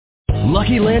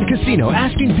Lucky Land Casino,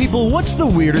 asking people, what's the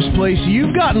weirdest place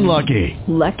you've gotten lucky?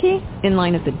 Lucky? In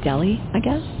line at the deli, I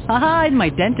guess? Aha, in my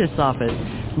dentist's office.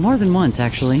 More than once,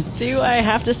 actually. Do I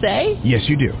have to say? Yes,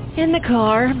 you do. In the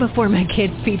car before my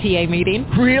kids' PTA meeting.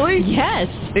 Really? Yes.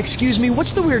 Excuse me,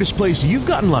 what's the weirdest place you've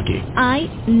gotten lucky? I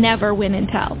never win and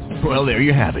tell. Well, there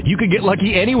you have it. You can get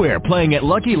lucky anywhere, playing at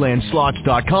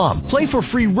LuckyLandSlots.com. Play for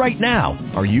free right now.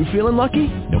 Are you feeling lucky?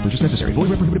 No purchase necessary. Void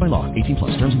where prohibited by law. 18+.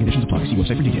 Terms and conditions apply. See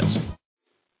website for details.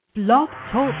 Blog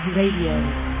Talk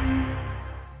Radio.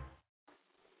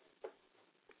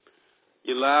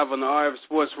 You're live on the RF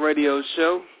Sports Radio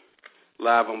Show,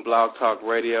 live on Blog Talk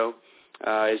Radio.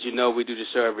 As you know, we do the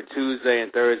show every Tuesday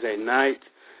and Thursday night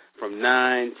from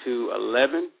 9 to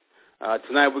 11.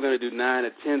 Tonight we're going to do 9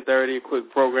 to 10:30. A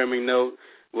quick programming note.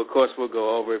 Well, of course, we'll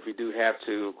go over if we do have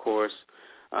to, of course.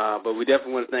 But we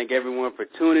definitely want to thank everyone for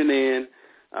tuning in.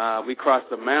 We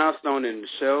crossed a milestone in the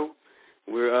show.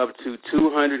 We're up to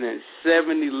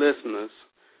 270 listeners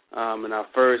in our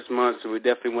first month, so we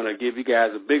definitely want to give you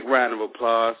guys a big round of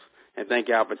applause and thank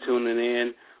y'all for tuning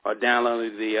in or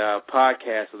downloading the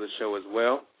podcast of the show as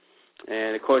well.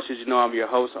 And, of course, as you know, I'm your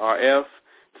host, RF.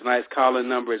 Tonight's call-in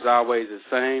number is always the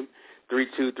same,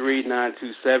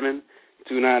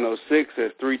 323-927-2906.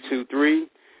 That's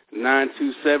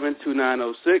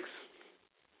 323-927-2906.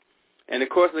 And, of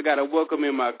course, I got to welcome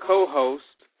in my co-host,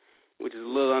 which is a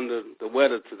little under the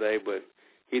weather today, but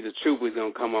he's a trooper. He's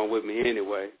going to come on with me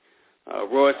anyway.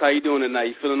 Royce, how you doing tonight?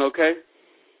 You feeling okay?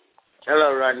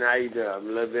 Hello, Ryder. How you doing? I'm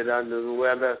a little bit under the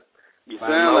weather. You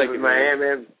sound like it,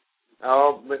 Miami.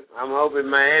 I'm hoping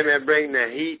Miami bring the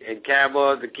heat and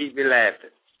Cowboys to keep me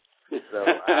laughing. So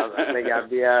I think I'll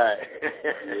be all right.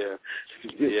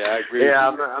 Yeah, I agree. Yeah,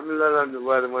 I'm a little under the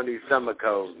weather. One of these summer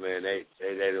colds, man. They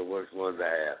the worst ones I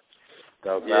have.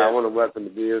 So I want to welcome the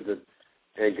Bills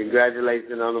and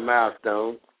congratulations on the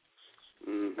milestone.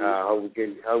 Mm-hmm.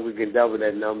 Hope we can double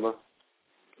that number.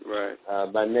 Right.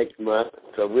 By next month,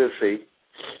 so we'll see.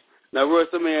 Now, Royce,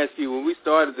 let me ask you, when we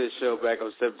started this show back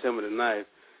on September the 9th,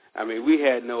 I mean, we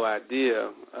had no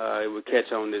idea it would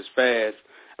catch on this fast.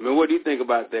 I mean, what do you think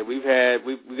about that? We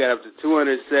got up to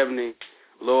 270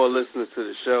 loyal listeners to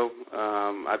the show.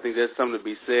 I think there's something to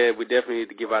be said. We definitely need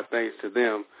to give our thanks to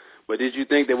them. But did you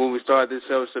think that when we started this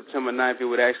show September 9th, it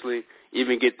would actually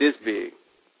even get this big?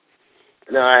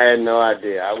 No, I had no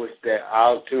idea. I wish that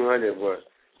all 200 were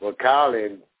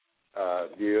call-in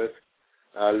viewers,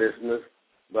 listeners.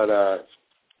 But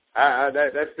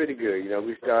that's pretty good. You know,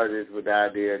 we started this with the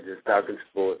idea of just talking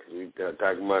sports. We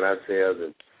talking about ourselves,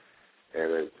 and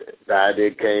the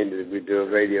idea came that we do a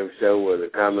radio show where the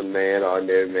common man,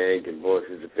 ordinary man, can voice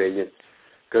his opinion.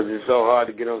 Because it's so hard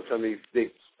to get on some of these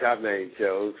big top-name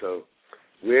shows. So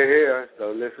we're here.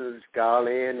 So listeners, call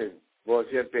in and voice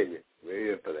your opinion. We're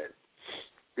here for that.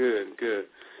 Good.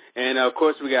 And, of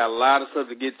course, we got a lot of stuff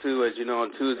to get to. As you know,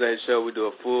 on Tuesday's show, we do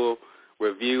a full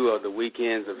review of the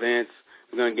weekend's events.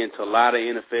 We're going to get into a lot of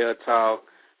NFL talk,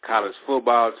 college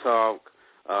football talk,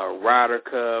 Ryder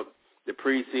Cup. The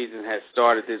preseason has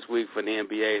started this week for the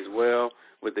NBA as well,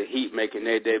 with the Heat making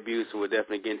their debut, so we'll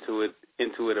definitely get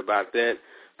into it about that.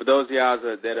 For those of y'all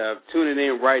that are tuning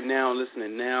in right now and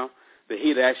listening now, the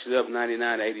Heat are actually up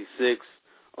 99-86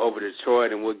 over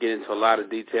Detroit, and we'll get into a lot of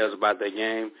details about that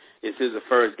game. This is the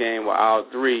first game where all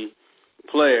three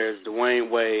players,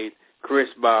 Dwayne Wade, Chris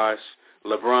Bosh,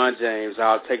 LeBron James,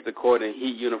 all take the court in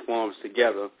Heat uniforms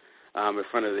together in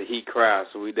front of the Heat crowd,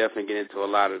 so we definitely get into a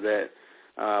lot of that.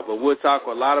 But we'll talk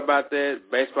a lot about that.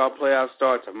 Baseball playoffs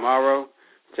start tomorrow.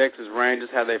 Texas Rangers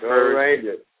have their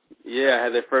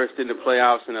first in the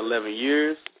playoffs in 11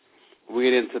 years. We'll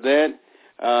get into that.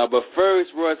 But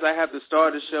first, Royce, I have to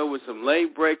start the show with some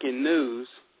late-breaking news.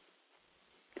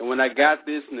 And when I got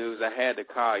this news, I had to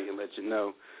call you and let you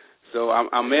know. So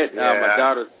I'm at my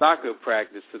daughter's soccer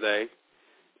practice today.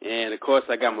 And, of course,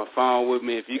 I got my phone with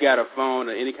me. If you got a phone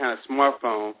or any kind of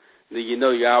smartphone, then you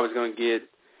know you're always going to get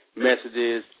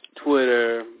messages,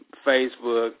 Twitter,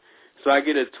 Facebook. So I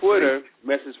get a Twitter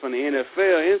message from the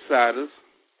NFL insiders.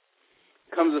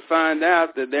 Comes to find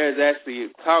out that there's actually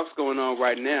talks going on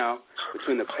right now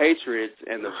between the Patriots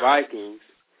and the Vikings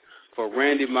for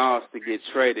Randy Moss to get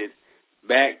traded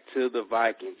back to the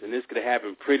Vikings. And this could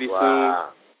happen pretty soon.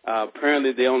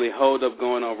 Apparently the only holdup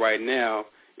going on right now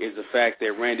is the fact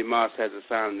that Randy Moss has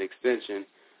signed an extension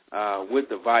with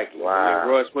the Vikings. Wow. I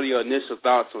mean, Royce, what are your initial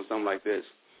thoughts on something like this?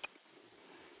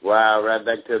 Wow, right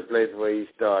back to the place where he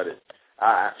started.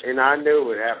 I knew it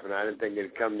would happen. I didn't think it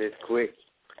would come this quick,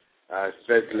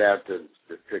 especially after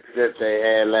the success they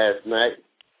had last night.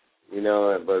 You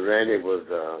know, but Randy was,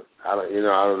 I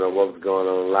don't know what was going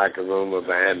on in the locker room or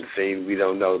behind the scenes. We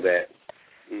don't know that.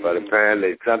 But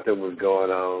apparently something was going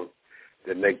on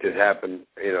that make this happen.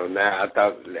 Now I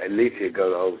thought at least he'd go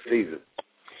the whole season,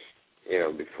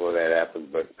 before that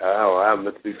happened. But there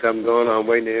must be something going on.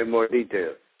 Waiting to hear more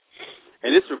details.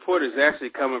 And this report is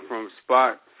actually coming from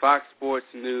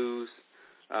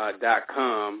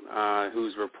FoxSportsNews.com,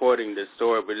 who's reporting this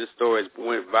story. But this story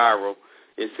went viral.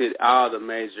 It's hit all the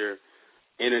major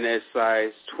internet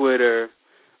sites, Twitter,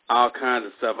 all kinds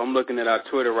of stuff. I'm looking at our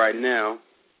Twitter right now.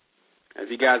 If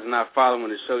you guys are not following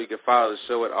the show, you can follow the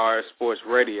show at RS Sports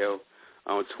Radio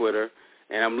on Twitter.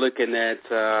 And I'm looking at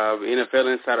NFL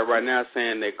Insider right now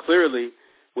saying they clearly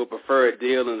would prefer a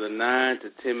deal in the $9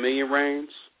 to $10 million range,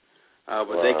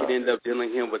 but they could end up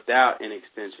dealing him without an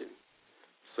extension.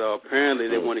 So apparently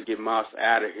they want to get Moss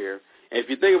out of here. And if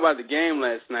you think about the game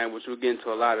last night, which we'll get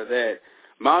into a lot of that,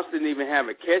 Moss didn't even have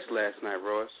a catch last night,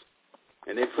 Royce.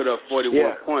 And they put up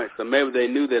 41 points. So maybe they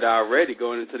knew that already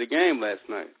going into the game last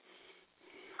night.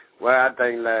 Well, I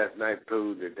think last night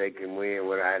proved that they can win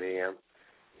without him,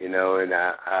 and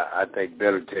I think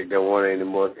Belichick don't want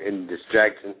any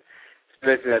distraction,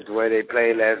 especially after the way they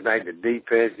played last night. The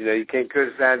defense, you can't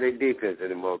criticize their defense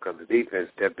anymore because the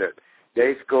defense stepped up.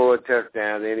 They scored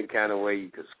touchdowns any kind of way you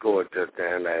could score a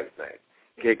touchdown last night.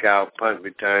 Kick out, punt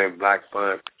return, block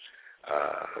punt,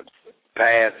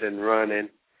 pass and running.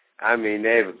 I mean,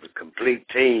 they were a complete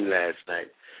team last night.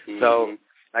 Mm-hmm. So,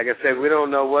 like I said, we don't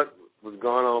know what was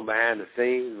going on behind the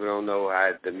scenes. We don't know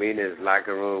how his demeanor, his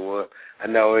locker room was. I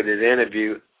know in his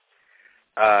interview,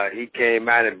 he came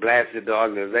out and blasted the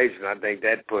organization. I think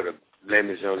that put a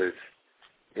blemish on his,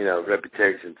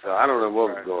 reputation. So I don't know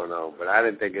what was going on, but I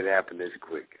didn't think it happened this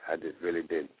quick. I just really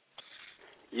didn't.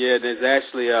 Yeah, there's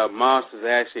actually Moss has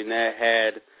actually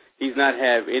he's not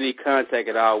had any contact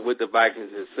at all with the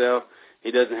Vikings itself.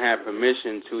 He doesn't have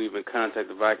permission to even contact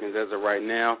the Vikings as of right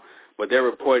now. But they're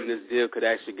reporting this deal could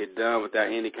actually get done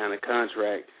without any kind of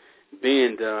contract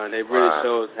being done. It really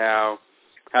shows how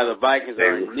the Vikings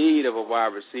are in need of a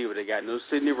wide receiver. They got no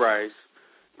Sidney Rice.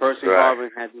 Percy Harvin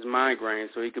has his migraine,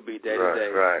 so he could be day-to-day.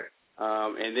 Right.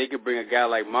 And they could bring a guy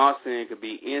like Moss in. It could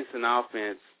be instant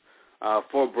offense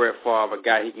for Brett Favre, a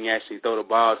guy he can actually throw the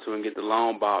ball to and get the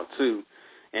long ball to.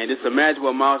 And just imagine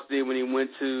what Moss did when he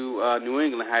went to New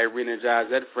England, how he re-energized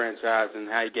that franchise and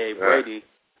how he gave Brady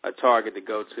a target to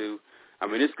go to. I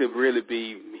mean, this could really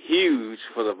be huge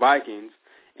for the Vikings.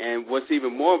 And what's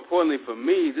even more importantly for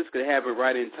me, this could happen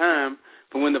right in time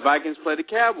for when the Vikings play the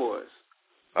Cowboys.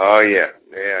 Oh, yeah.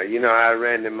 Yeah, you know how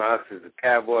Randy Moss is a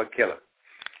cowboy killer.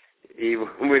 Even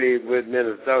when he was with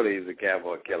Minnesota, he was a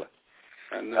cowboy killer.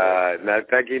 I know. Matter of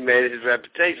fact, he made his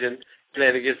reputation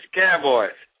playing against the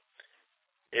Cowboys.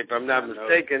 If I'm not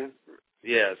mistaken,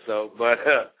 but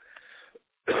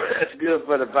that's good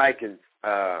for the Vikings.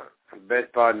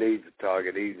 Best part needs a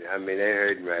target. They're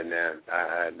hurting right now.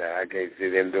 I can't see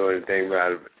them doing anything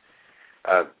about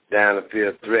down the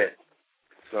field threat.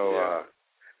 So,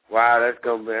 that's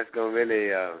gonna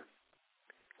really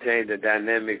change the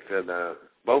dynamics of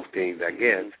both teams, I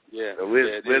guess. Yeah. So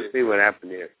we'll see what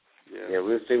happens here. Yeah,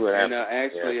 we'll see what happens. And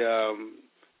actually,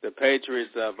 the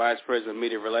Patriots Vice President of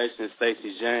Media Relations,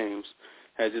 Stacey James,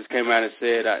 has just came out and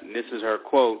said, this is her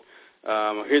quote.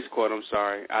 His quote, I'm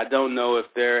sorry. I don't know if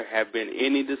there have been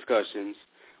any discussions,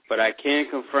 but I can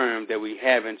confirm that we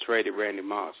haven't traded Randy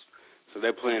Moss. So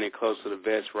they're playing it close to the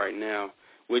vest right now,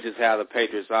 which is how the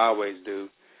Patriots always do.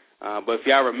 But if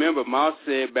y'all remember, Moss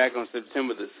said back on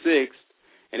September the 6th,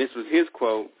 and this was his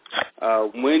quote,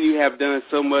 when you have done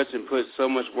so much and put so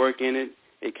much work in it,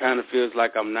 it kind of feels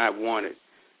like I'm not wanted.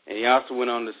 And he also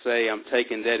went on to say, I'm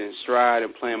taking that in stride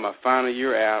and playing my final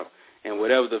year out, and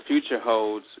whatever the future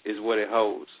holds is what it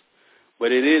holds.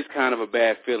 But it is kind of a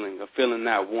bad feeling, a feeling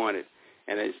not wanted.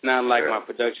 And it's not like my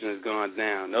production has gone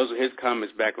down. Those are his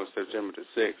comments back on September the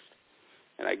 6th.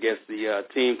 And I guess the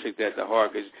team took that to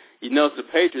heart because, it's the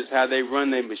Patriots, how they run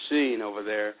their machine over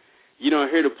there. You don't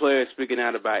hear the players speaking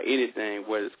out about anything,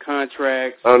 whether it's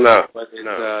contracts, whether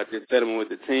it's just settlement with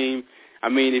the team. I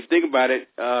mean, if you think about it,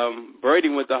 Brady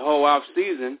went the whole off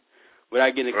season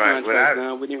without getting a contract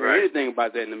done. We didn't hear anything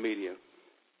about that in the media.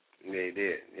 Yeah, he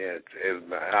did. Yeah, it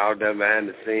was all done behind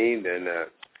the scenes, and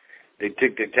they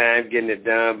took their time getting it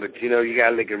done. But, you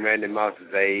got to look at Randy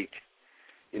Moss's age.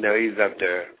 He's up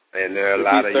there, and there are a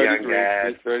lot of young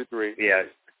guys. He's 33.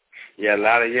 Yeah, a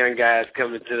lot of young guys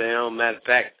coming to their own. Matter of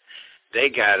fact, the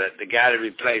guy to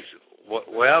replace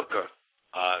Welker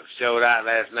showed out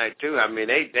last night too. I mean,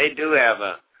 they do have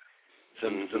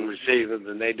some receivers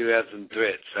and they do have some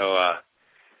threats. So,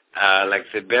 like I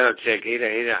said, Belichick, he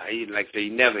like I said,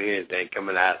 you never hear anything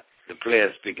coming out, the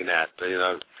players speaking out,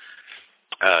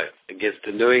 against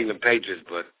the New England Patriots.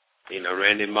 But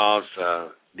Randy Moss,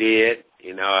 did.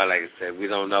 You know, like I said, we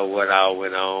don't know what all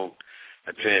went on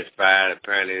or transpired.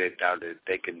 Apparently they thought that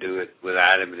they could do it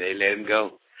without him, and they let him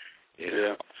go. You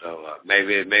know? So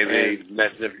maybe he's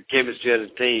messing up the chemistry of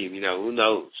the team. You know, who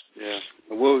knows? Yeah.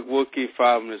 We'll keep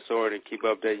following this story and keep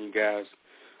updating you guys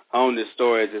on this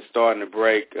story as it's starting to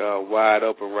break wide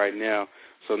open right now.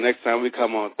 So next time we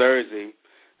come on Thursday,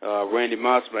 Randy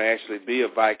Moss may actually be a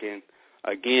Viking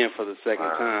again for the second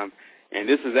time. And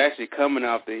this is actually coming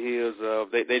off the heels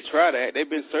of they've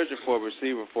been searching for a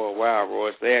receiver for a while,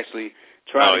 Royce. They actually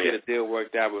tried to get a deal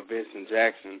worked out with Vincent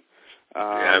Jackson,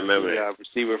 I remember the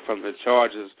receiver from the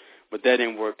Chargers, but that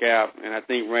didn't work out. And I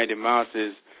think Randy Moss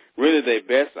is really their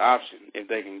best option if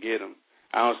they can get him.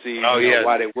 I don't see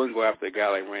why they wouldn't go after a guy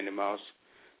like Randy Moss.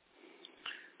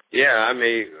 Yeah, I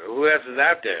mean, who else is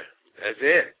out there? That's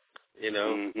it, you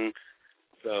know. Mm-hmm.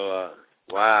 So,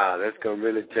 wow, that's going to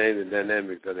really change the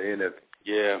dynamics of the NFL.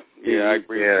 Yeah, I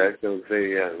agree. Yeah, that's going to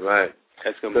be, right.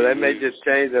 That's going so be that may just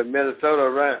change the Minnesota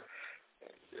around.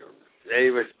 They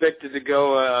were expected to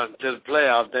go to the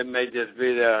playoffs. That may just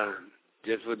be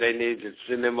just what they need to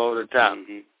send them over the top.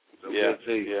 Mm-hmm. So we'll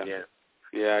see.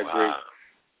 Yeah, I agree.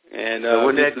 And so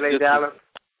when they play Dallas?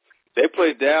 They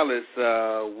play Dallas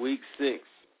week 6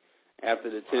 after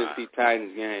the Tennessee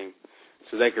Titans game.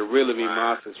 So they could really be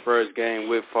Moss's first game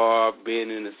with Favre, being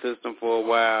in the system for a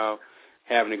while,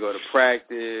 having to go to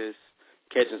practice,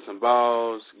 catching some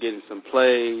balls, getting some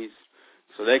plays.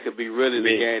 So they could be really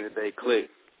the game that they click.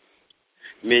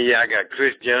 I got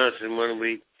Chris Johnson 1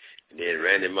 week, and then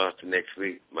Randy Moss the next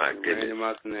week. My goodness. Randy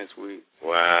Moss the next week.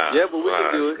 Wow. Yeah, but we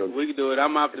can do it. We can do it.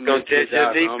 I'm optimistic. Test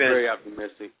your defense. I'm very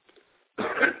optimistic.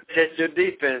 Test your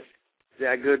defense. See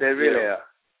how good they really are.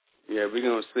 Yeah, we're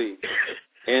going to see.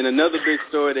 And another big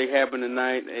story that happened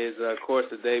tonight is, of course,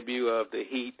 the debut of the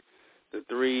Heat, the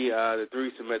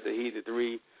threesome at the Heat, the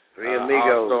three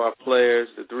amigos. All-Star players,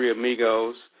 the three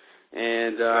amigos.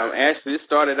 And actually, it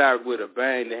started out with a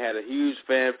bang. They had a huge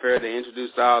fanfare. They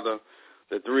introduced all the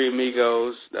three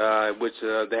amigos, which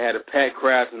they had a packed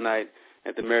crowd tonight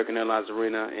at the American Airlines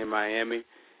Arena in Miami.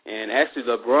 And actually,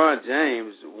 LeBron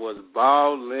James was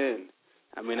balling.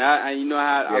 I mean, I you know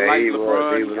how I like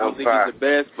LeBron. I don't think he's the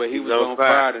best, but he was on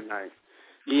fire tonight.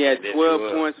 He had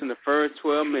 12 points in the first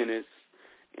 12 minutes,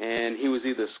 and he was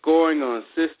either scoring or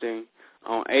assisting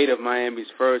on 8 of Miami's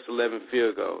first 11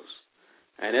 field goals.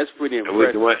 And that's pretty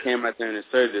impressive. He came out there and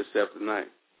asserted himself tonight.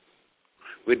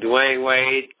 With Dwayne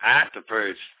Wade at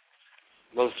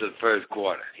most of the first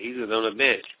quarter. He was on the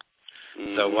bench.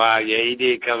 Mm-hmm. So, he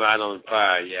did come out on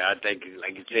fire. Yeah, I think,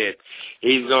 like you said,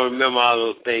 he's going to remember all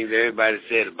those things everybody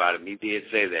said about him. He did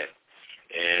say that.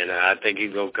 And I think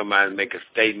he's going to come out and make a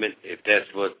statement if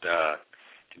that's what to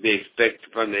be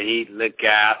expected from the Heat. Look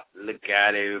out,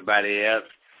 everybody else,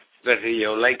 especially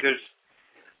your Lakers.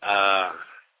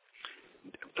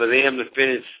 For them to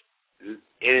finish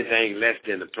anything less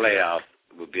than the playoff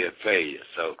would be a failure.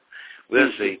 So we'll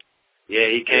see. Yeah,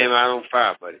 he came out on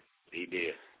fire, buddy. He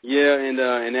did. Yeah,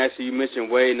 and actually you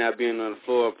mentioned Wade not being on the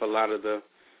floor for a lot of the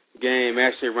game.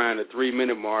 Actually around the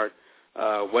 3-minute mark,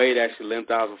 Wade actually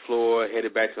limped off the floor,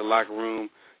 headed back to the locker room.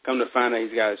 Come to find out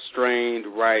he's got a strained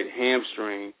right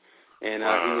hamstring, and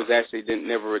he was actually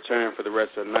never returned for the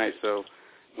rest of the night. So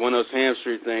one of those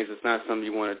hamstring things is not something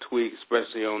you want to tweak,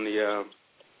 especially on the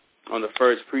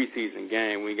first preseason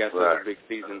game when you got such a big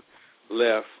season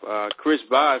left. Chris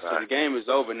Bosh, so the game is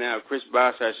over now. Chris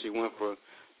Bosh actually went for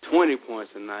 20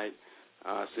 points tonight,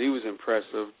 so he was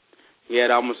impressive. He had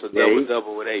almost a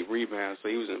double-double with 8 rebounds, so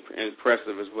he was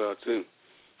impressive as well, too.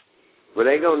 Well,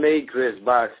 they're going to need Chris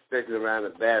Bosh, especially around the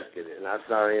basket, and I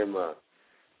saw him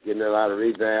getting a lot of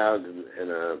rebounds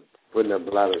and putting up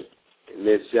a lot of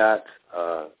missed shots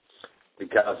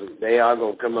because they are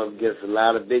going to come up against a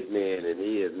lot of big men, and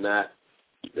he is not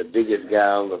the biggest guy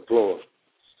on the floor.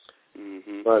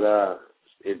 Mm-hmm. But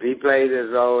if he plays his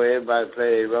role, everybody plays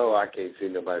their role, I can't see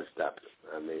nobody stop him.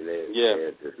 I mean, I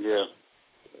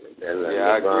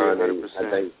agree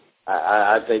 100%.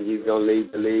 I think he's going to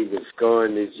lead the league in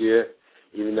scoring this year,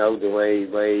 even though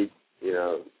Dwayne Wade,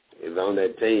 is on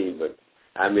that team. But,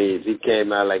 I mean, if he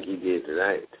came out like he did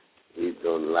tonight, he's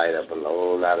going to light up a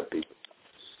whole lot of people.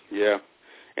 Yeah.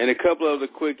 And a couple of the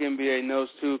quick NBA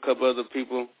notes, too. A couple other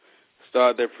people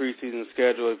start their preseason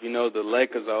schedule. If you know, the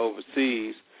Lakers are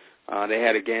overseas. They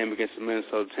had a game against the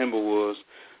Minnesota Timberwolves.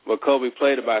 But Kobe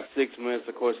played about 6 minutes.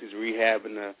 Of course, he's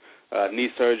rehabbing the knee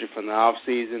surgery from the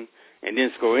offseason and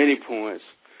didn't score any points.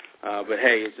 But,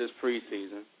 hey, it's just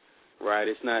preseason, right?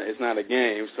 It's not a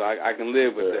game, so I can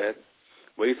live with that.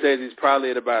 But he says he's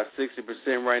probably at about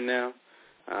 60% right now.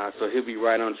 So he'll be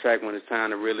right on track when it's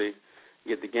time to really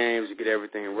get the games, get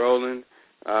everything rolling.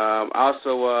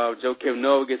 Also, Joe Kim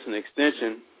Noah gets an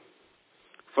extension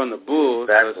from the Bulls,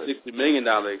 a $60 million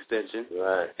extension.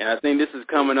 Right. And I think this is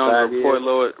coming on the report,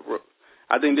 Lord.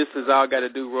 I think this has all got to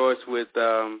do, Royce, with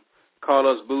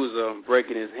Carlos Boozer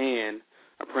breaking his hand,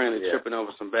 apparently tripping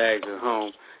over some bags at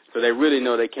home. So they really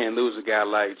know they can't lose a guy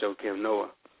like Joe Kim Noah.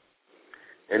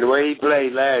 And the way he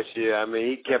played last year, I mean,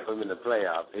 he kept him in the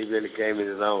playoffs. He really came in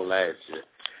his own last year.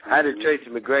 How did Tracy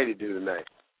McGrady do tonight?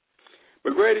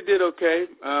 McGrady did okay.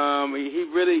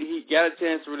 He got a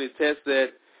chance to really test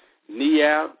that knee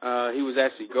out. He was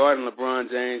actually guarding LeBron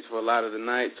James for a lot of the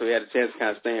night, so he had a chance to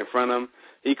kind of stay in front of him.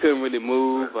 He couldn't really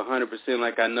move 100%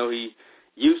 like I know he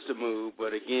used to move,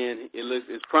 but again,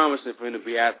 it's promising for him to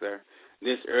be out there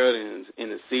this early in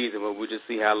the season, but we'll just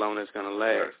see how long that's going to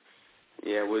last.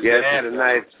 Yeah, they had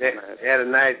a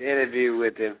nice interview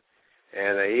with him,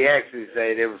 and he actually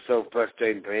said it was so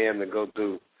frustrating for him to go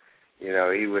through. You know,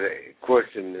 he would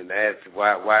question and ask,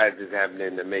 why is this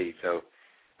happening to me? So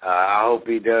I hope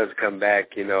he does come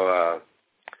back. You know,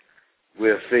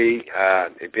 we'll see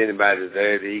if anybody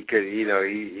deserves it. He could, you know,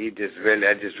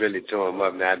 I just really tore him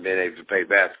up not being able to play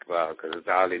basketball because it's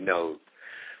all he knows.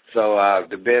 So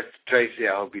the best Tracy,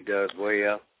 I hope he does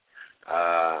well.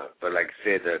 But like I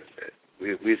said,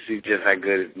 we see just how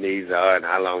good his knees are and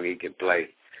how long he can play.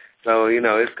 So, you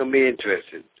know, it's going to be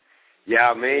interesting.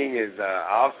 Yao Ming is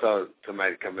also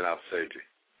somebody coming off surgery.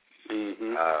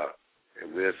 Mm-hmm.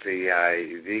 And we'll see how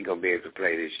he's going to be able to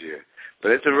play this year.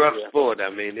 But it's a rough sport. I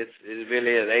mean, it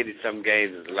really is. 80-some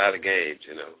games is a lot of games,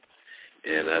 you know.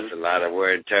 And that's a lot of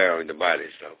wear and tear on the body.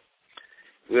 So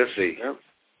we'll see. Yep.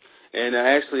 And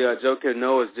actually, Joe Kim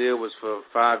Noah's deal was for a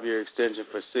 5-year extension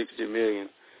for $60 million.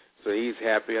 So he's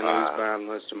happy. I know he's buying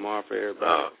lunch tomorrow for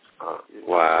everybody.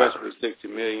 Wow. Especially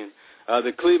 $60 million.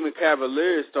 The Cleveland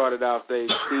Cavaliers started off their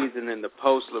season in the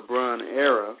post-LeBron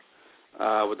era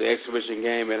with the exhibition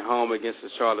game at home against the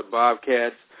Charlotte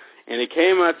Bobcats. And it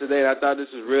came out today, and I thought this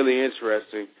was really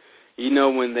interesting. You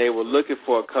know, when they were looking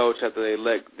for a coach after they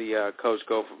let the coach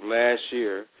go from last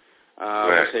year,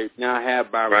 which they now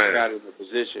have Byron Scott in the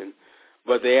position,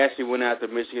 but they actually went after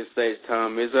Michigan State's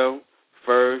Tom Izzo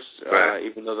first,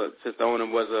 even though since the owner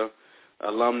was a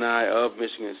alumni of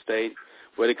Michigan State.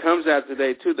 But it comes out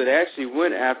today, too, that they actually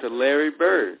went after Larry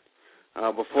Bird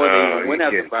before they even went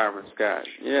after Byron Scott.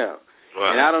 Yeah.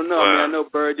 Wow. And I don't know. I mean, I know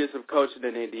Bird did some coaching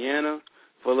in Indiana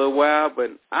for a little while,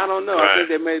 but I don't know. I think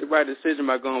they made the right decision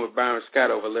by going with Byron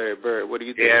Scott over Larry Bird. What do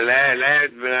you think? Yeah,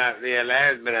 Larry's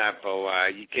been out for a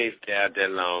while. You can't stay out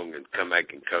that long and come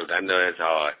back and coach. I know that's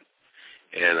hard.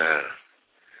 And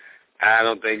I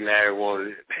don't think Larry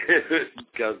wanted it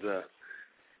because,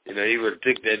 you know, he would have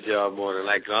took that job more than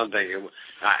likely. I'm thinking,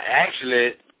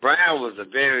 actually, Brown was a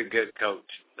very good coach.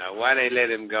 Now, why they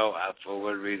let him go, for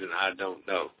what reason, I don't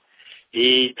know.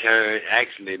 He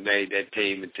actually made that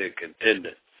team into a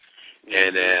contender.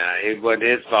 And it wasn't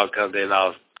his fault because they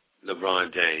lost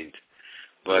LeBron James.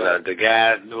 But the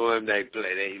guys knew him. They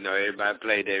played. You know, everybody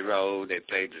played their role. They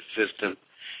played the system.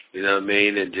 You know what I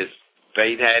mean? And just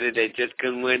fate had it. They just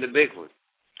couldn't win the big one.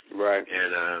 Right.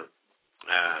 And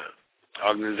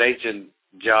organization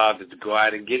job is to go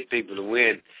out and get people to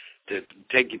win to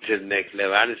take you to the next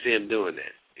level. I didn't see him doing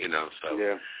that. You know,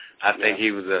 so I think he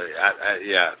was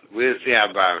we'll see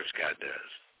how Byron Scott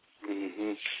does.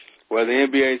 Mm-hmm. Well, the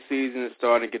NBA season is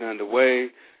starting to get underway.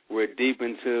 We're deep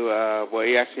into,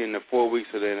 actually in the 4 weeks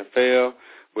of the NFL.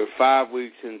 We're 5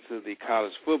 weeks into the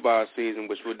college football season,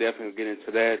 which we'll definitely get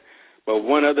into that. But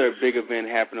one other big event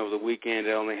happened over the weekend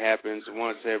that only happens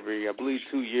once every, I believe,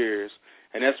 2 years,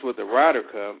 and that's with the Ryder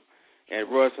Cup.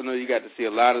 And, Royce, I know you got to see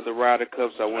a lot of the Ryder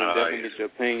Cup, so I want to definitely get your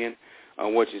opinion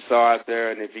on what you saw out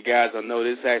there. And if you guys don't know,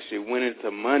 this actually went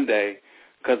into Monday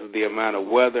because of the amount of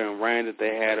weather and rain that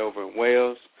they had over in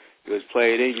Wales. It was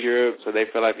played in Europe, so they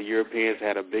felt like the Europeans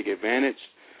had a big advantage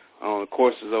on the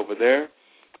courses over there.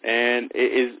 And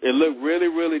it looked really,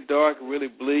 really dark, really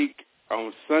bleak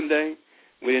on Sunday.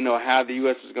 We didn't know how the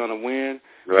U.S. was going to win.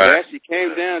 Right. It actually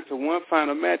came down to one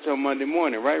final match on Monday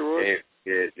morning, right, Roy?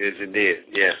 Yes, it did,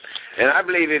 yeah. And I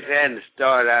believe it hadn't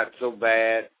started out so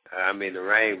bad. I mean, the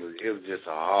rain it was just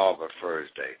a horrible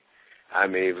first day. I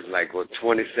mean, it was like,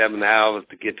 27 hours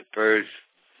to get to first.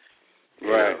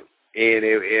 Right. And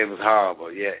it was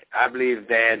horrible, yeah. I believe if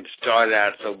they hadn't started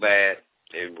out so bad,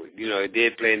 and, you know, it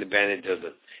did play in the advantage of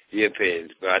the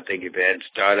Europeans, but I think if it hadn't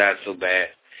started out so bad,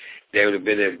 they would have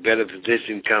been in a better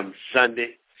position come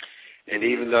Sunday. And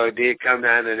even though it did come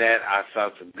down to that, I saw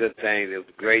some good things. It was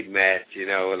a great match, you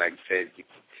know, like I said,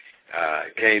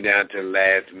 it came down to the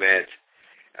last match.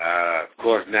 Of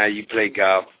course, now you play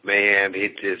golf, man,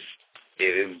 it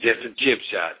was just a chip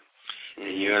shot.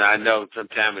 And you and I know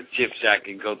sometimes a chip shot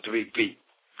can go 3 feet,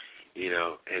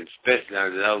 and especially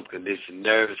under those conditions,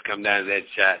 nerves come down to that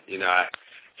shot,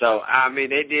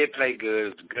 they did play good.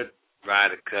 It was a good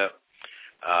Ryder Cup.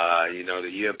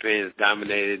 The Europeans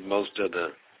dominated most of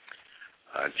the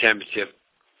championship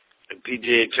and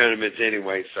PGA tournaments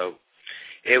anyway, so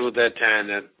it was their time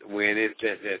to win. It's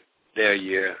their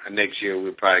year. Next year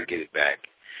we'll probably get it back.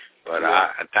 But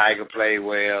Tiger played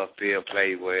well. Phil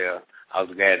played well. I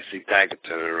was glad to see Tiger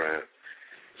turn around.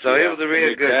 So it was a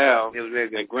really good show. It was really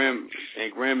good. And Graham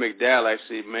McDowell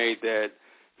actually made that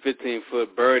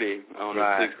 15-foot birdie on the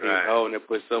 16th hole, and it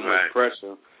put so much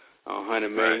pressure on Hunter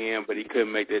Mayhem, but he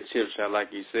couldn't make that chip shot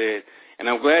like you said. And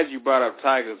I'm glad you brought up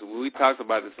Tiger. We talked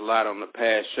about this a lot on the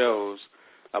past shows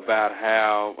about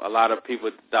how a lot of people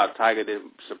thought Tiger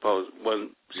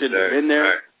shouldn't have been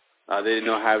there. They didn't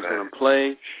know how he was going to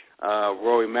play.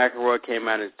 Rory McIlroy came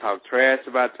out and talked trash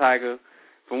about Tiger.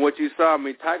 From what you saw,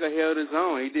 Tiger held his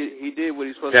own. He did what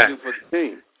he's supposed to do for the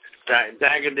team.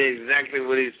 Tiger did exactly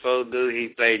what he's supposed to do. He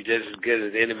played just as good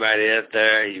as anybody else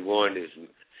there. He won his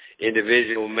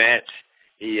individual match.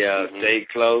 He stayed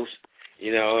close,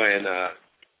 and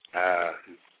I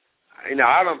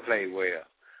don't play well,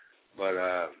 but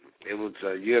it was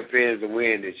Europeans to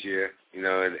win this year,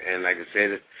 and like I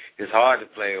said, it's hard to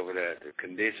play over there. The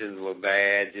conditions were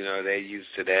bad, they're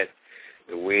used to that,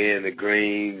 the wind, the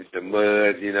greens, the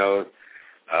mud,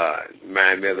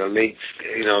 remind me of the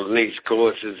links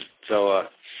courses, so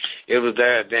it was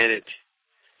their advantage.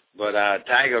 But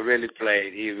Tiger really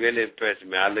played. He really impressed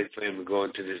me. I look for him to go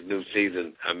into this new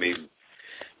season.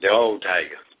 The old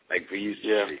Tiger, like we used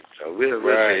to see. So we'll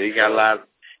see. He got a lot of,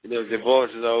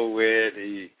 divorce is over with.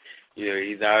 He's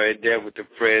already there with the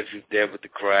press. He's there with the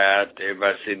crowd.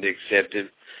 Everybody's sitting there accepting.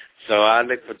 So I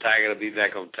look for Tiger to be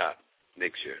back on top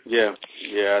next year. Yeah,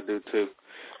 I do too.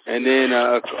 And then,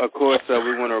 of course, we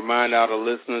want to remind all the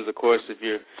listeners, of course, if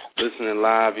you're listening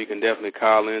live, you can definitely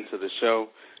call into the show.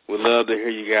 We'd love to hear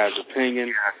you guys'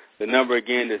 opinion. The number,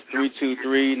 again, is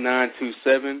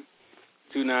 323-927-2906.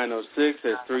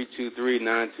 That's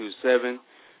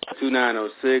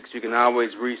 323-927-2906. You can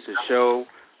always reach the show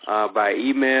by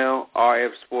email,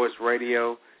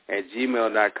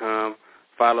 rfsportsradio@gmail.com.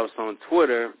 Follow us on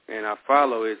Twitter, and our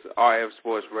follow is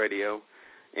rfsportsradio.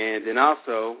 And then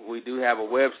also, we do have a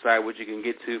website which you can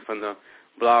get to from the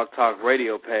Blog Talk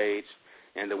Radio page,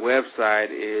 and the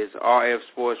website is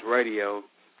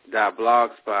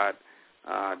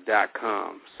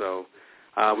rfsportsradio.blogspot.com. So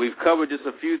we've covered just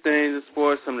a few things in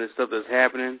sports, some of the stuff that's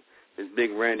happening, this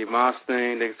big Randy Moss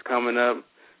thing that's coming up,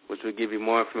 which we'll give you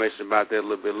more information about that a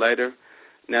little bit later.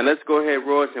 Now let's go ahead,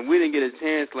 Royce, and we didn't get a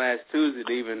chance last Tuesday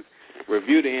to even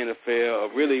review the NFL or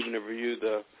really even to review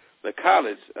the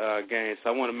college games, so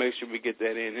I want to make sure we get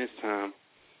that in this time.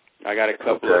 I got a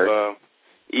couple of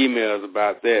emails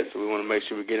about that, so we want to make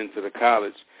sure we get into the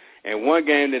college. And one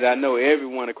game that I know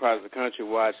everyone across the country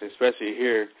watched, especially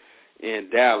here in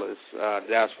Dallas,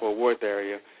 Dallas-Fort Worth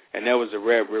area, and that was the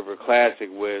Red River Classic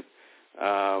with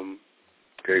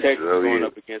Texas going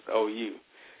up against OU.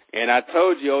 And I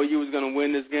told you OU was going to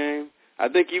win this game. I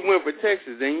think you went for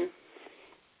Texas, didn't you?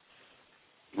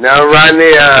 No,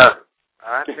 Rodney,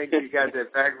 I think you got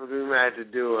that backwards. We might have to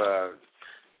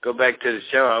go back to the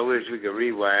show. I wish we could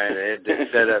rewind and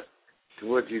set up to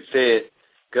what you said.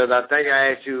 Because I think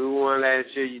I asked you who won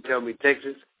last year. You told me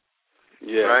Texas.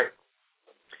 Yeah. Right?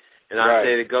 And I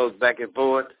said it goes back and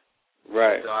forth.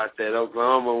 Right. So I said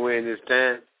Oklahoma win this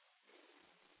time.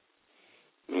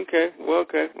 Okay. I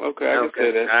can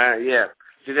say that. Yeah.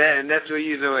 See that, and that's where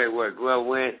you know it works. Well,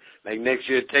 win, like next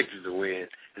year Texas will win.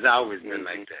 It's always been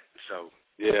like that. So.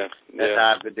 Yeah. That's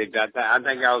how I predict. I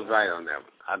think I was right on that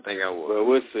one. I think I was. Well,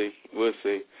 we'll see.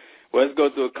 Well, let's go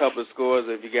through a couple of scores.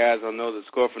 If you guys don't know, the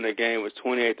score from the game was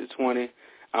 28-20.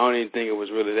 I don't even think it was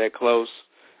really that close.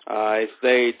 It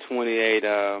stayed 28.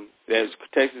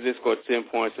 Texas did score 10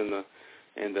 points in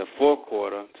the fourth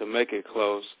quarter to make it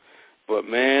close. But,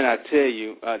 man, I tell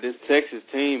you, this Texas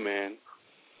team, man,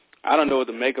 I don't know what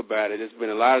to make about it. There's been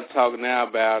a lot of talk now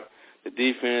about the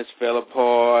defense fell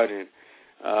apart and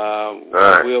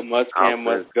Will Muschamp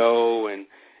must go, and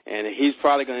he's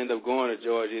probably going to end up going to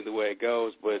Georgia either way it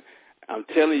goes. But I'm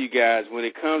telling you guys, when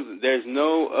it comes, there's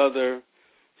no other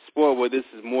sport where this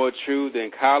is more true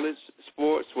than college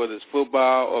sports, whether it's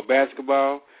football or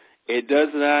basketball. It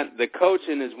does not. The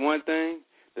coaching is one thing,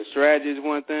 the strategy is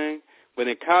one thing, but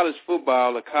in college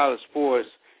football or college sports,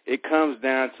 it comes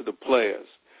down to the players.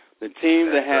 The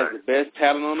team that has the best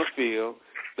talent on the field,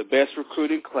 the best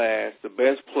recruiting class, the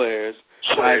best players,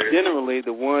 are generally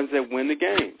the ones that win the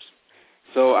games.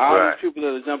 So all these people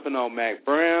that are jumping on Mac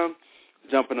Brown,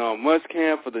 jumping on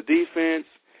Muscamp for the defense.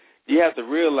 You have to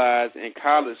realize in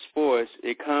college sports,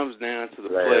 it comes down to the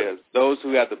players. Those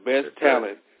who have the best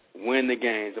talent win the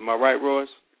games. Am I right, Royce?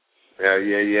 Yeah,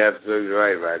 you're absolutely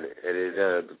right, Ryder. It is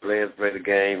the players play the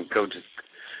game, coaches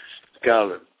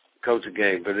coach the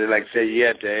game. But like I said, you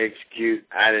have to execute.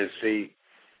 I didn't see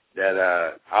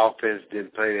that offense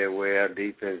didn't play that well.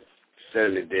 Defense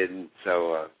certainly didn't.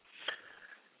 So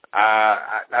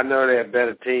I know they're a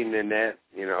better team than that.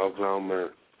 You know, Oklahoma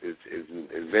is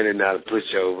really not a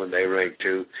pushover. They rank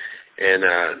 2. And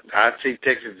I see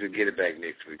Texas will get it back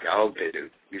next week. I hope they do.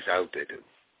 At least I hope they do.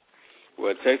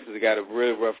 Well, Texas got a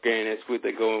really rough game next week.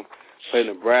 They go play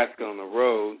Nebraska on the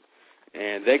road,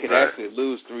 and they could actually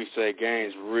lose 3 straight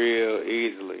games real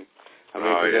easily. I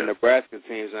mean, the Nebraska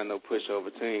team's not no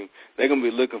pushover team. They're going to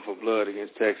be looking for blood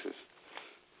against Texas.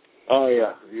 Oh,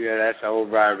 yeah. Yeah, that's a whole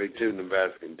rivalry, too,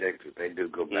 Nebraska and Texas. They do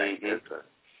go back.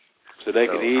 So they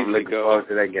could easily I'm looking go. forward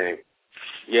to that game.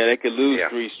 Yeah, they could lose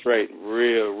 3 straight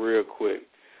real quick.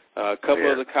 A couple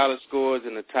of the college scores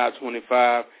in the top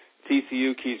 25.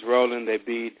 TCU keeps rolling. They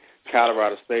beat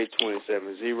Colorado State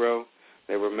 27-0.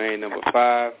 They remain number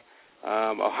 5.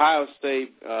 Ohio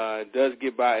State does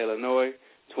get by Illinois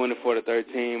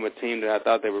 24-13, a team that I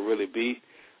thought they would really beat.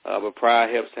 But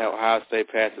pride helps Ohio State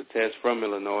pass the test from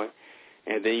Illinois.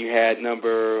 And then you had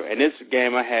and this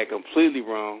game I had completely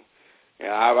wrong.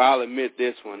 I'll admit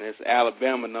this one. It's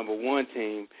Alabama, number 1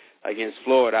 team against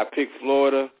Florida. I picked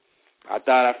Florida. I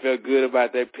thought I felt good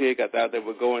about that pick. I thought they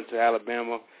would go into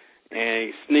Alabama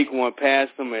and sneak one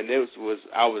past them, and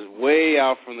I was way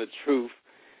off from the truth.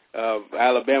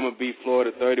 Alabama beat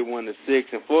Florida 31-6,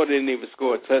 and Florida didn't even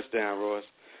score a touchdown, Royce.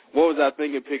 What was I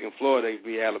thinking picking Florida to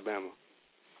beat Alabama?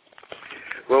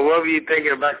 Well, what were you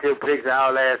thinking about your picks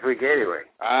out last week anyway?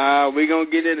 We're going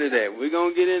to get into that. We're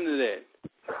going to get into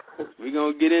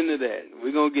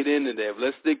that. But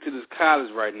let's stick to this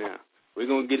college right now. We're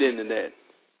going to get into that.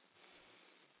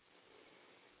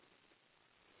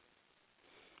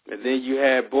 And then you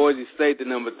had Boise State, the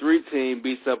number 3 team,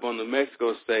 beats up on New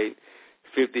Mexico State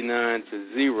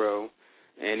 59-0.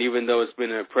 And even though it's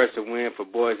been an impressive win for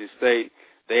Boise State,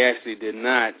 they actually did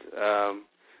not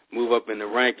move up in the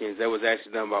rankings. That was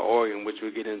actually done by Oregon, which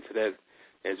we'll get into that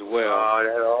as well. Oh,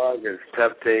 that Oregon's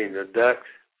tough team, the Ducks.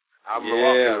 I'm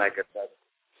walking like a duck.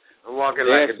 I'm walking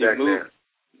like a duck now.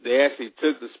 They actually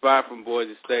took the spot from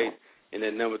Boise State in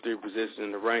that number 3 position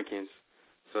in the rankings.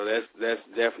 So that's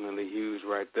definitely huge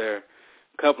right there.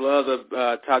 A couple of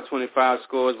other top 25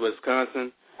 scores.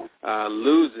 Wisconsin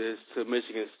loses to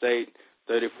Michigan State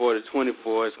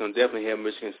 34-24. It's going to definitely help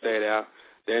Michigan State out.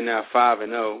 They're now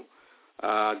 5-0.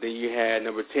 Then you had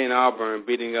number 10 Auburn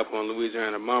beating up on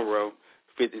Louisiana Monroe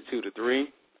 52-3.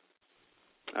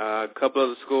 A couple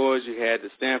other scores. You had the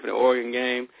Stanford-Oregon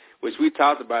game, which we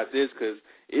talked about this because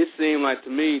it seemed like to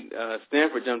me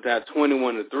Stanford jumped out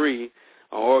 21-3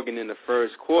 on Oregon in the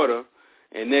first quarter,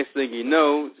 and next thing you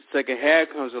know, the second half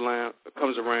comes around,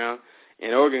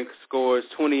 and Oregon scores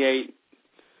 28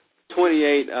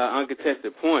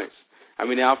 uncontested points. I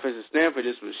mean, the offense of Stanford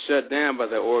just was shut down by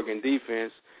the Oregon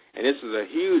defense, and this was a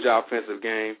huge offensive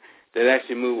game that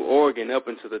actually moved Oregon up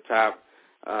into the top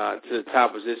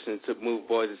position to move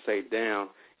Boise State down,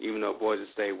 even though Boise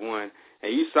State won.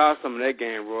 And you saw some of that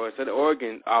game, Roy. So the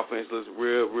Oregon offense looks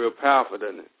real powerful,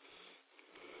 doesn't it?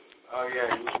 Oh,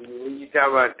 yeah. When you talk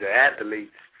about the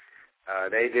athletes,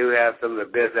 they do have some of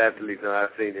the best athletes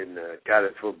I've seen in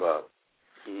college football.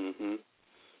 Mm-hmm.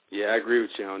 Yeah, I agree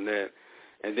with you on that.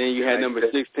 And then you had number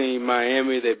 16,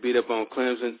 Miami. They beat up on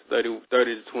Clemson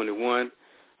 30-21.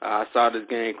 I saw this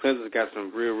game. Clemson's got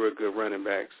some real good running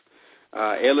backs.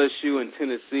 LSU and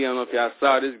Tennessee, I don't know if y'all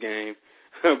saw this game,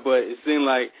 but it seemed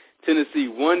like Tennessee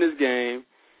won this game,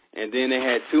 and then they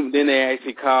had then they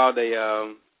actually called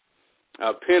a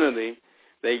penalty.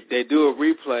 They do a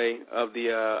replay of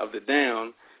the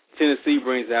down. Tennessee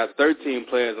brings out 13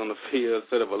 players on the field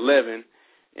instead of 11,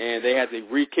 and they have to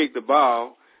re-kick the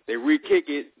ball. They re-kick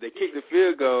it. They kick the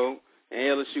field goal, and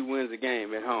LSU wins the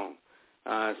game at home.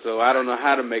 So I don't know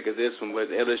how to make of this one, but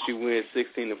LSU wins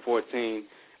 16-14.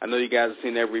 I know you guys have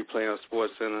seen that replay on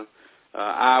SportsCenter.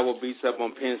 Iowa beats up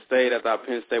on Penn State. I thought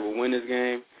Penn State would win this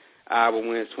game. Iowa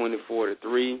wins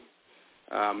 24-3.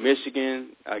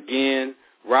 Michigan, again,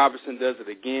 Robertson does it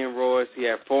again, Royce. He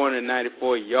had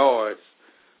 494 yards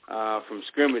from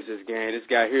scrimmage this game. This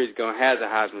guy here is going to have the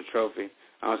Heisman Trophy.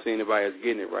 I don't see anybody else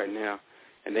getting it right now.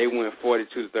 And they win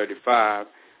 42-35.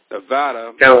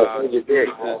 Nevada.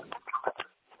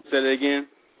 Say that again?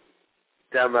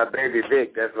 Tell my baby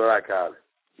Vic. That's what I call it.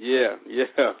 Yeah.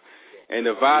 And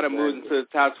Nevada moves into the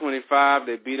top 25.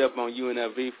 They beat up on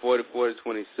UNLV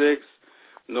 44-26.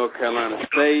 North Carolina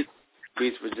State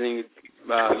beats Virginia,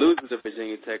 loses to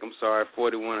Virginia Tech,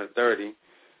 41-30.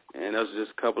 And those are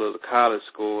just a couple of the college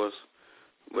scores.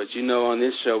 But, on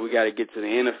this show, we got to get to the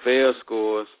NFL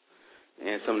scores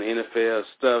and some of the NFL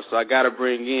stuff. So I got to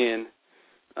bring in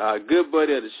a good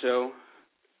buddy of the show,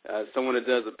 someone that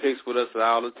does the picks with us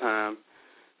all the time.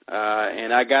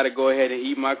 And I got to go ahead and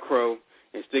eat my crow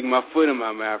and stick my foot in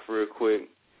my mouth real quick.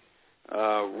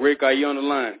 Rick, are you on the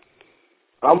line?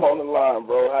 I'm on the line,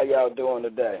 bro. How y'all doing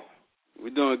today? We're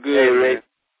doing good, hey, Rick.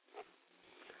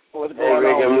 What's going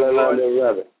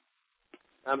on?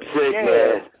 I'm sick,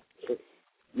 man.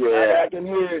 Yeah. I can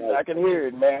hear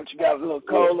it, man. You got a little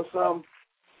cold or something?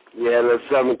 Yeah, a little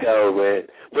something cold, man.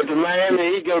 But the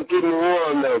Miami Heat gonna keep me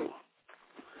warm, though.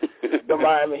 The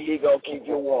Miami Heat gonna keep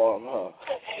you warm, huh?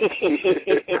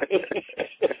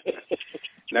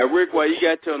 Now, Rick, while you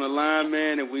got you on the line,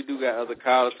 man, and we do got other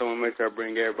callers, so I want to make sure I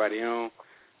bring everybody on.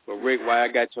 But, Rick, while I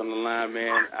got you on the line,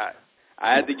 man,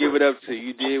 I had to give it up to you.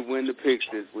 You did win the picks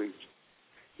this week.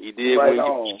 You did right win.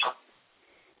 On.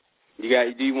 Do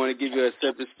you want to give your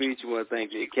acceptance speech? You want to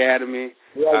thank the Academy?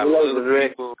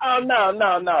 Rick. Oh, no.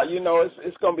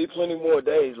 It's going to be plenty more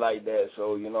days like that,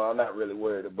 so, I'm not really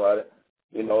worried about it.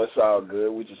 It's all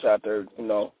good. We just out there,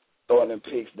 throwing them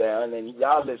picks down, and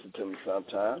y'all listen to me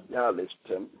sometime. Y'all listen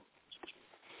to me.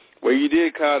 Well, you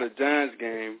did call the Giants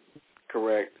game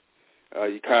correct.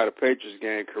 You called the Patriots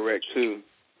game correct, too.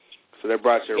 So that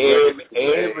brought your record.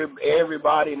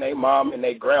 Everybody and their mom and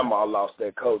their grandma lost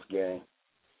their Colts game.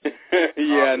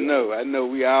 Yeah, I know.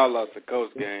 We all lost the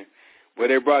Colts game. But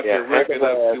they brought your record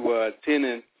up to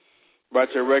 10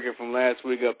 brought your record from last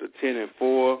week up to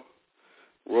 10-4.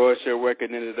 Roy's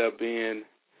record ended up being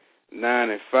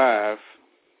 9-5.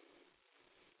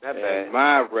 Not bad. And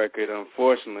my record,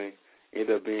 unfortunately,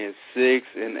 ended up being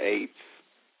 6-8.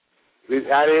 I didn't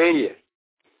hear you.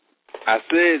 I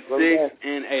said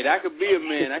 6-8. I could be a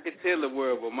man. I could tell the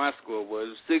world what my score was.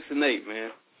 It was 6-8,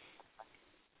 man.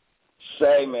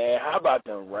 Say, man, how about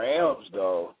them Rams,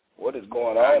 though? What is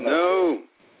going on?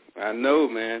 I know,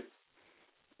 man.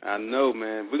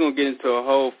 We're going to get into a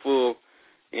whole full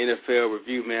NFL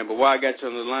review, man. But while I got you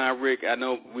on the line, Rick, I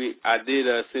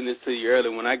did send this to you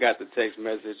earlier when I got the text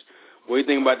message. What do you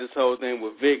think about this whole thing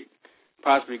with Vic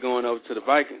possibly going over to the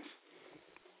Vikings?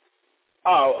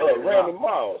 Oh, Randy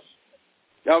Moss.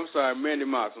 I'm sorry, Randy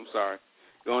Moss.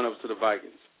 Going over to the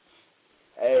Vikings.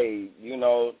 Hey,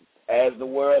 as the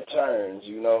world turns,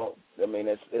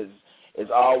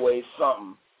 it's always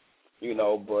something,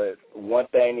 but one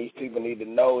thing these people need to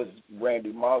know is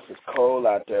Randy Moss is cold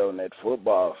out there on that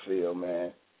football field,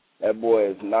 man. That boy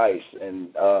is nice,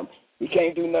 and he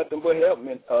can't do nothing but help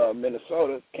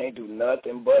Minnesota. Can't do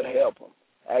nothing but help him.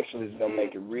 Actually, it's going to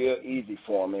make it real easy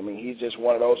for him. He's just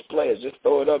one of those players. Just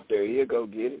throw it up there. He'll go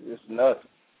get it. It's nothing.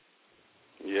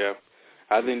 Yeah.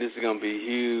 I think this is going to be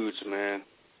huge, man,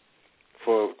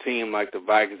 for a team like the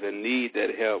Vikings that need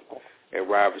that help at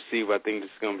wide receiver. I think this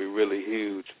is going to be really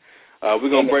huge. We're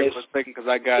going to break for a second because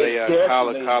I got a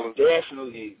caller.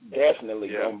 Definitely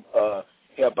going to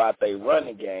help out their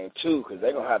running game, too, because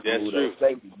they're going to have to move those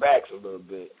safety backs a little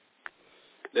bit.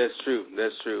 That's true.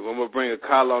 I'm going to bring a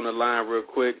caller on the line real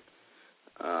quick.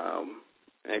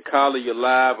 And caller, you're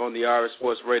live on the RS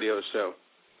Sports Radio Show.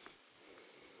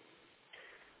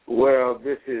 Well,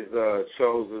 this is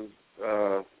Chosen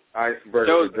Iceberg.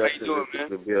 Chosen, how you doing,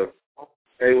 man?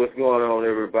 Hey, what's going on,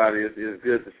 everybody? It's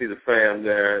good to see the fam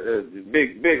there.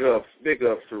 Big ups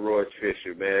to Roy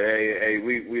Fisher, man. Hey,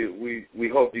 we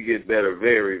hope you get better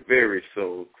very, very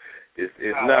soon.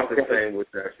 It's not the same with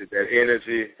that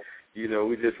energy.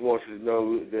 We just want you to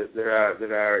know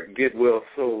that our get well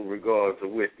soon regards are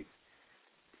with you.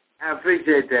 I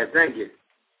appreciate that. Thank you.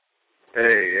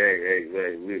 Hey,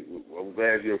 I'm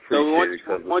glad you appreciate it. So why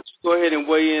don't you go ahead and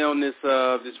weigh in on this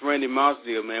Randy Moss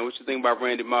deal, man? What you think about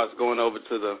Randy Moss going over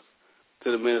to the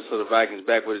Minnesota Vikings,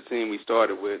 back with the team we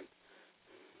started with?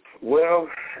 Well,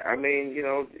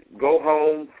 go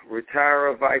home, retire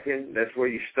a Viking. That's where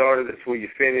you started. That's where you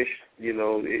finished.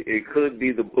 It could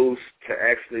be the boost to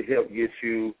actually help get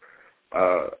you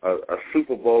a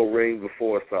Super Bowl ring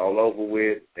before it's all over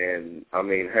with. And,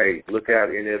 hey, look out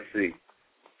NFC.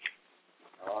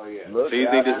 Oh, yeah. So you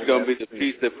think this is going to be the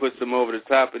piece that puts them over the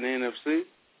top in the NFC?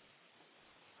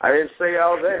 I didn't say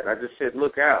all that. I just said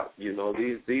look out.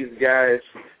 These guys,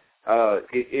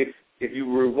 if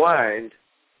you rewind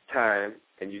time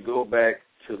and you go back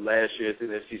to last year's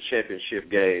NFC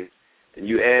Championship game and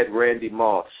you add Randy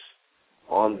Moss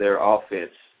on their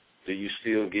offense, do you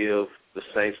still give the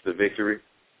Saints the victory?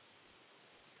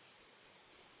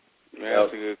 Man,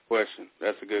 that's a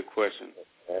good question.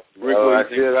 Rick, I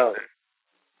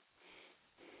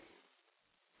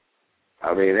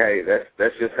I mean, hey,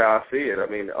 that's just how I see it. I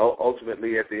mean,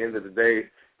 ultimately, at the end of the day,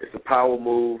 it's a power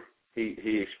move.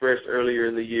 He expressed earlier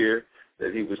in the year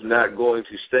that he was not going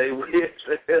to stay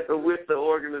with the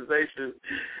organization,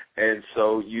 and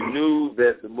so you knew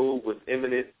that the move was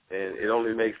imminent, and it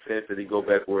only makes sense that he go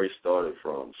back where he started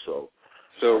from. So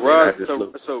Ross,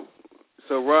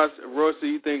 do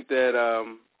you think that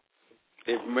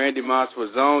if Randy Moss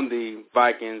was on the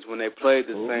Vikings when they played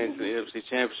the Saints in the NFC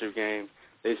Championship game,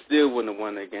 they still wouldn't have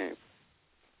won that game?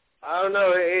 I don't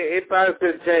know. It probably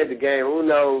could have changed the game. Who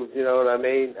knows? You know what I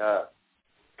mean?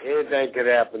 Anything could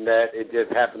happen. That it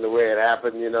just happened the way it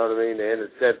happened. You know what I mean? The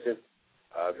interception.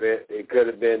 It could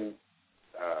have been.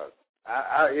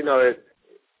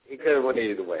 It could have went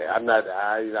either way. I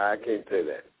can't say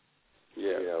that.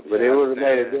 Yeah. You know, but it would have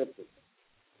made a difference.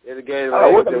 It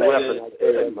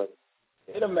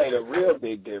would have made a real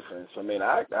big difference. I mean,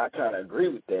 I kind of agree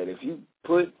with that. If you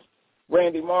put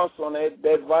Randy Moss on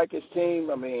that Vikings team,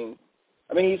 I mean,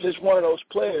 he's just one of those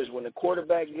players. When the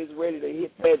quarterback gets ready to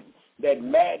hit that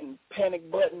Madden panic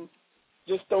button,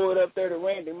 just throw it up there to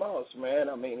Randy Moss, man.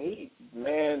 I mean,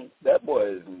 that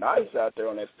boy is nice out there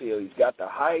on that field. He's got the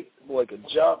height. The boy can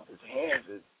jump. His hands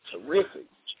are terrific.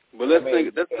 But let's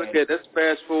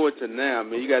fast forward to now. I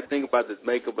mean, you got to think about the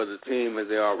makeup of the team as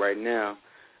they are right now.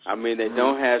 I mean, they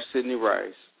don't have Sidney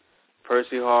Rice.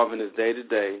 Percy Harvin is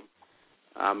day-to-day.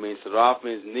 I mean, so the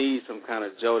offense needs some kind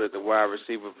of jolt at the wide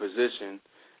receiver position.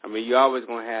 I mean, you're always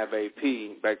going to have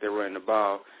AP back there running the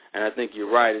ball, and I think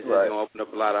you're right. It's going to open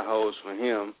up a lot of holes for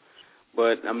him.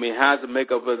 But, I mean, how's the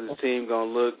makeup of the team going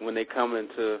to look when they come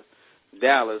into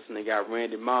Dallas and they got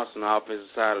Randy Moss on the offensive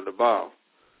side of the ball?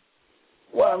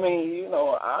 Well, I mean,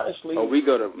 honestly. Oh, we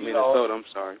go to Minnesota. I'm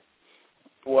sorry.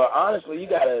 Well, honestly, you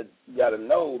gotta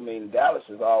know. I mean, Dallas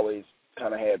has always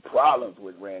kind of had problems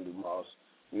with Randy Moss.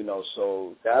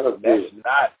 So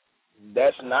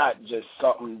that's not just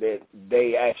something that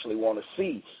they actually want to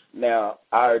see. Now,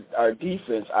 our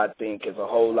defense, I think, is a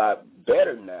whole lot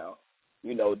better now,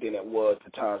 than it was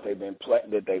the times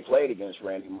that they played against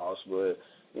Randy Moss. But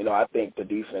I think the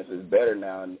defense is better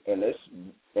now, and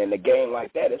in a game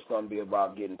like that, it's going to be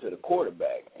about getting to the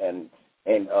quarterback and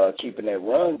keeping that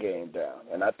run game down.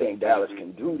 And I think Dallas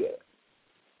can do that.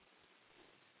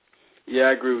 Yeah,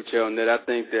 I agree with you on that. I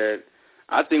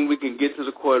think we can get to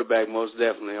the quarterback most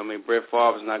definitely. I mean, Brett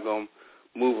Favre is not going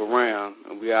to move around,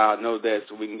 and we all know that.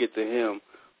 So we can get to him.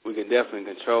 We can definitely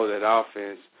control that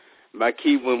offense. My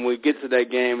key when we get to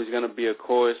that game is going to be, of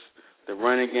course, the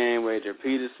running game with Adrian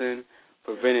Peterson,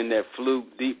 preventing that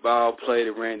fluke deep ball play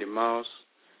to Randy Moss.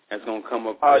 That's going to come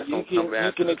up. You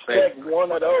can expect one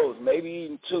of those, maybe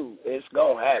even two. It's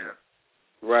going to happen.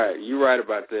 Right. You're right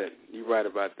about that.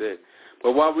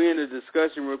 But while we're in the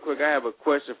discussion real quick, I have a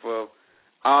question for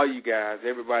all you guys,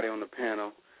 everybody on the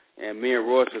panel. And me and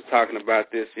Royce was talking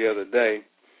about this the other day.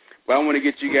 But I want to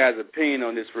get you guys' opinion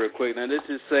on this real quick. Now, let's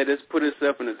put this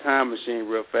in a time machine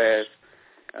real fast.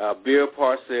 Bill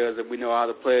Parcells, and we know all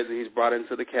the players that he's brought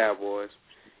into the Cowboys.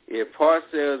 If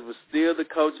Parcells was still the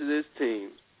coach of this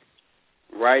team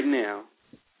right now,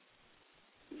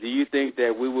 do you think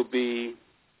that we would be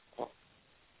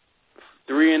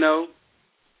 3-0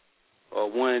 or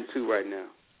 1-2 right now?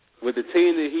 With the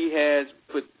team that he has,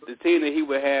 the team that he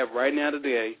would have right now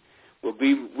today,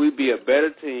 we'd be a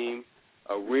better team,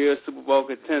 a real Super Bowl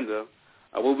contender.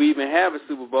 Would we even have a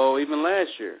Super Bowl even last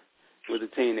year with the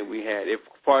team that we had if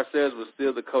Parcells was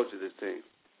still the coach of this team?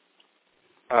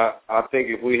 I think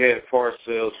if we had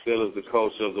Parcells still as the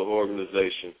coach of the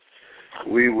organization,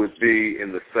 we would be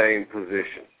in the same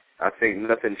position. I think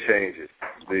nothing changes.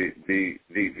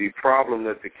 The problem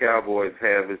that the Cowboys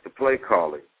have is the play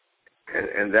calling,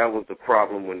 and that was the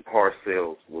problem when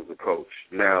Parcells was the coach.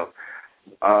 Now,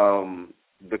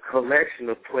 the collection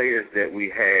of players that we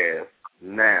have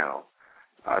now,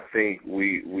 I think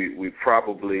we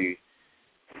probably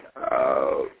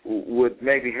would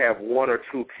maybe have one or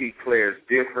two key players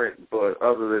different, but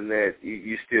other than that,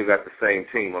 you still got the same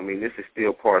team. I mean, this is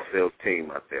still Parcells'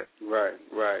 team out there.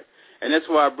 Right. And that's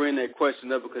why I bring that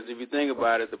question up, because if you think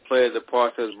about it, the players that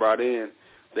Parcells brought in,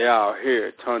 they all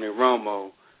here. Tony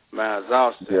Romo, Miles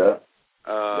Austin,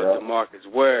 DeMarcus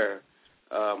Ware,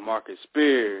 Marcus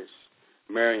Spears,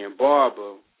 Marion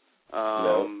Barber,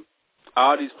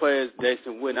 all these players,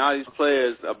 Jason Witten, all these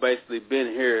players are basically been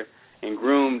here and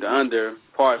groomed under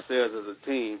Parcells as a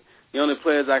team. The only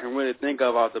players I can really think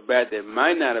of off the bat that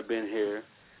might not have been here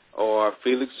are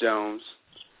Felix Jones,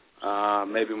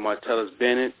 maybe Martellus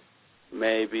Bennett,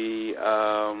 maybe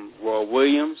Roy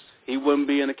Williams. He wouldn't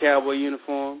be in a Cowboy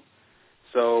uniform.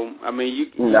 So, I mean,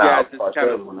 you guys just Parcells kind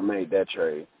of wouldn't have made that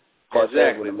trade.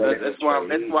 Exactly. That's why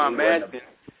I'm asking.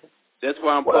 That's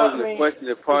why I'm posing the question.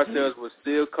 If Parcells was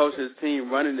still coaching his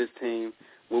team, running this team,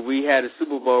 would we had a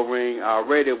Super Bowl ring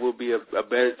already, we'll be a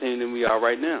better team than we are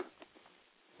right now?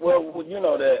 Well,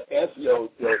 to answer your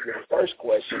first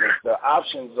question, the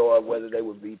options are whether they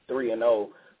would be 3-0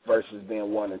 versus being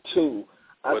 1-2.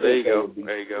 I think they would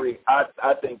be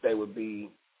I think they would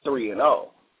be 3-0.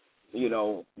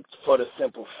 For the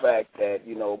simple fact that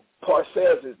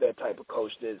Parcells is that type of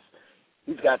coach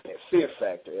he's got that fear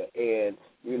factor, and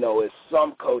it's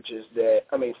some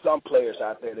some players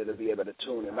out there that'll be able to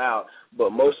tune him out,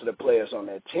 but most of the players on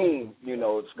that team,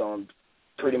 it's going to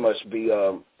pretty much be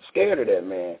scared of that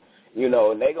man, and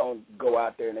they're going to go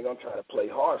out there and they're going to try to play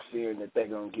hard, fearing that they're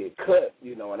going to get cut,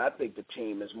 and I think the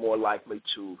team is more likely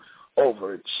to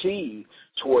overachieve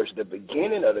towards the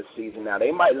beginning of the season. Now, they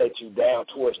might let you down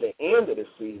towards the end of the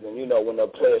season, when the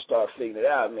players start figuring it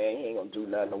out, man, he ain't going to do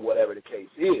nothing or whatever the case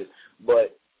is.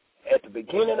 But at the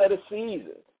beginning of the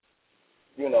season,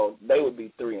 they would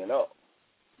be 3-0.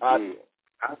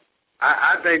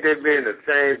 I think they'd be in the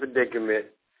same predicament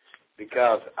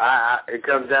because it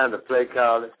comes down to play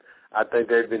calling. I think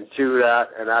they've been chewed out,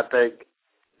 and I think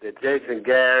that Jason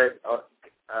Garrett,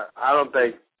 I don't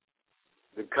think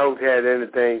the coach had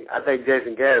anything. I think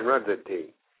Jason Garrett runs the team.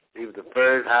 He was the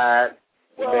first hired.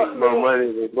 He makes more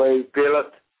money than Wade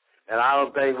Phillips. And I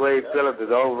don't think Wade Phillips is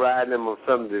overriding him on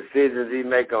some of the decisions he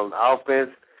make on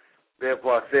offense. Bill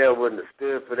Parcells wouldn't have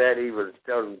stood for that. He would have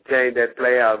told him to change that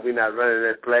play out. We're not running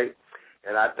that play.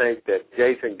 And I think that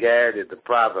Jason Garrett is the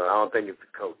problem. I don't think it's the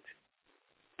coach.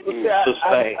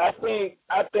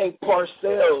 I think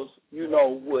Parcells,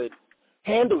 would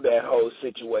handle that whole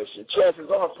situation. Chances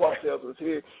are Parcells was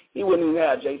here, he wouldn't even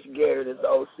have Jason Garrett as the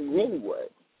OC anyway.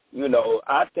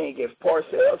 I think if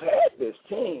Parcells had this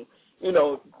team,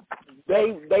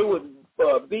 they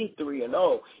would be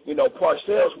 3-0.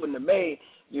 Parcells wouldn't have made,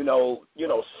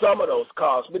 some of those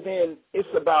calls. But then it's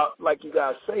about, like you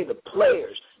guys say, the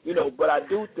players. But I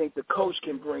do think the coach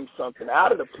can bring something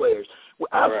out of the players.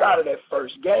 Outside of that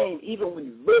first game, even when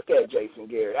you look at Jason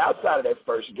Garrett, outside of that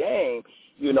first game,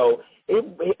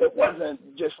 it wasn't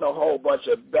just a whole bunch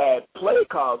of bad play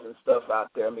calls and stuff out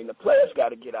there. I mean, the players got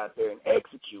to get out there and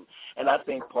execute. And I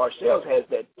think Parcells has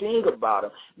that thing about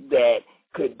him that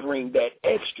could bring that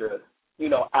extra,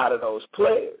 out of those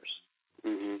players.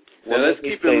 Mm-hmm. Now, let's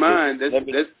keep in mind that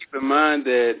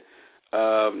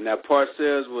now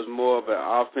Parcells was more of an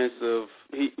offensive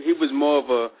 – he was more of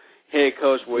a head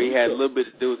coach where he had a little bit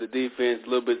to do with the defense, a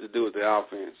little bit to do with the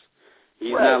offense.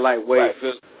 He's not like Wade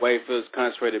Phillips. Wade Phillips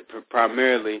concentrated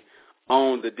primarily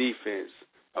on the defense.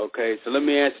 Okay, so let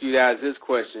me ask you guys this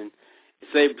question.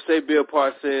 Say Bill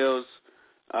Parcells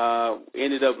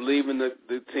ended up leaving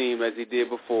the team as he did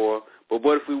before, but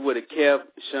what if we would have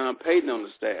kept Sean Payton on the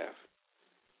staff?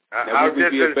 Now, would we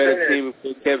be a better team if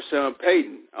we kept Sean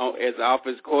Payton as the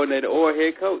offensive coordinator or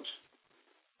head coach?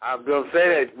 I'm going to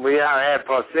say that we had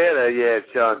Parcells, you had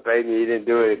Sean Payton, he didn't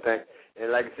do anything.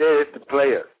 And like I said, it's the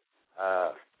players.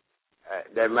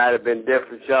 That might have been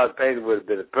different. Sean Payton would have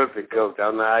been a perfect coach. I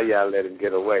don't know how y'all let him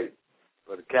get away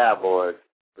for the Cowboys.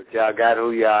 But y'all got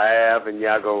who y'all have, and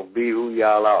y'all going to be who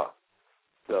y'all are.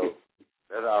 So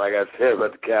that's all I got to say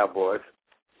about the Cowboys.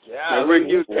 Yeah, now, Rick,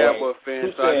 you're a Cowboy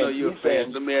fan, so I know you're a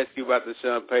fan. Let me ask you about the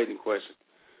Sean Payton question.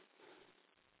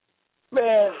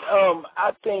 Man,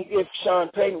 I think if Sean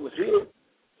Payton was here,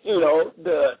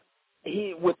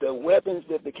 with the weapons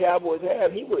that the Cowboys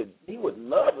have, he would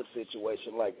love a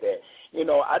situation like that.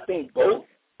 I think both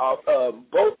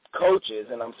coaches,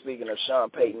 and I'm speaking of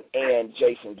Sean Payton and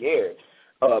Jason Garrett,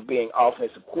 being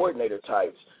offensive coordinator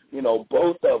types,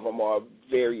 both of them are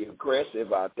very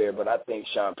aggressive out there, but I think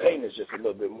Sean Payton is just a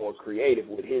little bit more creative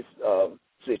with his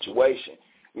situation.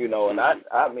 And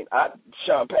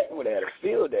Sean Payton would have had a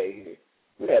field day here.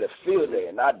 We had a field day,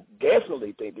 and I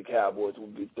definitely think the Cowboys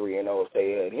would be 3-0 if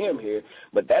they had him here.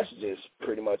 But that's just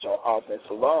pretty much on offense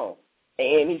alone.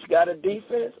 And he's got a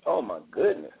defense. Oh my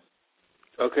goodness.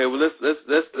 Okay, well let's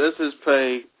just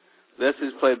play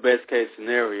best case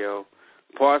scenario.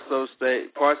 Parcells stays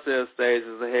as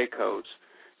the head coach.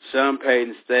 Sean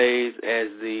Payton stays as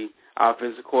the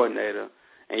offensive coordinator,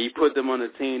 and you put them on the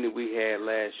team that we had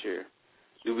last year.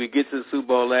 Did we get to the Super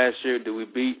Bowl last year? Did we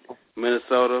beat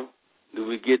Minnesota? Did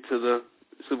we get to the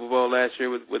Super Bowl last year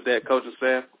with that coaching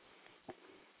staff?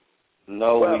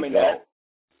 No, we don't.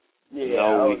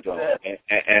 No, we don't.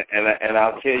 And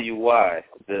I'll tell you why.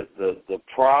 The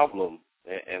problem,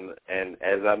 and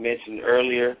as I mentioned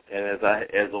earlier, and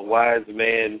as a wise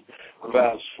man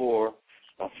vouched for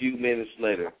a few minutes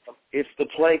later, it's the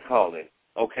play calling.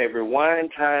 Okay,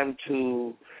 rewind time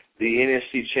to the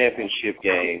NFC Championship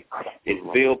game. It's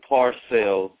Bill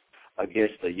Parcells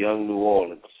against a young New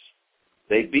Orleans.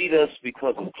 They beat us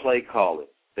because of play calling.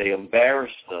 They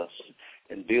embarrassed us,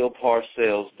 and Bill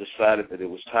Parcells decided that it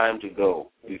was time to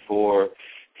go before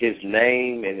his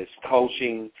name and his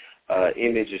coaching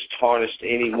image is tarnished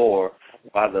anymore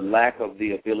by the lack of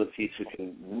the ability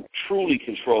to truly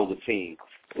control the team.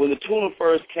 When the Tuna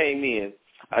first came in,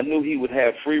 I knew he would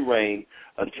have free reign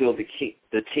until the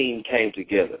team came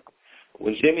together.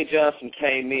 When Jimmy Johnson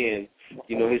came in,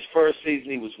 you know, his first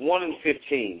season he was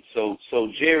 1-15, so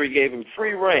Jerry gave him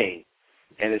free reign.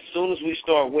 And as soon as we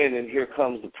start winning, here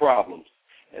comes the problems,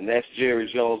 and that's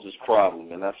Jerry Jones's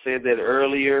problem. And I said that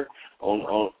earlier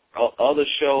on other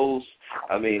shows.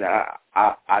 I mean,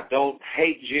 I don't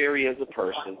hate Jerry as a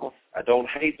person. I don't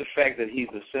hate the fact that he's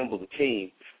assembled a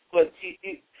team. But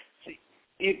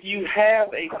if you have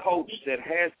a coach that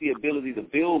has the ability to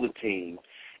build a team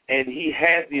and he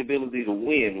has the ability to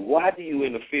win, why do you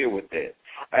interfere with that?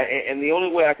 And the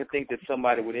only way I could think that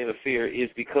somebody would interfere is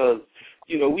because,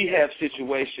 you know, we have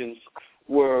situations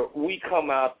where we come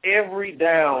out every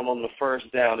down on the first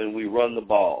down and we run the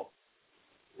ball.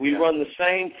 We run the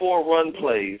same 4 run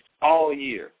plays all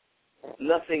year.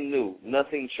 Nothing new.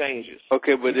 Nothing changes.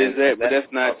 Okay, but that's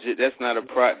not a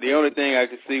pro. The only thing I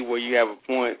can see where you have a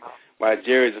point by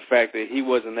Jerry is the fact that he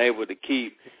wasn't able to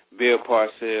keep Bill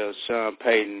Parcells, Sean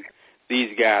Payton, these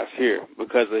guys here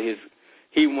because of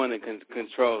he wanted to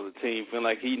control the team, feeling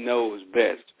like he knows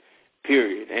best,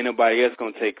 period. Ain't nobody else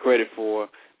going to take credit for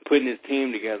putting his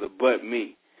team together but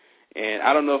me. And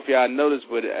I don't know if y'all noticed,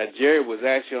 but Jerry was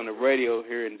actually on the radio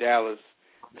here in Dallas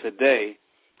today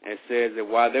and says that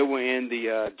while they were in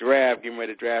the draft, getting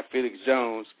ready to draft Felix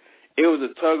Jones, it was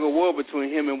a tug-of-war between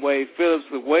him and Wade Phillips,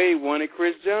 because Wade wanted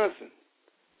Chris Johnson.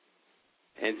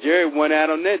 And Jerry went out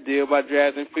on that deal by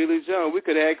drafting Felix Jones. We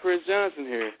could have had Chris Johnson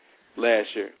here last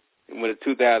year with a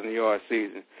 2,000-yard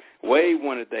season. Wade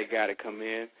wanted that guy to come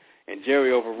in, and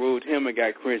Jerry overruled him and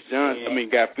got Chris Johnson.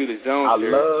 Got Felix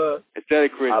Jones instead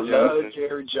of Chris Johnson. I love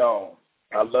Jerry Jones.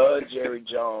 I love Jerry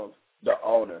Jones, the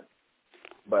owner,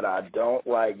 but I don't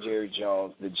like Jerry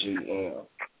Jones, the GM.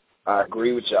 I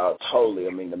agree with y'all totally.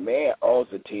 I mean, the man owns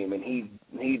the team, and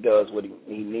he does what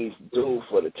he needs to do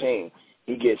for the team.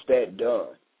 He gets that done.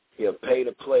 He'll pay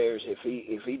the players if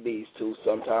he needs to.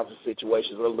 Sometimes the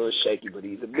situations are a little shaky, but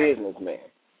he's a businessman.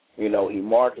 You know, he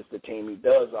markets the team. He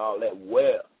does all that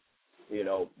well. You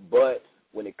know, but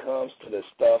when it comes to the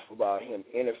stuff about him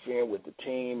interfering with the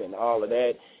team and all of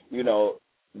that, you know,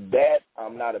 that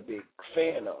I'm not a big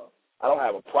fan of. I don't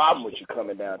have a problem with you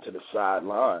coming down to the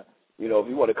sideline. You know, if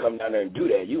you want to come down there and do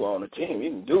that, you own a team.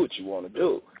 You can do what you want to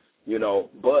do, you know,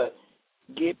 but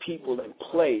get people in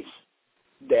place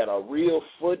that are real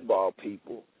football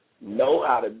people, know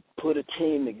how to put a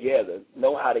team together,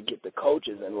 know how to get the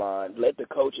coaches in line, let the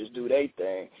coaches do their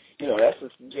thing. You know, that's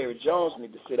what Jerry Jones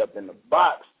need to sit up in the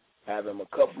box, have him a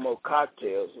couple more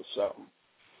cocktails or something.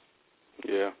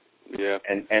 Yeah.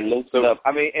 And loosen up.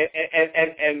 I mean,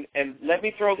 and let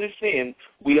me throw this in.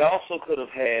 We also could have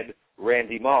had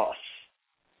Randy Moss.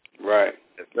 Right.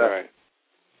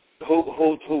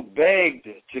 Who begged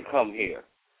to come here.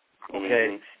 Okay.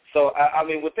 Mm-hmm. So, I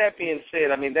mean, with that being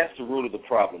said, I mean, that's the root of the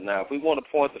problem. Now, if we want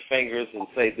to point the fingers and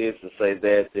say this and say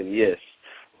that, then yes.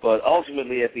 But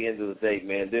ultimately, at the end of the day,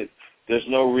 man, there's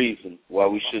no reason why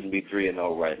we shouldn't be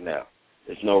 3-0 right now.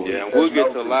 There's no reason. Yeah, and we'll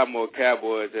get to a lot more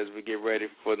Cowboys as we get ready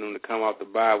for them to come off the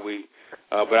bye week.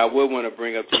 But I would want to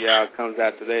bring up to y'all, it comes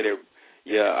out today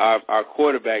that our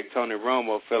quarterback, Tony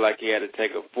Romo, felt like he had to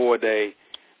take a 4-day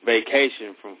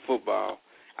vacation from football.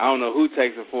 I don't know who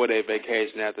takes a 4-day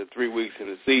vacation after 3 weeks in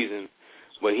the season,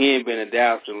 but he ain't been in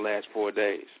Dallas in the last 4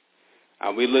 days.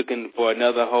 Are we looking for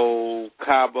another whole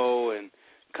Cabo and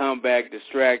come back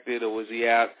distracted, or was he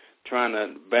out trying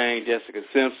to bang Jessica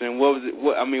Simpson? What was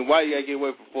it? I mean, why you got to get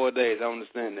away for 4 days? I don't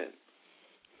understand that.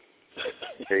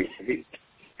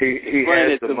 He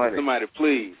has the money. Somebody,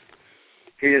 please.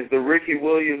 He is the Ricky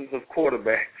Williams of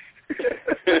quarterbacks.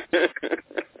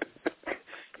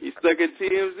 You stuck at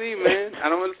TMZ, man. I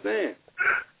don't understand.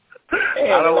 I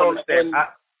don't understand.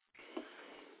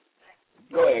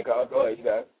 Go ahead, Carl. Go ahead, you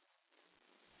got it.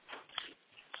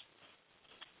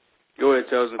 Go ahead,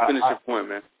 Charles, and finish your point,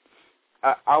 man.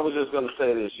 I was just going to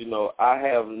say this. You know, I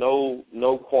have no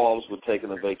qualms with taking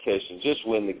a vacation. Just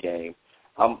win the game.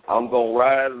 I'm going to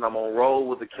ride and I'm going to roll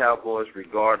with the Cowboys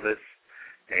regardless.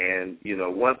 And, you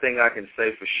know, one thing I can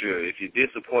say for sure, if you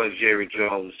disappoint Jerry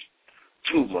Jones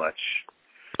too much,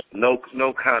 no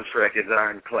contract is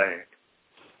ironclad.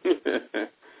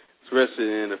 Especially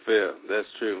in the NFL. That's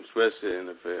true, especially in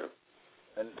the NFL.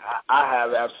 And I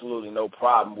have absolutely no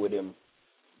problem with him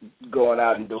going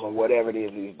out and doing whatever it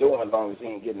is he's doing, as long as he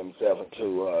ain't getting himself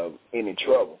into any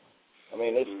trouble. I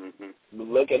mean,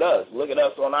 look at us. Look at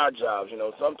us on our jobs.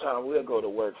 Sometimes we'll go to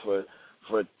work for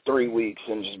 3 weeks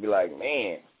and just be like,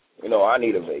 man, I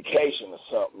need a vacation or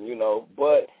something,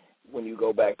 But when you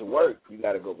go back to work, you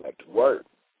got to go back to work.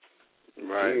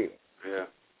 Right. Yeah.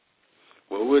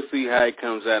 Well, we'll see how it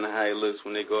comes out and how it looks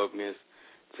when they go up against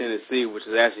Tennessee, which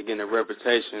is actually getting a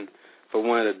reputation for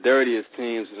one of the dirtiest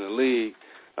teams in the league.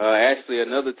 Actually,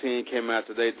 another team came out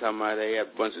today talking about they have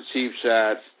a bunch of cheap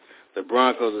shots. The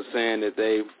Broncos are saying that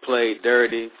they played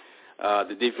dirty.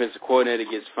 The defensive coordinator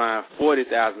gets fined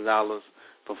 $40,000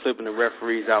 for flipping the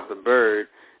referees off the bird.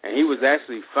 And he was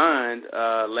actually fined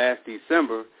last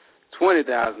December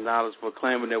 $20,000 for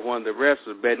claiming that one of the refs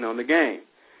was betting on the game.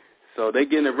 So they're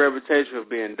getting a reputation of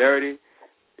being dirty.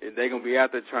 They're going to be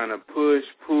out there trying to push,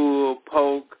 pull,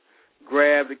 poke,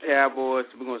 grab the Cowboys.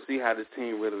 We're going to see how this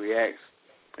team really reacts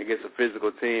against a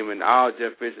physical team. And all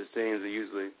Jeff Fisher's teams are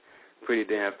usually pretty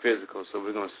damn physical, so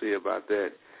we're going to see about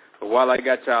that. But while I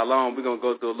got y'all on, we're going to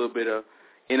go through a little bit of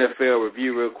NFL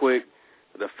review real quick.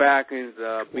 The Falcons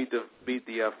beat the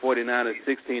 49ers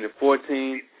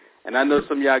 16-14. And I know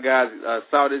some of y'all guys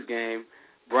saw this game.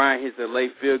 Brian hits a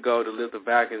late field goal to lift the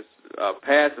Falcons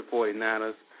past the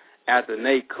 49ers after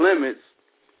Nate Clements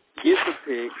gets the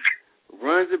pick,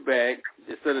 runs it back,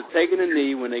 instead of taking a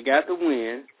knee when they got the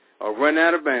win or run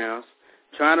out of bounds,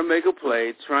 trying to make a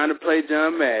play, trying to play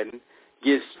John Madden,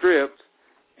 gets stripped,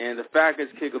 and the Falcons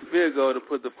kick a field goal to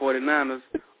put the 49ers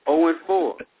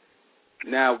 0-4.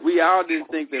 Now, we all didn't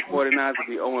think that 49ers would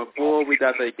be 0-4. We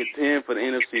thought they'd contend for the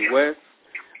NFC West.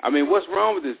 I mean, what's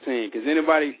wrong with this team? Does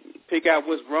anybody pick out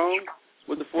what's wrong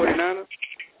with the 49ers?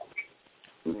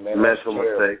 Mental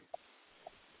mistake.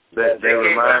 They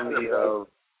remind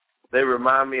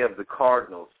me of the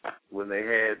Cardinals when they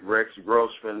had Rex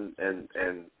Grossman and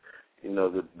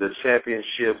the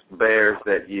championship Bears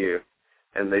that year,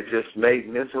 and they just made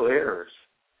mental errors.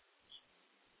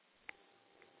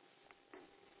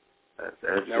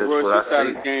 That's now, Royce, you saw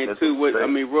this game too.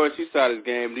 Royce, you saw this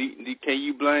game. Can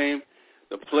you blame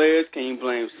the players? Can you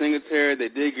blame Singletary? They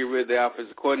did get rid of the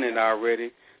offensive coordinator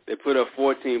already. They put up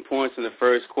 14 points in the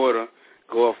first quarter,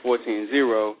 go up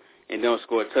 14-0, and don't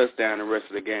score a touchdown the rest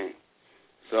of the game.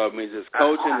 So, just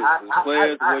coaching, it's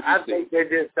players, what you I think they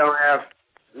just don't have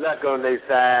luck on their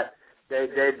side.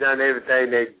 They've done everything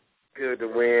they could to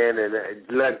win, and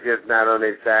luck just not on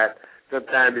their side.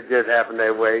 Sometimes it just happens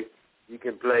that way. You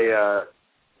can play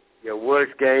your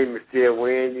worst game and still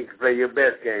win. You can play your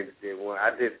best game and still win.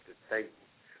 I just think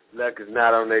luck is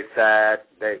not on their side.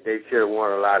 They should have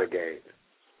won a lot of games.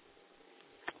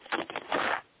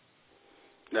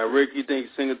 Now, Rick, you think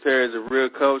Singletary is a real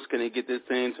coach? Can he get this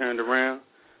team turned around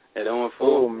at 0-4?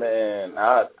 Oh man,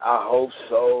 I hope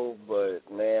so, but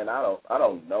man, I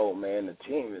don't know, man. The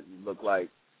team look like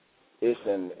it's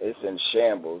in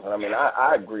shambles.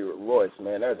 I agree with Royce,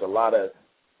 man. There's a lot of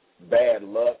bad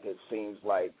luck, it seems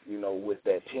like, with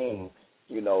that team,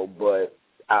 but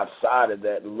outside of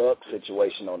that luck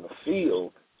situation on the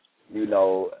field,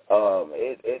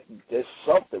 there's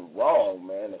something wrong,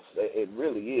 man. It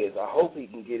really is. I hope he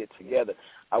can get it together.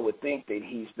 I would think that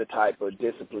he's the type of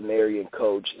disciplinarian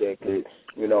coach that could,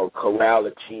 corral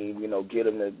a team, get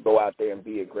them to go out there and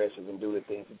be aggressive and do the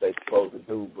things that they're supposed to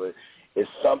do. But it's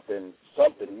something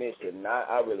missing. And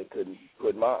I really couldn't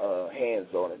put my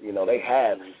hands on it.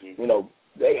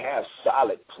 They have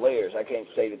solid players. I can't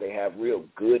say that they have real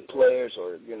good players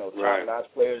or, top-notch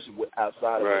players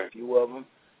outside of a few of them.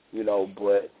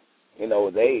 But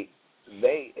they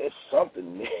it's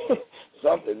something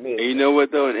something missing. And you know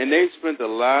what though? And they spent a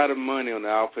lot of money on the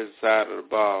offensive side of the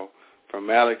ball. From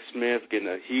Alex Smith getting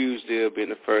a huge deal, being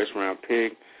the first round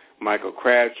pick, Michael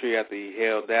Crabtree after he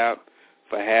held out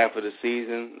for half of the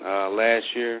season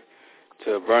last year,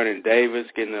 to Vernon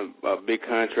Davis getting a big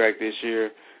contract this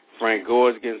year. Frank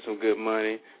Gore's getting some good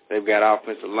money. They've got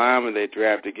offensive linemen they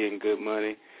drafted getting good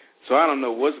money. So I don't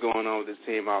know what's going on with this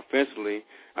team offensively.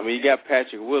 You got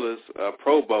Patrick Willis, a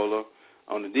Pro Bowler,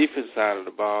 on the defense side of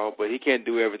the ball, but he can't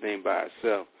do everything by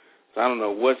himself. So I don't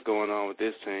know what's going on with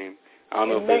this team. I don't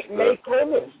know if it's Nate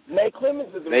Clements. Nate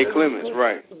Clements is a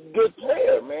good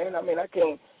player, man.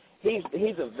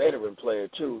 He's a veteran player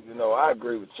too. I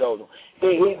agree with Chosen.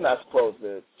 He's not supposed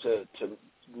to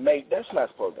make. That's not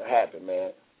supposed to happen,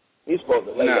 man. He's supposed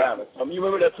to lay down. You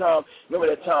remember that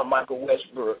time? Michael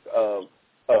Westbrook.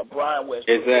 Brian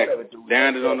Westbrook,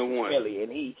 down it on the one.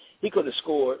 And he could have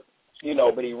scored,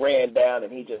 but he ran down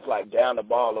and he just down the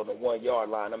ball on the 1 yard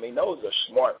line. Those are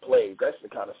smart plays. That's the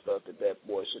kind of stuff that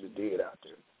boy should have did out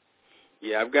there.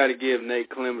 Yeah, I've got to give Nate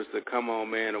Clements the Come On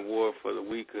Man award for the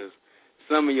week, because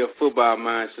some of your football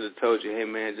minds should have told you, hey,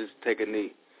 man, just take a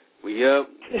knee. We up.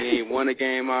 We ain't won a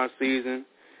game all season.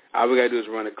 All we got to do is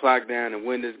run the clock down and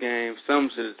win this game. Some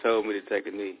should have told me to take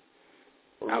a knee.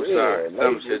 I'm sorry.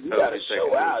 Some should have told me to take a knee. You got to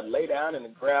show out, lay down in the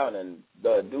ground, and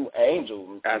do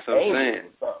angel. That's what I'm saying.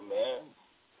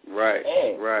 Man. Right,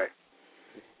 right.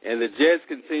 And the Jets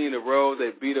continue to roll. They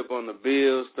beat up on the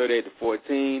Bills,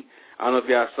 38-14. I don't know if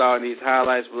y'all saw in these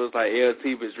highlights, but it looks like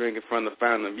LT was drinking from the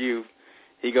fountain of youth.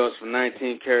 He goes from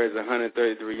 19 carries,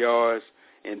 133 yards,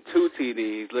 and 2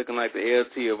 TDs, looking like the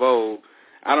LT of old.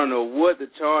 I don't know what the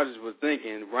Chargers were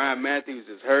thinking. Ryan Matthews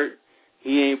is hurt.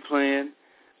 He ain't playing.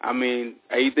 I mean,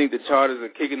 you think the Chargers are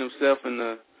kicking themselves in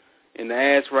the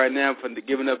ass right now for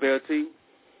giving up LT?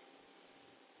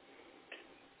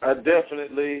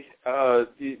 Definitely.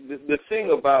 The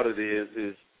thing about it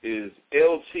is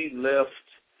LT left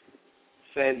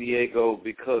San Diego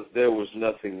because there was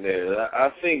nothing there.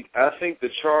 I think the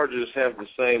Chargers have the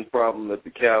same problem that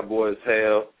the Cowboys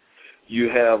have. You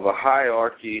have a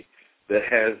hierarchy that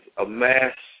has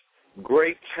amassed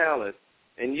great talent,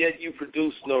 and yet you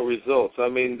produce no results. I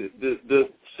mean, the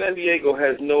San Diego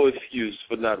has no excuse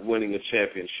for not winning a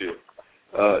championship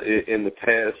in the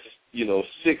past,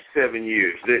 6-7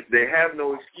 years. They have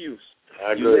no excuse.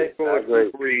 You let go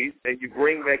of Breeze, and you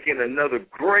bring back in another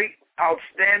great,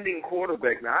 outstanding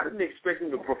quarterback. Now, I didn't expect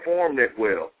him to perform that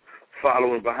well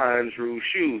following behind Drew's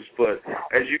shoes, but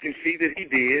as you can see that he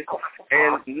did,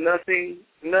 and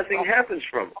nothing happens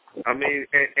from it. I mean,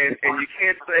 and you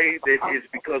can't say that it's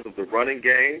because of the running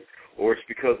game, or it's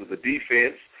because of the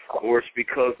defense, or it's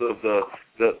because of the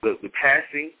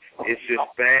passing. It's just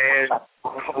bad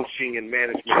coaching and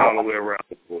management all the way around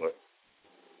the board.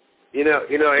 Every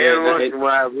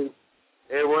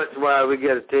once in a while we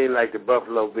get a team like the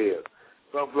Buffalo Bills.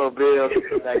 Buffalo Bills,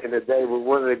 back in the day, were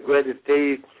one of the greatest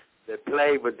teams that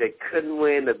played, but they couldn't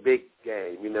win a big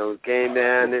game. It came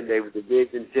down and they were the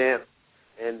division champs,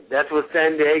 and that's what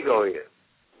San Diego is.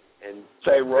 And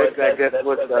that's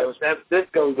what San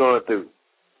Francisco's going through.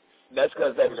 That's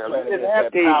because they was playing against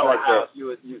that powerhouse.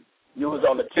 You was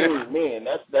on the team then.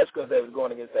 That's because they was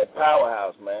going against that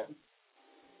powerhouse, man.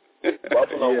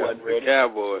 Buffalo wasn't ready.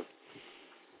 Cowboys.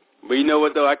 But you know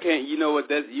what though?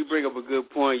 You bring up a good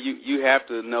point. You have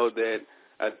to know that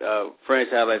a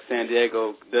franchise like San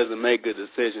Diego doesn't make good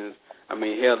decisions. I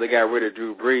mean, hell, they got rid of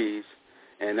Drew Brees,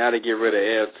 and now they get rid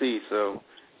of LT. So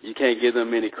you can't give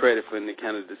them any credit for the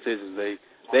kind of decisions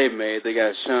they made. They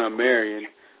got Sean Marion,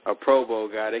 a Pro Bowl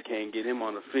guy. They can't get him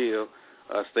on the field.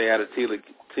 Stay out of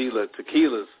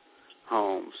Tequila's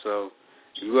home. So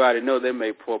you already know they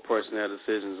made poor personnel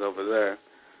decisions over there.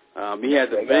 He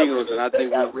had the Bengals, and I think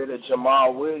they got rid of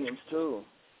Jamal Williams too.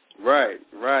 Right,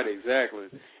 exactly.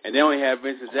 And they only have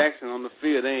Vincent Jackson on the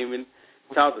field. They ain't even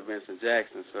talked to Vincent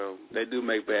Jackson, so they do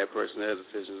make bad personnel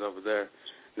decisions over there.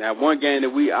 Now, one game that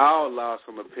we all lost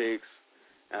from a picks,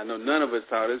 I know none of us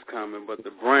saw this coming, but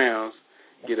the Browns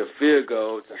get a field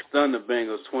goal to stun the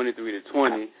Bengals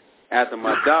 23-20 after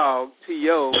my dog,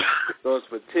 T.O., goes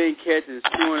for 10 catches,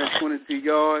 222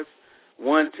 yards,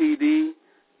 1 TD.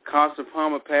 Costa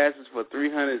Palmer passes for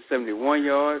 371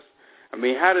 yards. I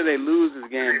mean, how did they lose this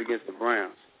game against the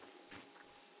Browns?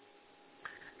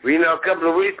 A couple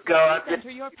of weeks ago, enter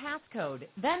your passcode,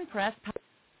 then press.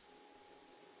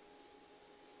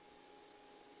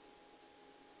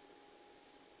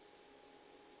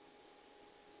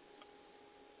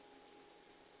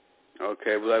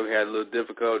 Okay, well, we had a little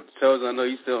difficult. Charles, I know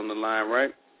you're still on the line,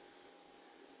 right?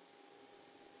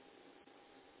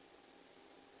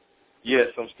 Yes,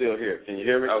 I'm still here. Can you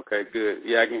hear me? Okay, good.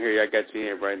 Yeah, I can hear you. I got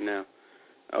you in right now.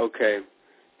 Okay.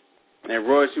 And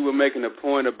Royce, you were making a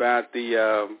point about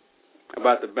the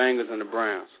Bengals and the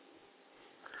Browns.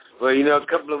 Well, a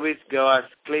couple of weeks ago,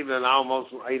 Cleveland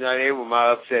almost, they were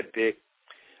my upset pick.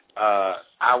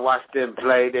 I watched them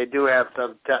play. They do have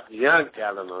some young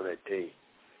talent on that team.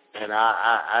 And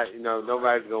I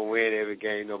nobody's going to win every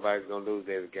game. Nobody's going to lose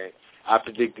every game. I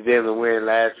predicted them to win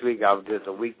last week. I was just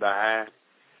a week behind.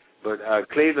 But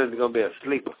Cleveland's going to be a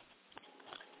sleeper.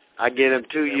 I give them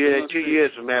 2 years. 2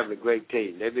 years from having a great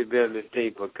team. They've been building this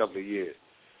team for a couple of years.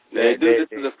 This is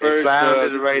the first. They fly under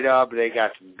the radar, but they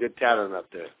got some good talent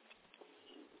up there.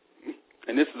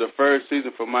 And this is the first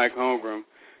season for Mike Holmgren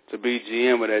to be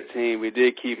GM of that team. We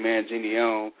did keep Mangini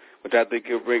on, which I think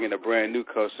he'll bring in a brand new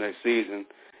coach next season.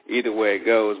 Either way it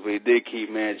goes, but he did keep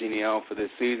Mangini on for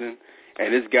this season.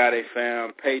 And this guy they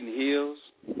found, Peyton Hills,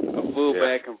 a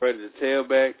fullback converted to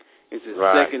tailback. It's his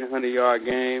second 100-yard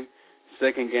game,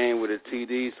 second game with a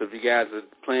TD. So if you guys are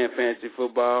playing fantasy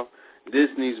football, this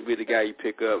needs to be the guy you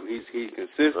pick up. He's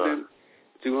consistent,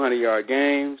 200-yard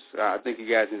games. I think you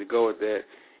guys need to go with that.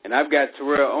 And I've got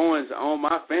Terrell Owens on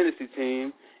my fantasy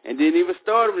team and didn't even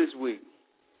start him this week.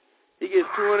 He gets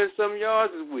 200-some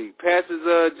yards this week. Passes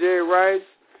Jerry Rice,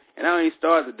 and I don't even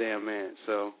start the damn man.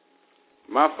 So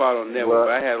my fault on that one, but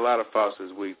I had a lot of faults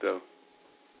this week, though.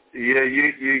 Yeah,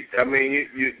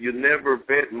 you never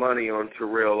bet money on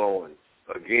Terrell Owens.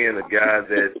 Again, a guy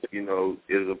that,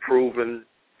 is a proven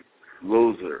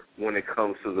loser when it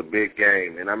comes to the big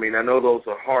game. And, I know those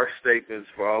are harsh statements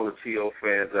for all the T.O.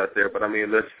 fans out there, but,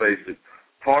 let's face it,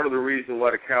 part of the reason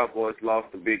why the Cowboys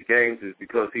lost the big games is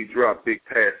because he dropped big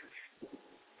passes.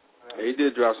 Yeah, he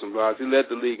did drop some balls. He led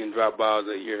the league in drop balls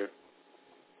that year.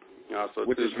 Also,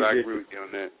 too, so I agree with you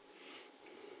on that.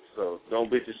 So don't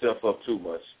beat yourself up too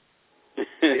much.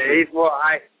 Yeah, he's more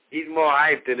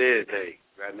hyped than anything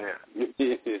right now.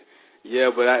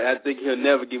 Yeah, but I think he'll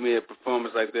never give me a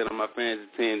performance like that on my fantasy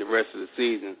team the rest of the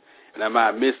season, and I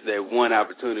might miss that one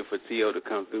opportunity for T.O. to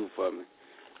come through for me.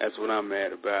 That's what I'm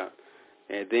mad about.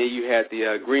 And then you had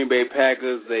the Green Bay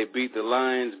Packers. They beat the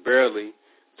Lions barely,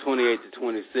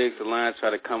 28-26. The Lions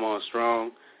tried to come on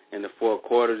strong in the fourth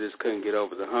quarter, just couldn't get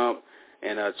over the hump.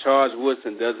 And Charles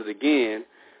Woodson does it again,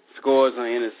 scores on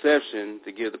interception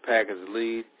to give the Packers a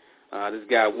lead. This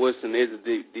guy Woodson is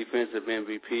a defensive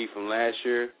MVP from last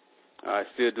year.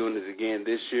 Still doing this again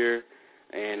this year.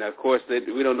 And, of course,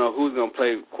 we don't know who's going to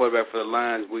play quarterback for the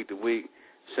Lions week to week.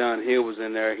 Sean Hill was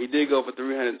in there. He did go for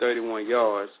 331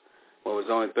 yards, but was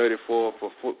only 34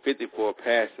 for 54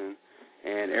 passing.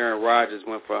 And Aaron Rodgers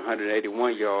went for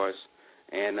 181 yards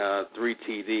and 3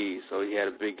 TDs, so he had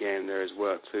a big game there as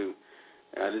well, too.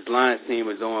 This Lions team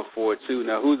is 0-4, too.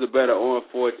 Now, who's a better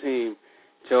 0-4 team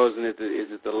chosen? Is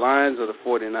it the Lions or the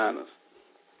 49ers?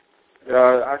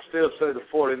 I still say the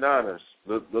 49ers.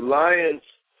 The Lions,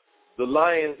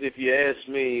 if you ask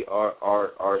me,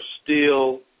 are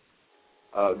still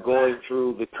going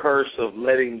through the curse of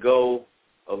letting go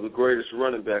of the greatest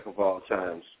running back of all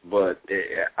times. But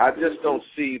I just don't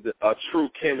see a true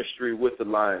chemistry with the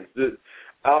Lions.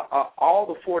 All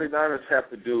the 49ers have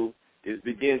to do is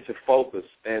begin to focus.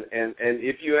 And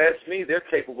if you ask me, they're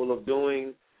capable of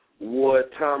doing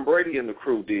what Tom Brady and the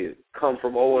crew did, come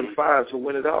from 0-5 to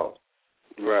win it all.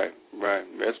 Right.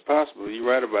 That's possible. You're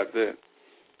right about that.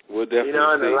 We'll definitely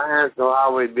and the Lions will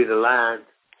always be the Lions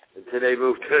until they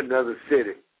move to another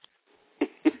city.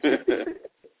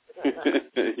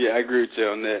 Yeah, I agree with you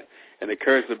on that. And the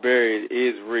curse of Barry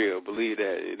is real. Believe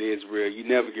that. It is real. You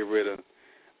never get rid of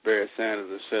Barry Sanders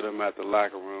or shut him out the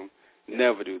locker room.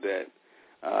 Never do that.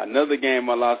 Another game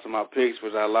I lost in my picks,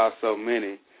 which I lost so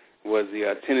many, was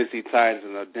the Tennessee Titans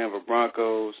and the Denver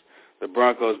Broncos. The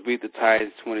Broncos beat the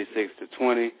Titans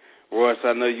 26-20. Royce,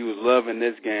 I know you was loving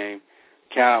this game.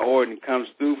 Kyle Orton comes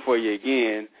through for you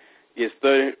again, gets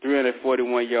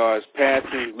 341 yards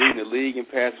passing, leading the league in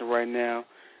passing right now,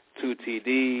 2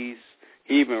 TDs.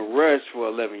 He even rushed for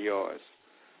 11 yards.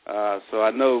 So I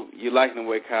know you like the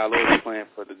way Kyle Orton's playing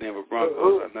for the Denver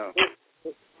Broncos, I know.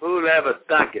 Who'd ever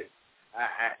thunk it?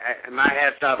 My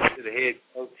hat's off to the head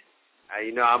coach.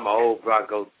 I'm an old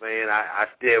Broncos fan. I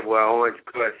still wear orange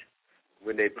crush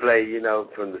when they play,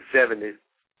 from the 70s.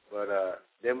 But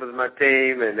them was my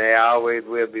team, and they always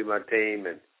will be my team.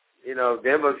 And,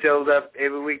 Denver shows up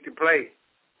every week to play.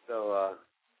 So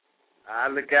I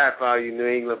look out for all you New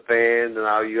England fans and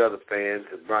all you other fans.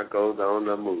 The Broncos are on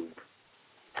the move.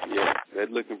 Yeah, they're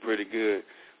looking pretty good.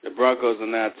 The Broncos are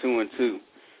now 2-2.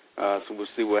 So we'll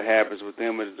see what happens with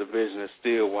them. And the division is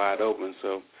still wide open,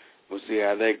 so we'll see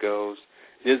how that goes.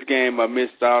 This game I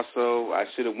missed also. I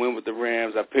should have went with the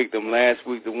Rams. I picked them last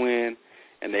week to win,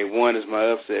 and they won as my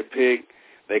upset pick.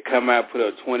 They come out, put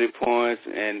up 20 points,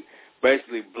 and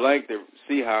basically blanked the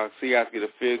Seahawks. Seahawks get a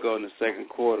field goal in the second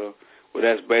quarter. Well,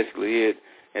 that's basically it.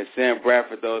 And Sam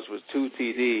Bradford, those was 2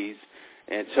 TDs.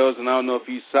 And Chosen, I don't know if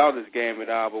you saw this game at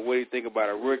all, but what do you think about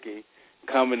a rookie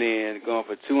coming in, going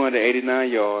for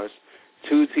 289 yards,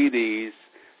 2 TDs,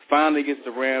 finally gets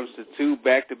the Rams to 2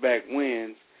 back-to-back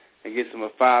wins, and gets them a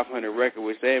 500 record,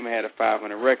 which they haven't had a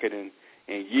 500 record in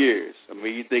years. I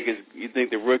mean, you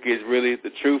think the rookie is really the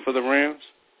truth for the Rams?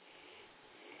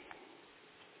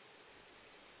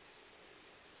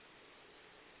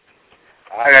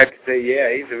 I got to say,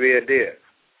 yeah, he's a real deal.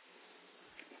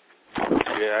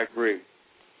 Yeah, I agree.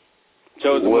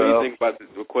 Chosen, what do you think about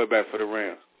the quarterback for the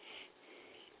Rams?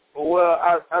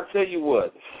 Well, I'll tell you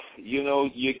what.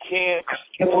 You can't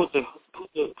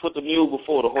put the mule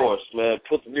before the horse, man.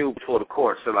 Put the mule before the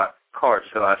cart, shall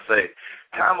I say.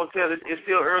 Time will tell. It's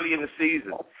still early in the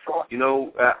season.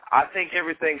 I think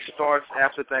everything starts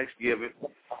after Thanksgiving,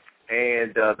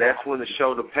 and that's when the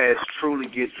shoulder pads truly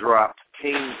get dropped.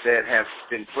 teams that have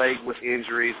been plagued with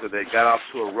injuries or that got off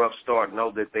to a rough start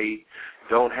know that they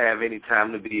don't have any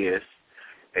time to BS.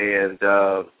 And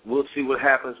we'll see what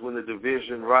happens when the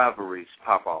division rivalries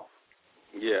pop off.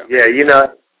 Yeah. Yeah, you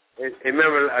know,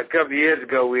 remember a couple of years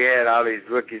ago we had all these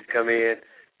rookies come in,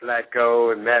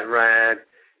 Flacco and Matt Ryan.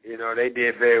 You know, they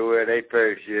did very well their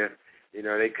first year. You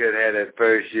know, they could have had that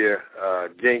first year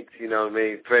jinx, you know what I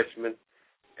mean, freshman.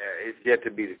 It's yet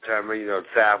to be determined. You know,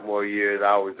 sophomore year is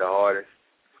always the hardest.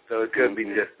 So it could be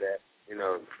just that, you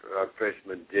know,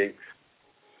 freshman jinx.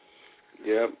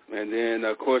 Yep. And then,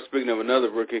 of course, speaking of another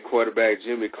rookie quarterback,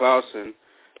 Jimmy Clausen,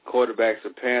 quarterbacks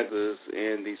the Panthers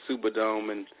in the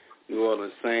Superdome in New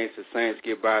Orleans Saints. The Saints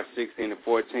get by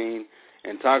 16-14.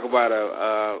 And talk about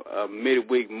a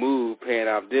midweek move paying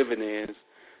off dividends.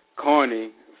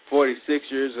 Carney, 46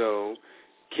 years old,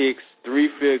 kicks 3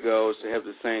 field goals to help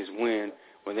the Saints win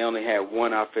when they only had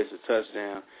one offensive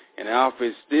touchdown. And the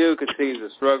offense still continues to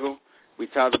struggle. We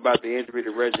talked about the injury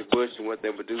to Reggie Bush and what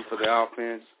they would do for the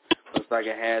offense. Looks like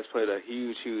it has played a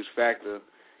huge, huge factor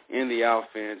in the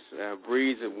offense.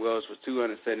 Breeze at Wells for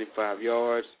 275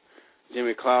 yards.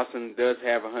 Jimmy Clausen does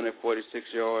have 146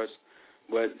 yards.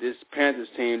 But this Panthers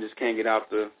team just can't get off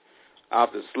the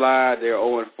slide. They're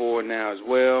 0-4 now as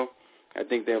well. I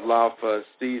think they've lost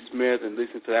Steve Smith and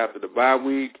listen to after the bye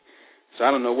week. So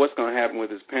I don't know what's going to happen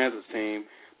with this Panthers team.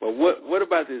 But what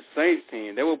about this Saints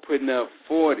team? They were putting up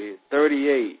 40,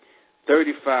 38,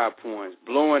 35 points,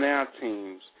 blowing out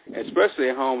teams, especially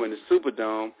at home in the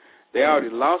Superdome. They already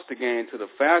lost the game to the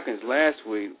Falcons last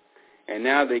week, and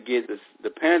now they get the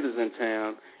Panthers in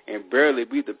town and barely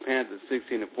beat the Panthers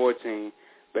 16-14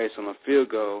 based on a field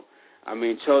goal. I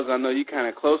mean, Chose, I know you're kind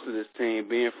of close to this team,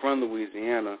 being from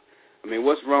Louisiana. I mean,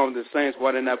 what's wrong with the Saints?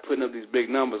 Why they're not putting up these big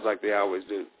numbers like they always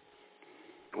do?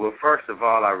 Well, first of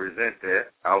all, I resent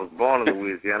that. I was born in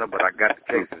Louisiana, but I got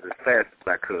the cases as fast as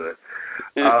I could.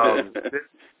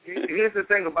 Here's the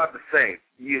thing about the Saints.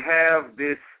 You have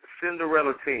this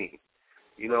Cinderella team.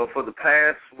 You know, for the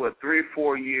past,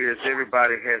 3-4 years,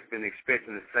 everybody has been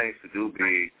expecting the Saints to do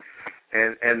big.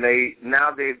 And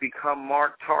they've become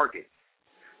marked targets.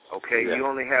 Okay, yeah. You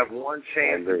only have one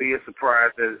chance to be a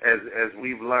surprise, as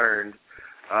we've learned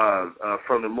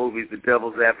from the movies The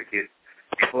Devil's Advocate.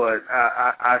 But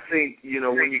I think, you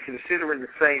know, when you're considering the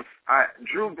Saints,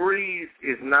 Drew Brees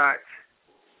is not,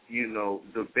 you know,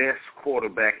 the best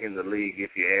quarterback in the league,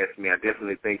 if you ask me. I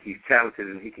definitely think he's talented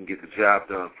and he can get the job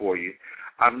done for you.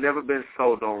 I've never been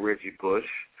sold on Reggie Bush.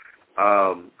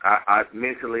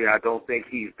 Mentally, I don't think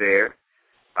he's there.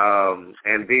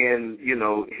 And then, you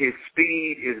know, his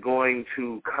speed is going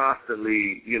to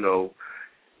constantly, you know,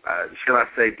 shall I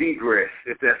say, degress,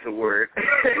 if that's a word,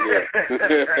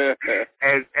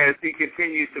 as he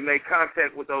continues to make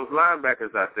contact with those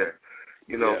linebackers out there.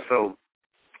 You know, so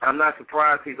I'm not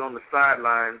surprised he's on the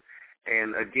sideline.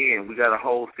 And, again, we got a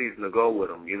whole season to go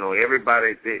with him. You know,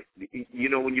 everybody, you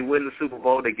know, when you win the Super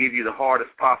Bowl, they give you the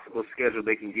hardest possible schedule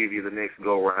they can give you the next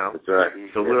go-around. That's right.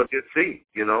 So we'll just see,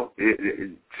 you know.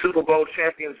 Super Bowl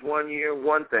champions one year,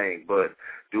 one thing. But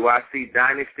do I see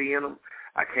dynasty in them?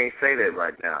 I can't say that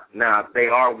right now. Now, they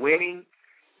are winning,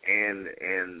 and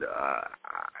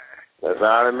that's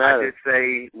all that matters. I just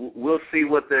say we'll see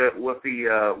what the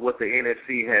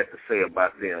NFC has to say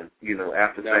about them, you know,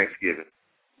 after Thanksgiving.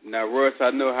 Now, Russ,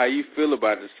 I know how you feel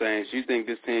about the Saints. You think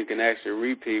this team can actually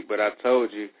repeat, but I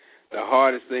told you the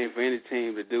hardest thing for any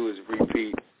team to do is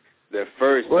repeat their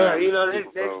first time. Well, you know,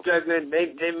 they're struggling.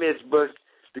 They missed Bush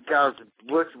because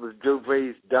Bush was Drew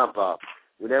Brees' dump-off.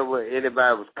 Whenever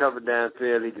anybody was covered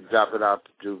downfield, he could drop it off to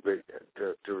Drew Brees,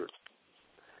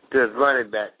 to his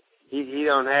running back. He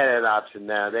don't have that option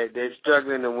now. They're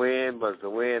struggling to win, but to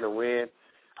win,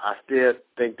 I still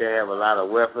think they have a lot of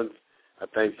weapons. I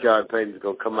think Sean Payton's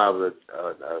going to come out with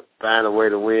find a way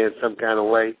to win some kind of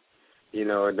way. You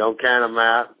know, and don't count them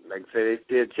out. Like I say, they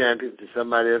still champions till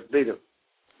somebody else beat them.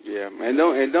 Yeah, and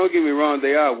don't get me wrong,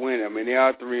 they are winning. I mean, they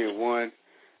are 3-1.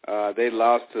 They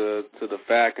lost to the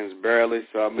Falcons barely,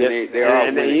 so I mean they are.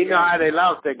 And you know how they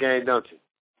lost that game, don't you?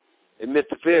 They missed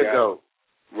the field goal.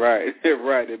 Right,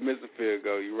 right. They missed the field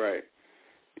goal. You're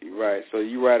right. So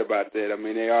you're right about that. I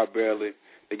mean, they are barely.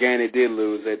 The game they did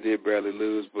lose, they did barely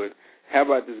lose. But how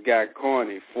about this guy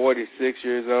Carney, 46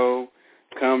 years old,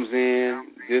 comes in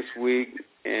this week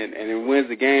and wins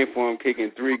the game for him,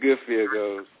 kicking 3 good field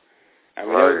goals. I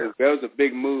mean, that was a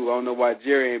big move. I don't know why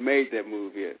Jerry ain't made that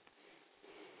move yet.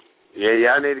 Yeah,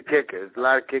 y'all need a kicker. There's a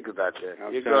lot of kickers out there.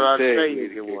 You go to Australia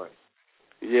and get one.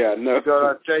 Yeah, no. You go to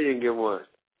Australia and get one.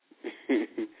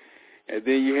 And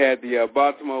then you had the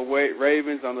Baltimore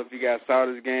Ravens. I don't know if you guys saw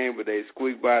this game, but they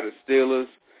squeaked by the Steelers.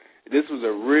 This was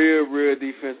a real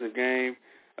defensive game,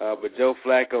 but Joe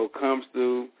Flacco comes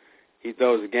through. He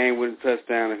throws a game-winning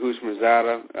touchdown to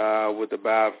Houshmandzadeh with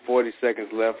about 40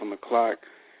 seconds left on the clock.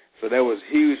 So that was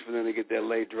huge for them to get that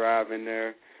late drive in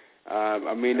there.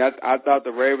 I thought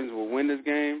the Ravens would win this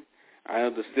game. I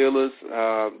know the Steelers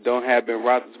don't have Ben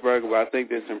Roethlisberger, but I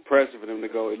think it's impressive for them to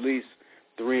go at least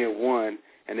 3-1,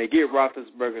 and they get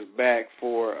Roethlisberger's back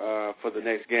for the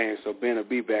next game. So Ben will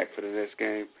be back for the next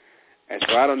game. And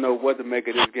so I don't know what to make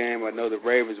of this game. I know the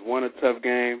Ravens won a tough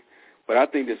game, but I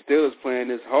think the Steelers playing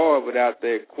this hard without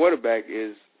their quarterback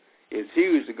is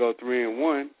huge to go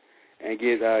 3-1 and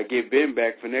get Ben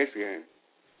back for next game.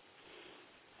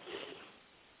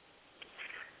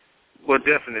 Well,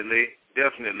 definitely.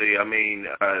 I mean,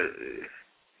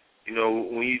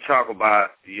 when you talk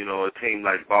about, a team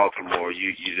like Baltimore,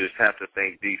 you just have to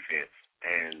think defense.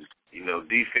 And,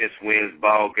 defense wins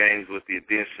ball games with the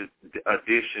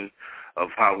addition of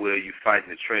how well you fight in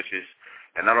the trenches.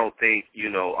 And I don't think,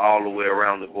 all the way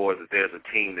around the board that there's a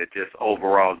team that just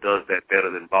overall does that better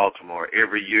than Baltimore.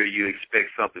 Every year you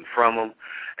expect something from them,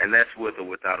 and that's with or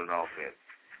without an offense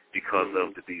because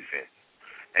of the defense.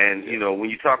 And, when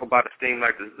you talk about a team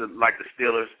like the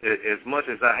Steelers, as much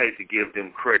as I hate to give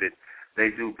them credit, they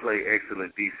do play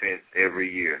excellent defense every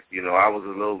year. I was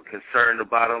a little concerned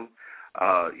about them,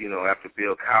 after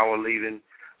Bill Cowher leaving,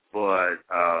 but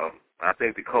I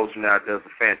think the coach now does a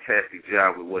fantastic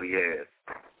job with what he has.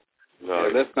 Yeah,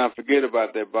 let's not forget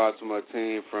about that Baltimore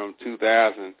team from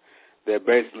 2000 that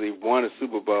basically won a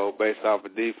Super Bowl based off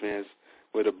of defense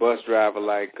with a bus driver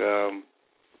like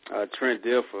Trent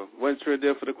Dilfer. Wasn't Trent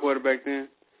Dilfer the quarterback then?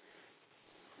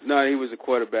 No, he was the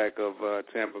quarterback of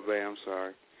Tampa Bay. I'm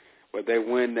sorry, but they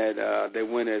win that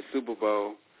Super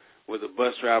Bowl with a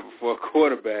bus driver for a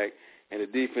quarterback, and the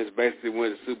defense basically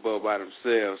wins the Super Bowl by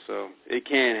themselves. So it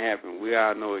can happen. We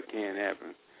all know it can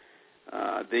happen.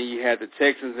 Then you had the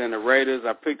Texans and the Raiders.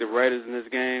 I picked the Raiders in this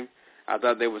game. I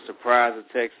thought they would surprise the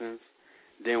Texans.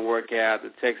 Didn't work out. The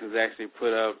Texans actually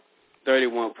put up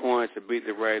 31 points to beat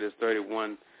the Raiders,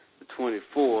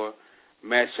 31-24.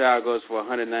 Matt Shaw goes for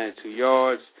 192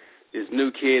 yards. This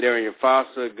new kid, Arian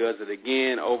Foster, does it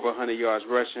again, over 100 yards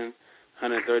rushing,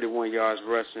 131 yards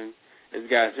rushing. This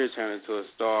guy's here turning into a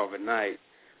star overnight.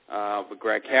 But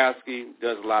Gronkowski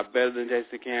does a lot better than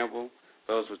Jason Campbell.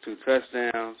 Those were 2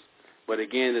 touchdowns. But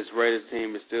again, this Raiders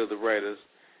team is still the Raiders,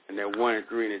 and they're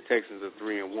 1-3, and the Texans are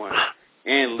 3-1,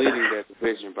 and leading that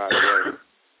division, by the way.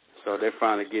 So they're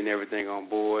finally getting everything on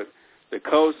board. The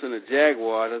Colts and the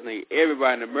Jaguars, I think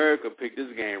everybody in America picked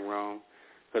this game wrong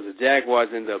because the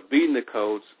Jaguars ended up beating the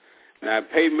Colts. Now,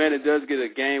 Peyton Manning does get a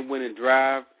game-winning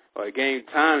drive or a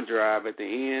game-time drive at the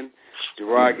end.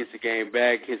 Gerard gets the game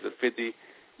back, hits a 50,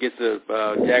 gets the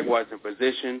Jaguars in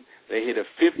position. They hit a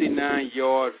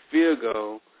 59-yard field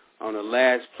goal on the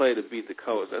last play to beat the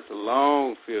Colts. That's a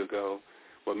long field goal.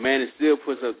 But Manning still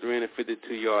puts up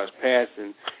 352 yards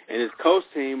passing. And his Colts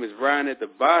team is riding at the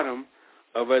bottom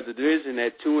of the division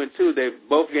at 2-2.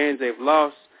 Both games they've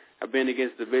lost have been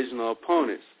against divisional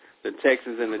opponents, the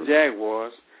Texans and the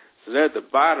Jaguars. So they're at the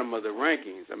bottom of the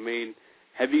rankings. I mean,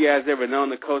 have you guys ever known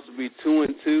the Colts to be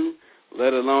 2-2,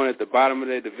 let alone at the bottom of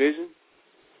their division?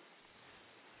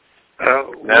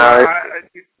 Go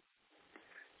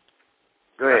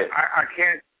ahead. I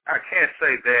can't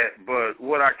say that, but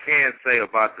what I can say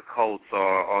about the Colts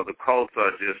are the Colts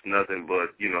are just nothing but,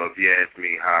 if you ask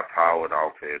me, high-powered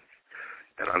offense.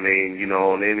 And I mean,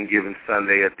 on any given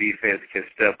Sunday, a defense can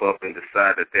step up and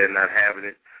decide that they're not having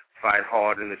it, fight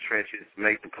hard in the trenches,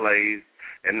 make the plays,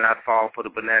 and not fall for the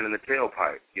banana in the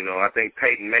tailpipe. I think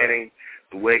Peyton Manning,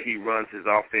 the way he runs his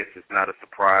offense is not a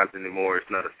surprise anymore. It's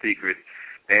not a secret.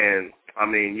 And, I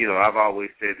mean, I've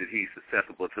always said that he's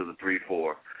susceptible to the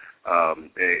 3-4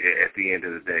 at the end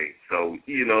of the day. So,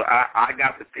 I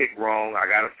got the pick wrong, I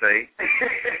got to say.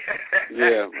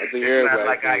 Yeah, I think everybody It's not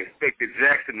like did. I expected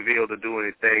Jacksonville to do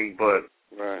anything, but,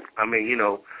 right. I mean,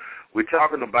 we're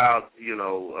talking about,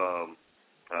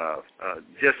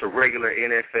 just a regular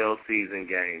NFL season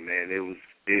game, man.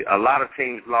 A lot of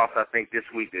teams lost, I think, this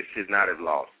week that should not have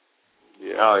lost.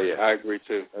 Yeah. Oh, yeah, I agree,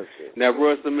 too. Okay. Now,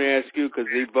 Russ, let me ask you, because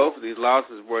both of these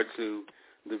losses were to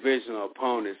divisional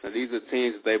opponents, and these are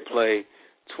teams that they play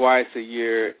twice a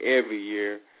year, every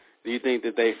year. Do you think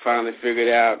that they finally figured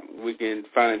out we can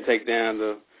finally take down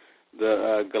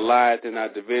the Goliath in our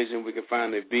division? We can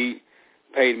finally beat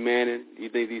Peyton Manning? Do you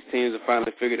think these teams have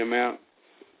finally figured him out?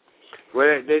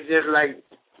 Well, they're just like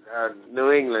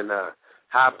New England,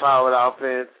 high-powered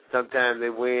offense. Sometimes they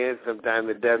win, sometimes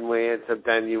it doesn't win.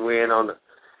 Sometimes you win on the,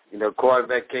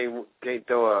 quarterback can't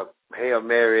throw a Hail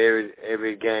Mary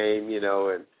every game,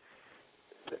 and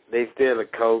they still a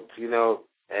coach, you know,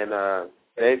 and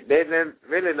they're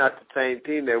really not the same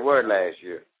team they were last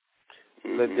year. It's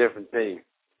a little different team.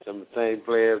 Some of the same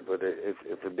players, but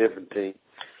it's a different team.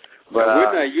 But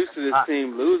we're not used to this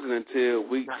team losing until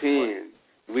week 10,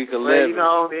 week 11. Well, you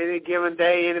know, on any given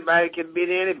day, anybody can beat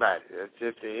anybody. That's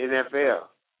just the NFL.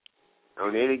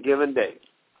 On any given day.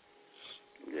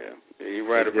 Yeah, you're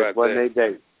right it's about just one that.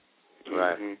 day.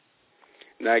 Right.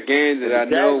 Mm-hmm. Now, games that I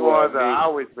know. The Jaguars have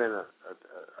always been a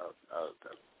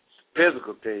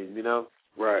physical team, you know.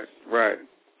 Right.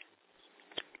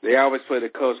 They always play the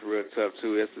coast real tough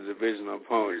too. That's the divisional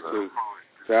opponent too.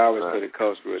 So they always play the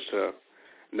coast real tough.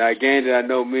 Now, a game that I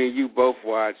know me and you both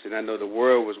watched, and I know the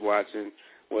world was watching,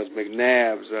 was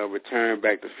McNabb's return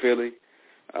back to Philly.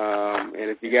 And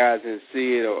if you guys didn't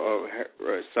see it or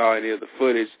saw any of the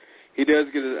footage, he does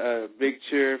get a big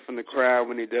cheer from the crowd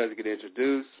when he does get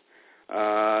introduced.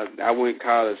 I wouldn't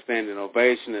call it a standing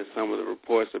ovation, as some of the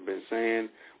reports have been saying,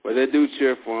 but they do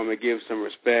cheer for him and give some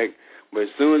respect. But as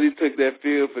soon as he took that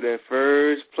field for that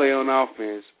first play on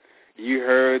offense, you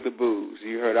heard the boos.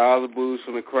 You heard all the boos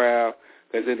from the crowd,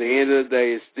 because at the end of the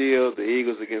day, it's still the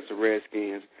Eagles against the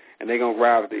Redskins, and they're going to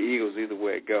ride with the Eagles either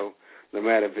way it go, no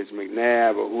matter if it's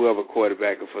McNabb or whoever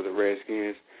quarterbacker for the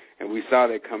Redskins. And we saw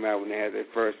that come out when they had their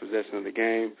first possession of the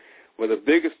game. Well, the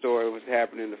biggest story was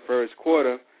happening in the first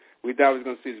quarter. We thought we was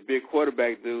going to see this big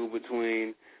quarterback duel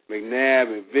between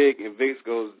McNabb and Vic, and Vic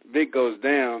goes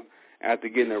down after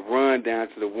getting a run down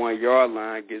to the 1-yard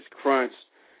line, gets crunched,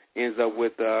 ends up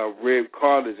with a rib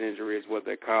cartilage injury is what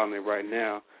they're calling it right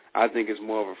now. I think it's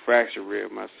more of a fractured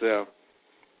rib myself.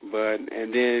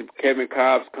 And then Kevin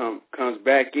Cobbs comes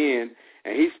back in,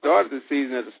 and he started the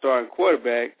season as a starting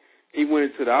quarterback. He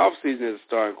went into the offseason as a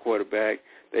starting quarterback.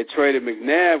 They traded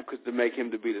McNabb to make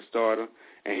him to be the starter.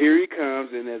 And here he comes,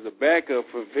 and as a backup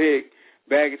for Vic,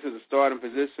 back into the starting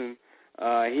position.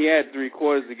 He had 3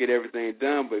 quarters to get everything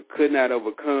done, but could not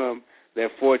overcome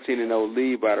that 14-0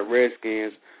 lead by the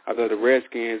Redskins, although the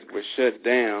Redskins were shut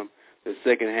down the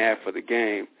second half of the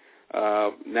game.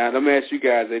 Now, let me ask you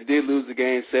guys, they did lose the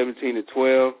game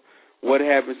 17-12. What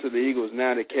happens to the Eagles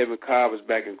now that Kevin Cobb is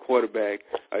back in quarterback?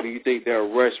 Or do you think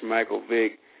they'll rush Michael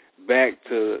Vick back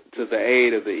to the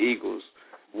aid of the Eagles?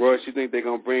 Royce, you think they're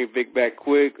going to bring Vick back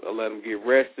quick or let him get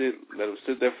rested, let him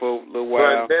sit there for a little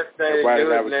while? Best thing to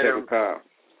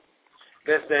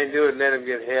do is let him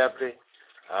get healthy.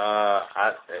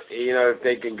 If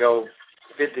they can go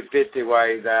 50-50 while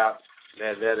he's out,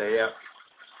 that'll help.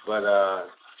 But,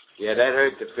 that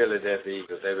hurt the Philadelphia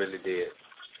Eagles. They really did.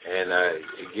 And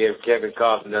it gave Kevin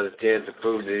Cobb another chance to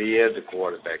prove that he is the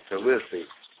quarterback. So we'll see.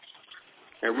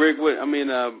 And Rick,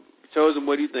 Chosen,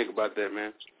 what do you think about that,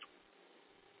 man?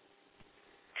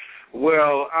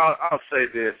 Well, I'll say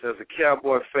this. As a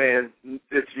Cowboy fan,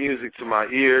 it's music to my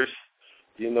ears.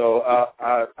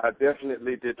 I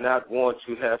definitely did not want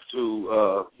to have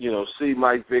to, see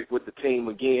Mike Vick with the team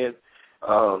again.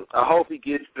 I hope he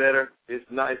gets better. It's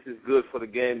nice. It's good for the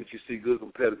game that you see good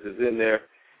competitors in there.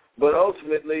 But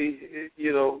ultimately,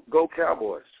 go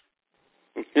Cowboys.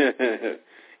 It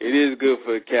is good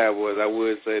for the Cowboys. I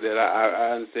would say that.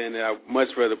 I understand that. I'd much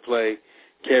rather play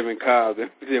Kevin Cobb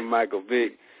than Michael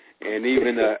Vick. And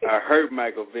even a hurt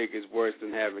Michael Vick is worse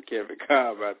than having Kevin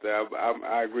Cobb out there.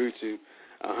 I agree with you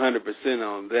 100%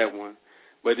 on that one.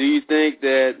 But do you think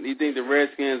the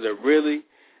Redskins are really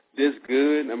this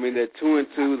good? I mean, they're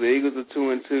 2-2. The Eagles are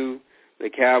 2-2. The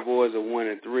Cowboys are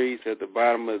 1-3. So at the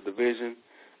bottom of the division.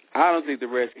 I don't think the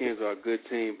Redskins are a good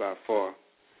team by far.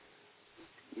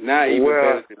 Not even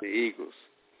better than the Eagles.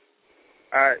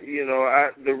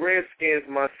 The Redskins,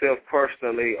 myself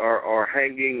personally, are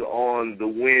hanging on the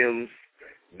whims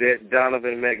that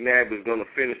Donovan McNabb is going to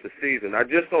finish the season. I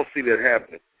just don't see that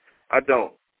happening. I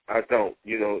don't.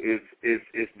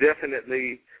 It's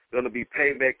definitely going to be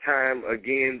payback time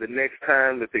again the next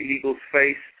time that the Eagles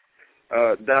face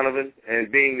Donovan,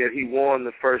 and being that he won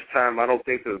the first time, I don't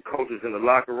think the coaches in the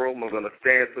locker room are going to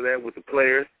stand for that with the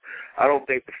players. I don't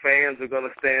think the fans are going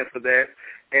to stand for that.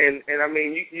 And I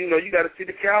mean, you got to see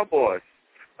the Cowboys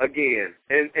again,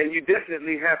 and you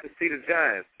definitely have to see the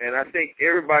Giants. And I think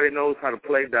everybody knows how to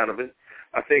play Donovan.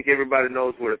 I think everybody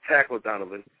knows where to tackle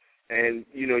Donovan. And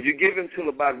you give him till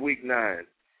about week 9,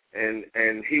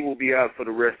 and he will be out for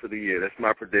the rest of the year. That's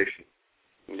my prediction.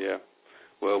 Yeah.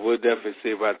 Well, we'll definitely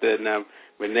see about that. Now,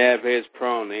 McNabb is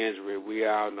prone to injury. We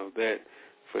all know that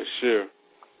for sure.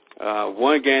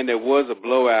 One game that was a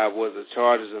blowout was the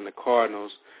Chargers and the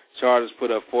Cardinals. Chargers put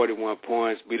up 41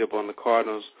 points, beat up on the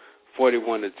Cardinals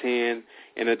 41-10.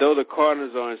 And although the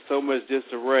Cardinals are in so much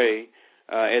disarray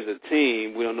as a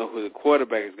team, we don't know who the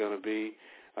quarterback is going to be.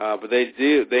 But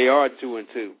they are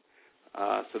 2-2.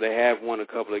 So they have won a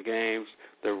couple of games.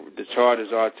 The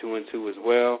Chargers are 2-2 as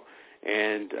well.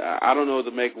 And I don't know what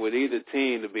to make with either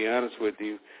team, to be honest with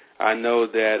you. I know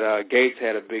that Gates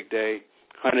had a big day,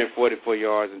 144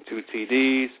 yards and 2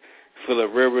 TDs.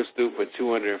 Phillip Rivers threw for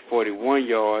 241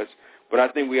 yards. But I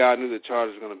think we all knew the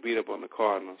Chargers were going to beat up on the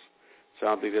Cardinals. So I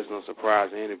don't think there's no surprise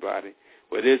to anybody.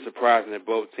 But it is surprising that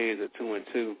both teams are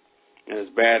 2-2. And as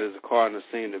bad as the Cardinals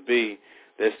seem to be,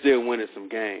 they're still winning some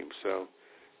games. So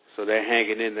they're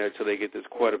hanging in there until they get this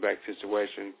quarterback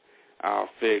situation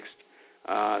fixed.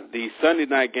 The Sunday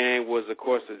night game was, of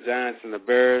course, the Giants and the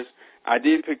Bears. I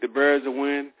did pick the Bears to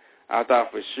win. I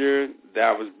thought for sure that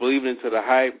I was believing into the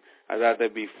hype. I thought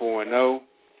they'd be 4-0.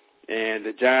 And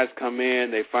the Giants come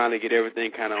in. They finally get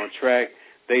everything kind of on track.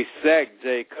 They sacked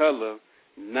Jay Cutler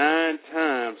 9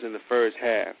 times in the first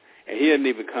half, and he didn't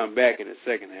even come back in the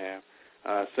second half.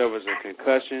 Suffers a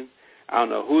concussion. I don't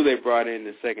know who they brought in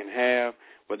the second half,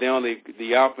 but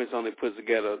the offense only puts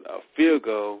together a field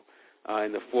goal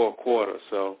in the fourth quarter.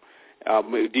 So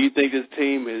do you think this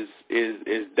team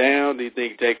is down? Do you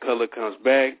think Jay Cutler comes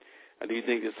back? Or do you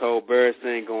think this whole Bears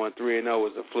thing going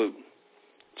 3-0 is a fluke?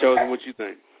 Chosen, what you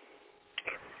think?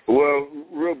 Well,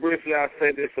 real briefly, I'll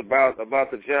say this about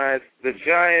the Giants. The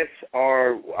Giants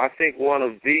are, I think, one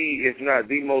of the, if not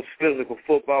the most physical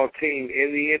football team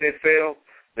in the NFL.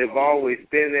 They've always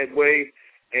been that way.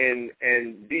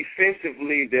 And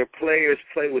defensively, their players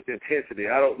play with intensity.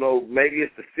 I don't know, maybe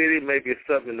it's the city, maybe it's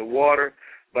something in the water,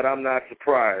 but I'm not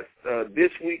surprised.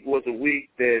 This week was a week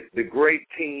that the great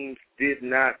teams did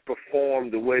not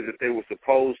perform the way that they were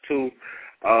supposed to.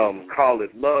 Call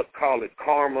it luck, call it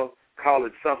karma, call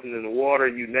it something in the water,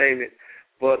 you name it.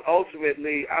 But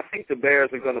ultimately, I think the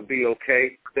Bears are going to be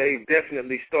okay. They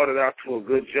definitely started out to a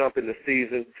good jump in the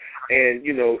season. And,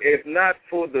 you know, if not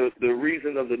for the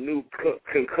reason of the new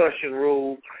concussion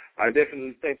rule, I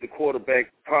definitely think the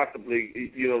quarterback possibly,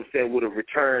 you know what I'm saying, would have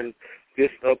returned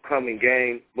this upcoming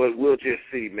game. But we'll just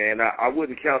see, man. I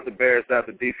wouldn't count the Bears out.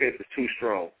 The defense is too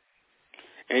strong.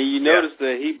 And you notice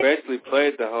that he basically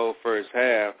played the whole first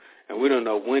half, and we don't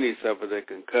know when he suffered that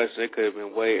concussion. It could have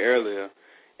been way earlier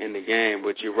in the game,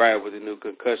 but you're right with the new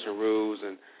concussion rules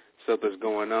and stuff that's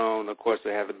going on. Of course,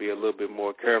 they have to be a little bit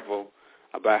more careful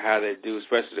about how they do,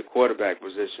 especially the quarterback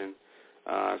position.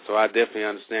 So I definitely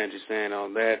understand what you're saying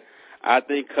on that. I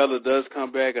think Cutler does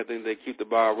come back. I think they keep the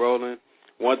ball rolling.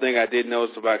 One thing I did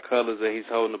notice about Cutler is that he's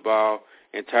holding the ball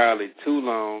entirely too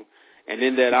long. And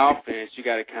in that offense, you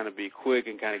got to kind of be quick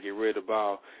and kind of get rid of the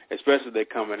ball, especially if they're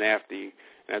coming after you.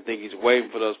 And I think he's waiting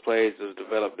for those plays to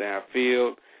develop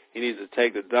downfield. He needs to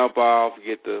take the dump off,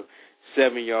 get the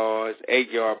 7 yards,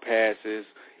 8-yard passes,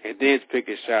 and then pick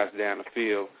his shots down the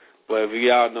field. But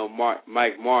we all know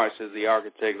Mike Marsh is the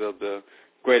architect of the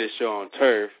greatest show on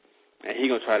turf, and he's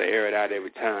going to try to air it out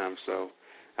every time. So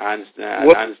I understand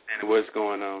what's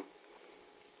going on.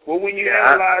 Well, when you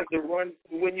analyze the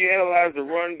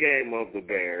run game of the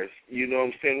Bears, you know what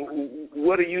I'm saying,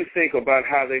 what do you think about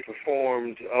how they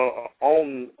performed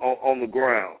on the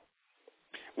ground?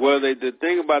 Well, the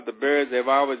thing about the Bears, they've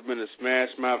always been a smash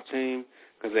mouth team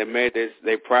because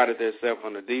they prided themselves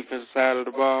on the defensive side of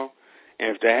the ball.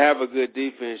 And if they have a good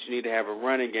defense, you need to have a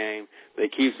running game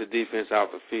that keeps the defense off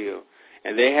the field.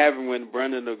 And they haven't been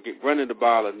running the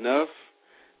ball enough.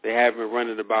 They haven't been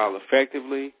running the ball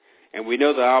effectively. And we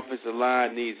know the offensive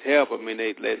line needs help. I mean,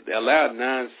 they allowed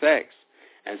 9 sacks.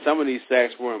 And some of these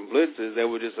sacks weren't blitzes. They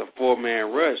were just a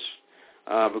 4-man rush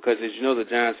because, as you know, the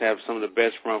Giants have some of the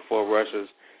best front 4 rushers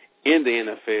in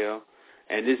the NFL.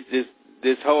 And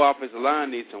this whole offensive line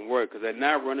needs some work because they're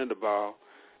not running the ball.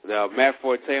 Matt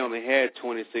Forte only had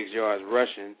 26 yards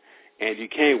rushing, and you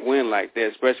can't win like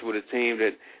that, especially with a team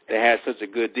that has such a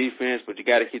good defense, but you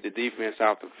got to keep the defense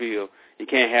off the field. You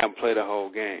can't have them play the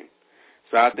whole game.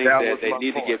 So I think that they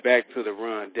need to get back to the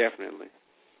run, definitely.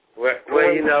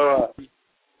 Well, you know,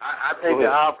 I think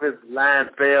the offensive line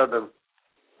failed them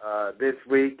this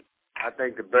week. I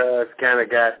think the Bears kind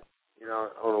of got, you know,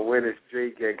 on a winning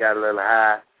streak. They got a little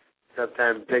high.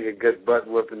 Sometimes take a good butt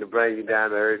whooping to bring you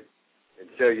down to earth and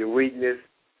show your weakness.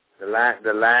 The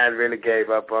line really gave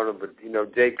up on them. But, you know,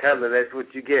 Jay Cutler, that's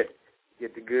what you get. You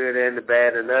get the good and the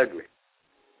bad and ugly.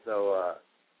 So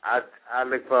I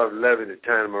look forward to loving to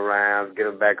turn them around, get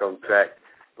them back on track.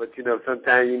 But, you know,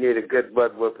 sometimes you need a good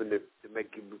butt whooping to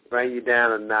make you bring you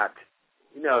down a notch.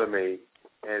 You know what I mean?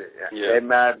 And they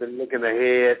might have been looking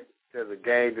ahead to the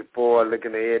game before,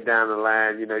 looking ahead down the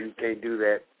line. You know, you can't do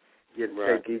that. You have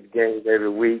to take each game every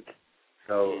week.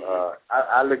 So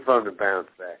I look for them to bounce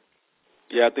back.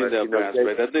 Yeah, I think they'll bounce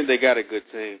back. I think they got a good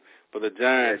team. But the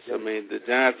Giants, I mean, the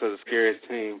Giants are the scariest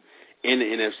team in the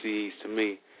NFC East to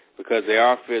me. because they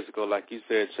are physical, like you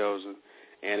said, Chosen.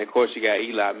 And, of course, you got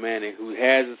Eli Manning, who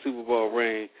has a Super Bowl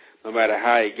ring, no matter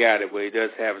how he got it, but he does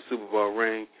have a Super Bowl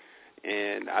ring.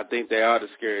 And I think they are the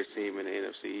scariest team in the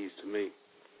NFC East to me.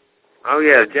 Oh,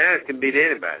 yeah, the Giants can beat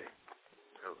anybody.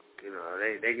 You know,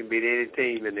 they can beat any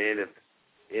team in the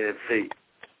NFC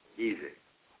easy.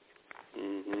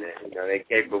 Mm-hmm. You know, they're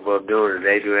capable of doing it.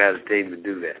 They do have the team to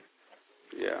do that.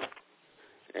 Yeah.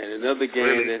 And another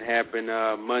game that happened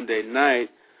Monday night,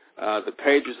 the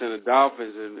Patriots and the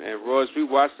Dolphins, and Royce, we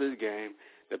watched this game.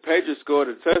 The Patriots scored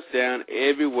a touchdown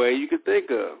every way you could think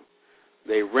of.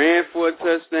 They ran for a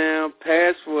touchdown,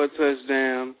 passed for a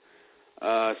touchdown,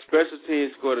 special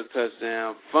teams scored a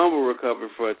touchdown, fumble recovery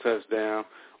for a touchdown,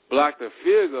 blocked a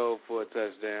field goal for a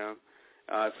touchdown.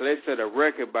 So they set a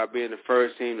record by being the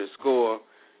first team to score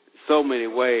so many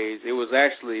ways. It was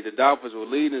actually the Dolphins were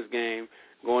leading this game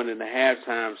going into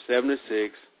halftime 7-6.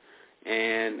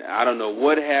 And I don't know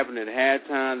what happened at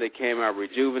halftime. They came out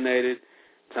rejuvenated.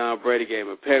 Tom Brady gave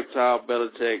him a pep talk.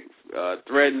 Belichick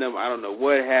threatened them. I don't know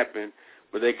what happened,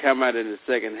 but they come out in the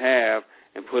second half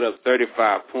and put up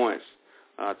 35 points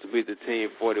to beat the team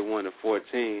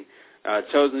 41-14.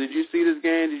 Chosen, did you see this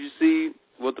game? Did you see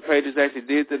what the Patriots actually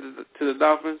did to the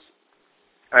Dolphins?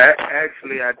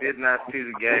 Actually, I did not see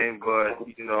the game, but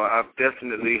you know, I've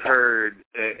definitely heard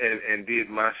and did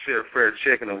my fair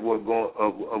checking of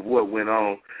what went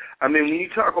on. I mean, when you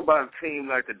talk about a team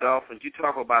like the Dolphins, you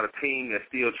talk about a team that's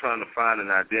still trying to find an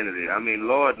identity. I mean,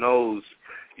 Lord knows,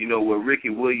 you know, what Ricky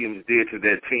Williams did to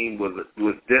that team was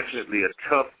definitely a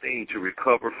tough thing to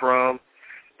recover from.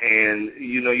 And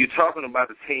you know, you're talking about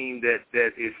a team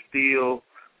that is still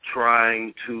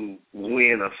trying to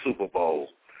win a Super Bowl.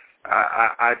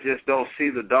 I just don't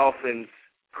see the Dolphins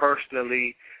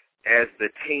personally as the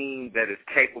team that is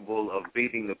capable of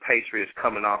beating the Patriots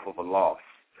coming off of a loss.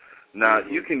 Now,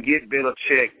 you can get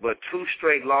Belichick, but 2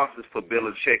 straight losses for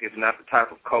Belichick is not the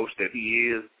type of coach that he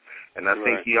is, and I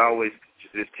think he always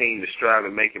teaches his team to strive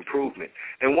and make improvement.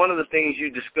 And one of the things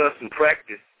you discuss in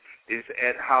practice is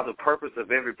at how the purpose of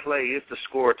every play is to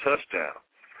score a touchdown.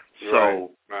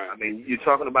 So, I mean, you're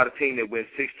talking about a team that went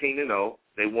 16-0.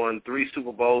 They won 3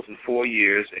 Super Bowls in 4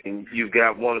 years, and you've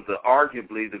got one of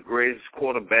arguably the greatest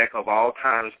quarterback of all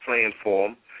times playing for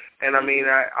them. And, I mean,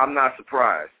 I'm not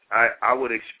surprised. I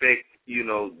would expect, you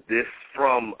know, this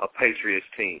from a Patriots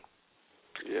team.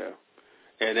 Yeah.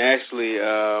 And actually,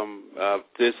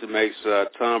 this makes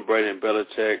Tom Brady and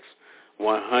Belichick's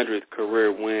 100th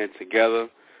career win together.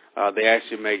 They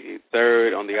actually make it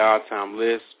 3rd on the all-time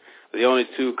list. The only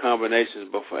 2 combinations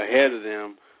ahead of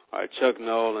them are Chuck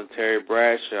Noll and Terry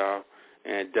Bradshaw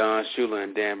and Don Shula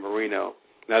and Dan Marino.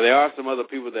 Now, there are some other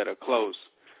people that are close,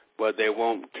 but they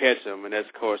won't catch them, and that's,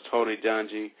 of course, Tony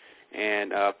Dungy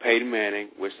and Peyton Manning,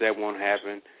 which that won't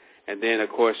happen. And then, of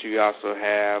course, you also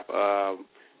have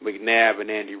McNabb and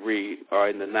Andy Reid are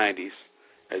in the 90s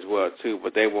as well, too,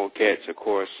 but they won't catch, of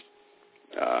course,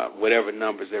 whatever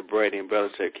numbers that Brady and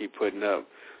Belichick keep putting up.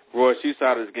 Royce, you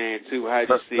saw this game, too. How did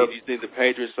you see it? Do you think the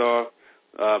Patriots are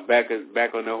back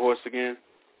on their horse again?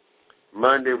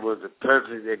 Monday was a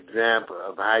perfect example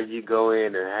of how you go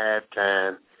in at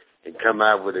halftime and come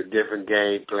out with a different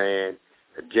game plan,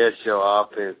 adjust your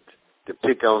offense to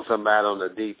pick on somebody on the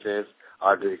defense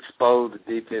or to expose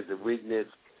the defensive weakness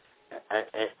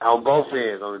on both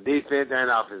ends, on the defense and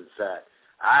offensive side.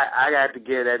 I got to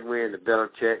give that win to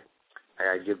Belichick. I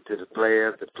got to give it to the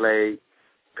players to play,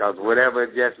 because whatever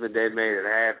adjustment they made at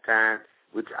halftime,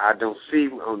 which I don't see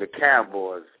on the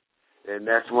Cowboys, and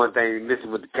that's one thing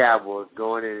missing with the Cowboys,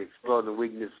 going in and exploring the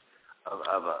weakness of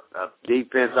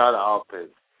defense or the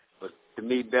offense. But to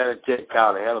me, Belichick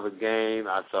called a hell of a game.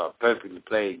 I saw a perfectly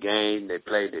played game. They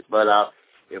played their butt off.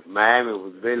 If Miami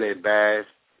was really embarrassed,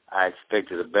 I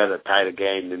expected a better, tighter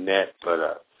game than that.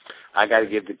 But I got to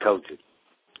give the coaches.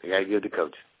 Yeah,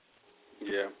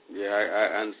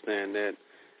 I understand that.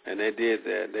 And they did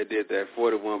that. They did that.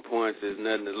 41 points is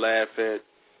nothing to laugh at,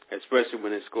 especially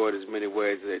when they scored as many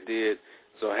ways as they did.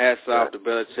 So hats off to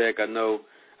Belichick. I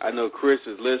know Chris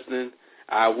is listening.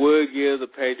 I would give the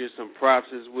Patriots some props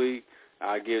this week.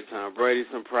 I'll give Tom Brady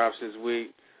some props this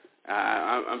week.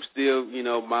 I'm still,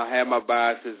 I have my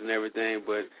biases and everything,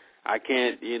 but I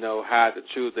can't, hide the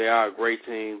truth. They are a great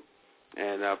team.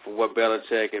 And for what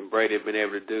Belichick and Brady have been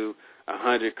able to do,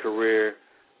 100 career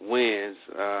wins,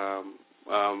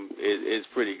 it's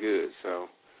pretty good. So,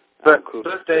 but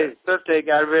they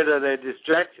got rid of their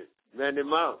distraction, Randy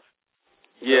Moss.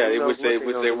 Yeah, which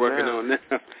they're working on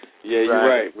now. Yeah, you're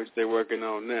right. Which they're working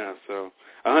on now. So,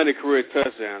 100 career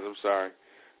touchdowns. I'm sorry,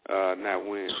 not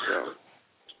wins. So,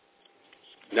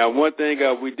 Now, one thing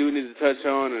we do need to touch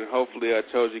on, and hopefully I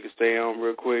told you can stay on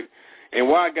real quick. And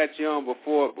while I got you on,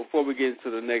 before we get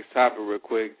into the next topic real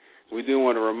quick, we do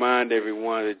want to remind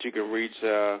everyone that you can reach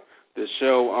the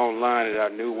show online at our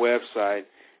new website,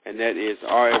 and that is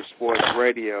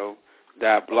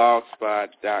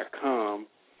rfsportsradio.blogspot.com.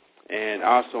 And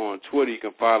also on Twitter, you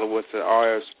can follow us at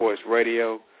RF Sports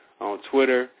Radio on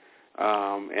Twitter.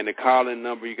 And the call-in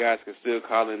number, you guys can still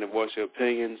call in and voice your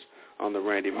opinions on the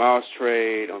Randy Moss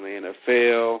trade, on the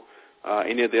NFL,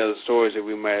 any of the other stories that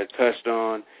we may have touched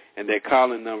on. And that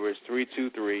call-in number is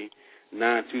 323-927-2906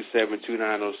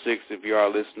 if you are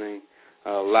listening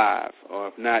live. Or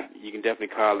if not, you can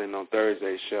definitely call in on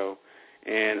Thursday's show.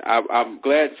 And I'm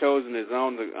glad Chosen is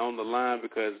on the line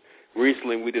because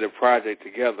recently we did a project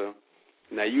together.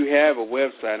 Now, you have a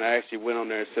website, and I actually went on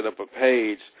there and set up a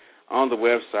page on the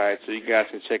website so you guys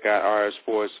can check out RF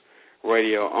Sports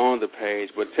Radio on the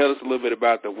page. But tell us a little bit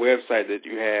about the website that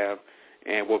you have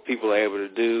and what people are able to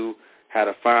do, how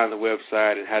to find the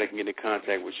website, and how they can get in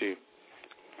contact with you.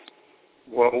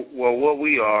 Well, what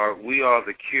we are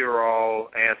the cure-all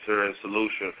answer and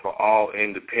solution for all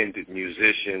independent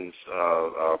musicians,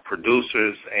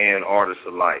 producers, and artists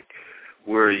alike.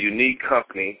 We're a unique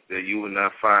company that you will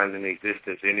not find in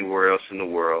existence anywhere else in the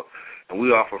world, and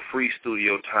we offer free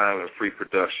studio time and free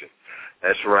production.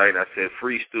 That's right, I said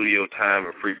free studio time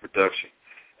and free production.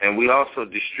 And we also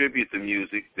distribute the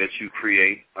music that you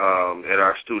create at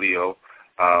our studio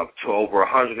to over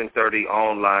 130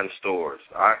 online stores,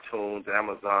 iTunes,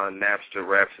 Amazon, Napster,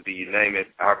 Rhapsody, you name it.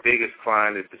 Our biggest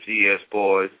client is the GS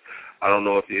Boys. I don't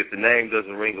know if the name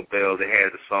doesn't ring a bell. They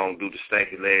had the song Do the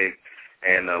Stanky Leg,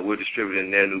 and we're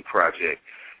distributing their new project.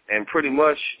 And pretty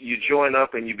much you join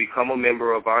up and you become a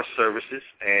member of our services,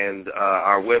 and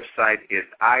our website is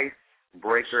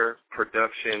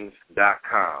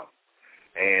icebreakerproductions.com.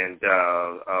 And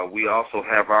we also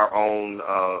have our own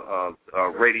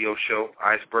radio show,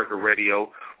 Icebreaker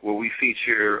Radio, where we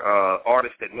feature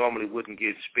artists that normally wouldn't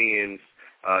get spins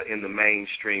in the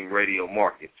mainstream radio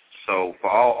market. So for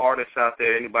all artists out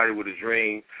there, anybody with a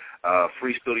dream,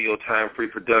 free studio time, free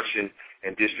production,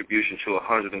 and distribution to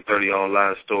 130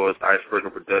 online stores,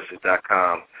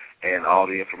 icebreakerproductions.com, and all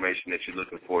the information that you're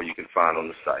looking for you can find on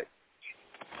the site.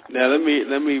 Now, let me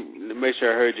make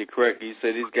sure I heard you correctly. You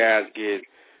said these guys get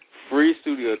free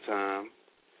studio time,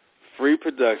 free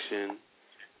production,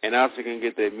 and also can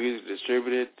get their music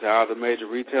distributed to all the major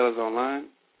retailers online?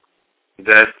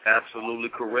 That's absolutely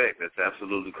correct.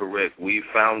 We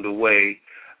found a way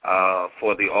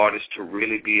for the artist to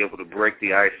really be able to break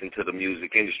the ice into the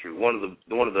music industry. One of the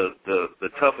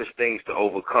toughest things to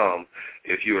overcome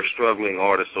if you're a struggling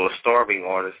artist or a starving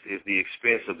artist is the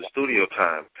expense of the studio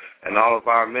time. And all of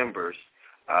our members,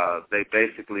 they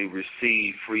basically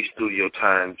receive free studio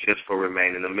time just for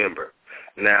remaining a member.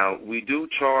 Now, we do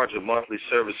charge a monthly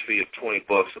service fee of $20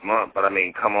 a month, but I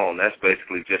mean, come on, that's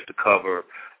basically just to cover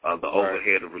the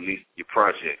overhead of releasing your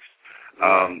projects.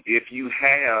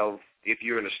 If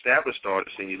you're an established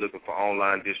artist and you're looking for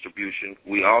online distribution,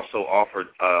 we also offer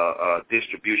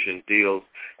distribution deals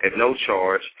at no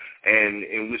charge, and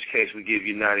in which case we give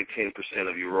you 90-10%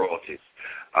 of your royalties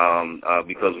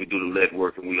because we do the lead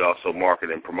work and we also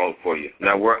market and promote for you.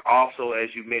 Now, we're also,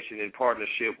 as you mentioned, in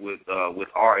partnership with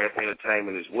RF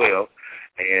Entertainment as well,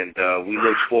 and we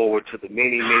look forward to the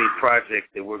many, many projects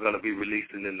that we're going to be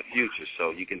releasing in the future. So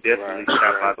you can definitely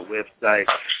stop by the website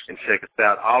and check us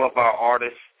out. All of our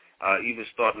artists, even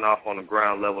starting off on the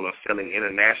ground level, are selling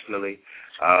internationally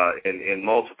in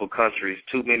multiple countries.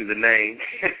 Too many to name.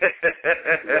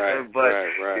 But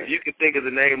if you can think of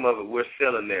the name of it, we're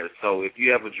selling there. So if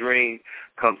you have a dream,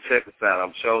 come check us out.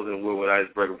 I'm Chosen. We're with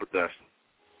Icebreaker Productions.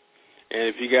 And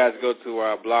if you guys go to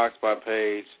our Blogspot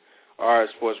page,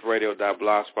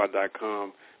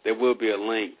 rsportsradio.blogspot.com, there will be a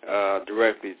link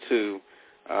directly to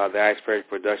the Icebreaker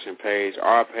Production page,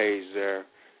 our page there,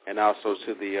 and also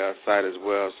to the site as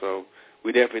well. So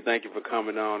we definitely thank you for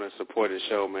coming on and supporting the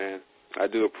show, man. I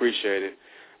do appreciate it.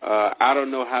 I don't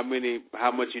know how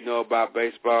much you know about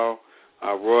baseball.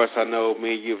 Royce, I know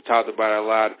me and you have talked about it a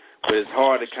lot, but it's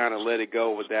hard to kind of let it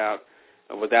go without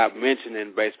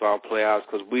mentioning baseball playoffs,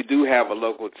 because we do have a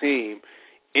local team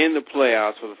in the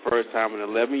playoffs for the first time in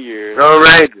 11 years. Go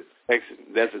Rangers.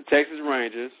 That's the Texas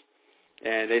Rangers,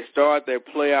 and they start their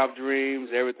playoff dreams.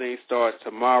 Everything starts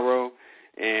tomorrow.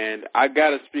 And I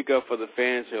got to speak up for the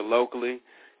fans here locally,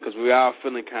 because we are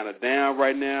feeling kind of down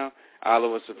right now. All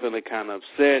of us are feeling kind of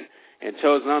upset. And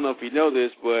Chosen, I don't know if you know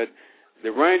this, but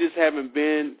the Rangers haven't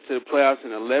been to the playoffs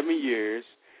in 11 years.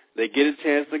 They get a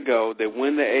chance to go. They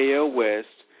win the AL West.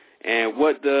 And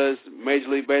what does Major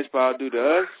League Baseball do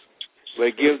to us? but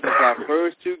it gives us our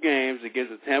first 2 games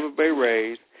against the Tampa Bay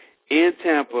Rays in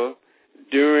Tampa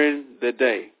during the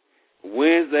day.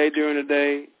 Wednesday during the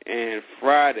day and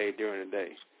Friday during the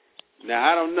day.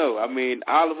 Now, I don't know. I mean,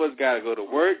 all of us got to go to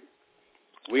work.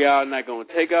 We all not going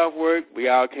to take off work. We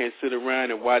all can't sit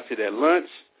around and watch it at lunch.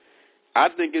 I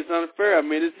think it's unfair. I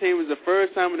mean, this team is the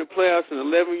first time in the playoffs in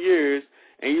 11 years,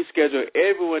 and you schedule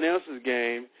everyone else's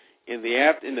game in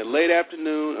the late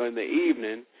afternoon or in the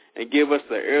evening and give us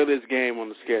the earliest game on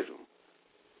the schedule.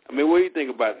 I mean, what do you think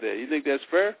about that? You think that's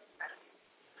fair?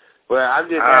 Well, I'm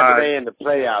just happy they're in the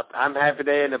playoffs. I'm happy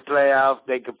they're in the playoffs.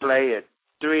 They could play at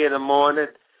 3 in the morning.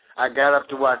 I got up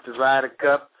to watch the Ryder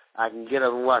Cup. I can get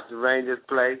up and watch the Rangers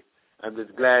play. I'm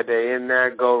just glad they're in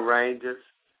there. Go Rangers.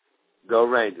 Go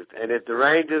Rangers. And if the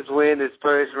Rangers win this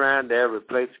first round, they'll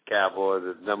replace the Cowboys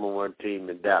as number 1 team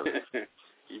in Dallas.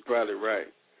 You're probably right.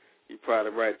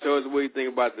 George, what do you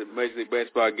think about the Major League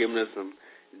Baseball giving us some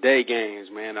day games,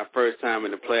 man? Our first time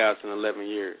in the playoffs in 11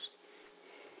 years.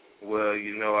 Well,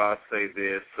 I'll say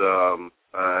this.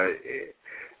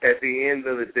 At the end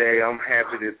of the day, I'm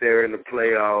happy that they're in the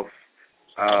playoffs.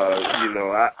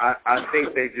 I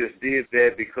think they just did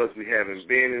that because we haven't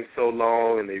been in so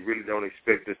long, and they really don't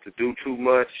expect us to do too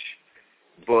much.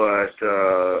 But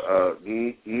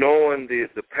knowing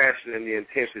the passion and the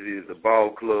intensity that the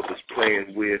ball club is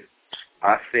playing with,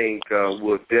 I think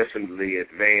we'll definitely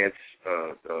advance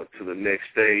to the next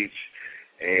stage,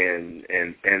 and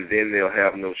then they'll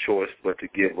have no choice but to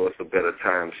give us a better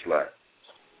time slot.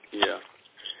 Yeah.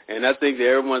 And I think that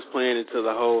everyone's playing into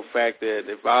the whole fact that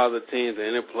if all the teams are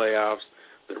in the playoffs,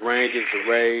 the Rangers,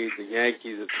 the Rays, the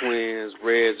Yankees, the Twins,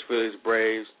 Reds, Phillies,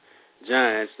 Braves,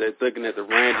 Giants, they're looking at the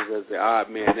Rangers as the odd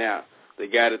man out. The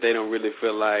guy that they don't really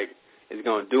feel like is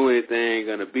going to do anything,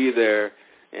 going to be there,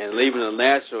 and leaving the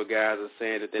natural guys are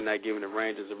saying that they're not giving the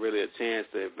Rangers really a chance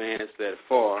to advance that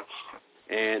far.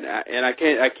 And I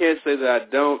can't say that I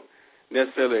don't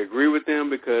necessarily agree with them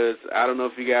because I don't know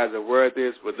if you guys are aware of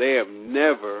this, but they have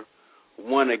never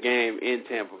won a game in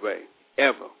Tampa Bay,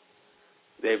 ever.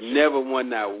 They've never won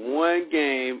not one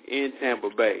game in Tampa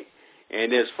Bay.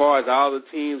 And as far as all the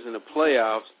teams in the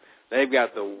playoffs, they've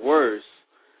got the worst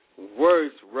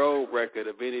road record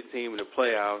of any team in the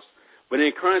playoffs. But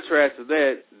in contrast to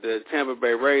that, the Tampa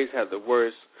Bay Rays have the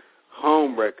worst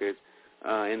home record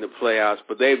in the playoffs,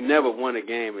 but they've never won a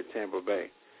game in Tampa Bay.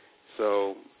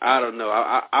 So, I don't know.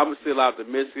 I'm still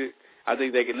optimistic. I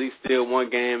think they can at least steal one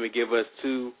game and give us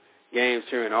 2 games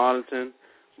here in Arlington.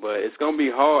 But it's going to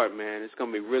be hard, man. It's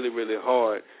going to be really, really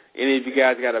hard. Any of you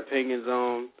guys got opinions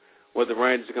on what the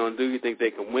Rangers are going to do? You think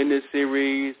they can win this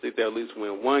series? Think they'll at least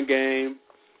win 1 game?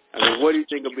 I mean, what do you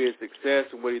think will be a success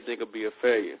and what do you think will be a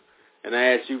failure? And I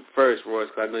ask you first, Royce,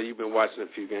 because I know you've been watching a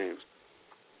few games.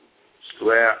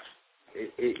 Well,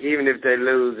 even if they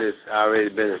lose, it's already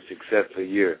been a successful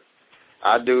year.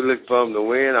 I do look for them to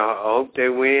win. I hope they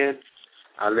win.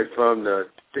 I look for them to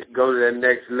go to that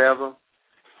next level.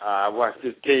 I watched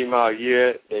this team all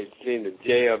year. They seem to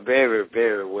gel very,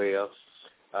 very well.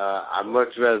 I'd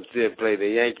much rather see them play the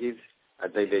Yankees. I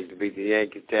think they can beat the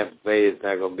Yankees. Tampa Bay is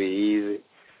not going to be easy.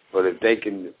 But if they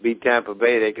can beat Tampa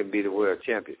Bay, they can be the world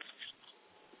champions.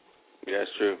 Yeah,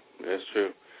 that's true. That's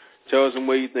true. Chosen,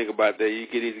 what do you think about that? You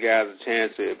give these guys a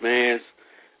chance to advance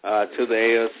to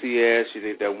the ALCS. You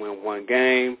think they'll win 1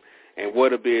 game? And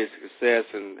what will be a success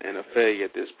and a failure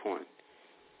at this point?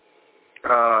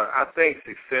 I think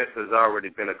success has already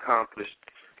been accomplished.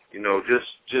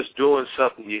 Just doing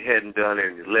something you hadn't done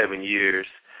in 11 years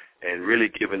and really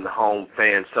giving the home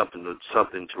fans something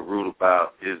to root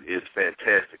about is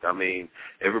fantastic. I mean,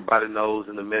 everybody knows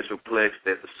in the Metroplex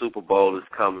that the Super Bowl is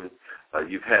coming.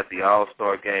 You've had the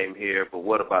All-Star game here, but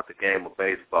what about the game of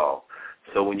baseball?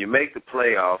 So when you make the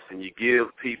playoffs and you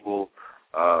give people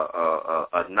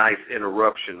a nice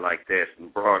interruption like that in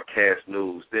broadcast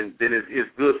news, then it's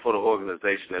good for the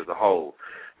organization as a whole.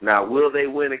 Now, will they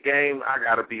win a game? I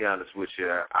got to be honest with you.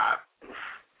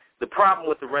 The problem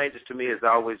with the Rangers to me has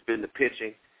always been the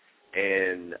pitching,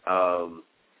 and,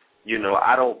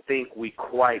 I don't think we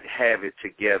quite have it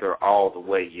together all the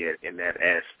way yet in that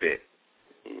aspect.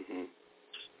 Mm-hmm.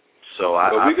 So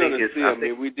we're going to see. I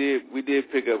mean, we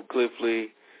did pick up Cliff Lee,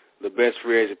 the best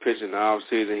free agent pitcher in the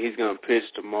offseason. He's going to pitch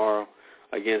tomorrow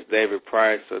against David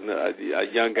Price,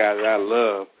 a young guy that I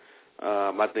love.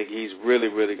 I think he's really,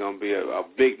 really going to be a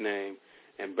big name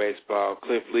in baseball.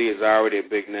 Cliff Lee is already a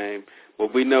big name.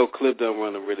 But we know Cliff doesn't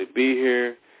want to really be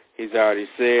here. He's already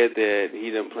said that he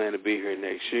doesn't plan to be here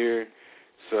next year.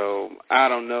 So I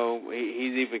don't know.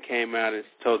 He even came out and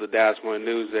told the Dallas Morning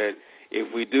News that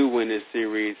if we do win this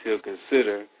series, he'll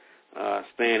consider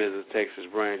staying as a Texas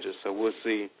Ranger. So we'll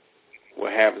see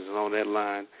what happens along that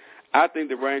line. I think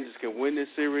the Rangers can win this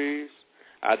series.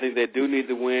 I think they do need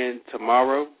to win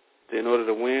tomorrow in order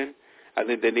to win. I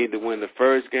think they need to win the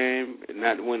first game and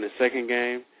not win the second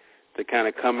game to kind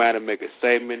of come out and make a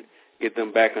statement, get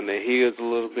them back on their heels a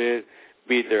little bit,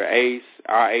 beat their ace,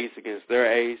 our ace against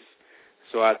their ace.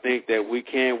 So I think that we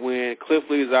can win. Cliff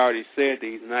Lee has already said that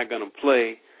he's not going to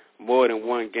play more than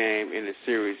one game in the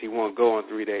series. He won't go on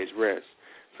 3 days rest.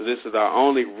 So this is our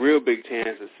only real big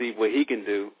chance to see what he can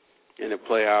do in the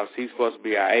playoffs. He's supposed to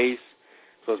be our ace,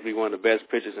 supposed to be one of the best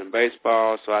pitchers in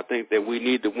baseball. So I think that we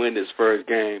need to win this first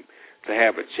game to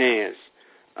have a chance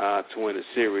to win the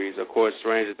series. Of course,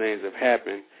 stranger things have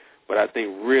happened, but I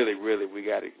think really, really we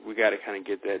got to kind of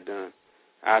get that done.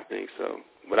 I think so.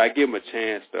 But I give them a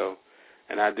chance, though,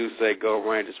 and I do say go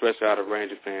Rangers, especially all the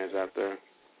Ranger fans out there.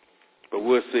 But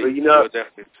we'll see. We'll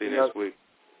definitely see next week.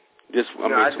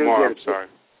 Tomorrow, I'm sorry.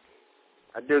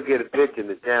 I do get a pitch in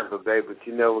the Tampa Bay, but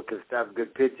you know what can stop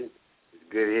good pitching? It's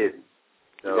good hitting.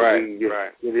 So right.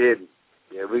 Good hitting.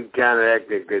 Yeah, we can counteract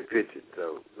that good pitching,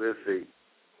 so we'll see.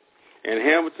 And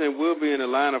Hamilton will be in the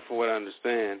lineup for what I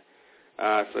understand,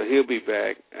 so he'll be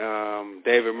back.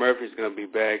 David Murphy's going to be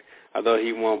back, although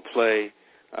he won't play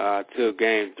till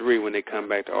Game 3 when they come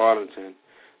back to Arlington.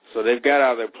 So they've got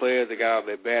all their players, they got all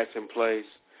their bats in place.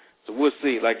 So we'll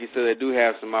see. Like you said, they do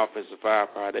have some offensive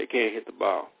firepower. They can't hit the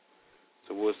ball.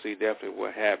 So we'll see definitely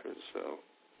what happens. So,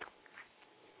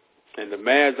 and the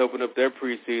Mavs open up their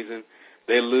preseason.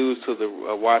 They lose to the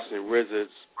Washington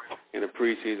Wizards in a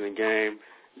preseason game.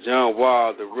 John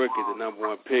Wall, the rookie, the number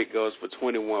 1 pick, goes for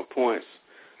 21 points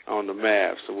on the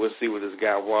Mavs. So we'll see what this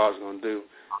guy Wall's going to do.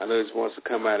 I know he wants to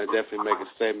come out and definitely make a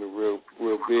statement real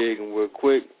big and real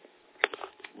quick.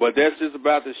 But that's just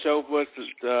about the show for us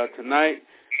tonight.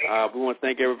 We want to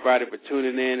thank everybody for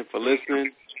tuning in and for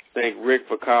listening. Thank Rick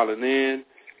for calling in.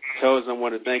 Chosen, I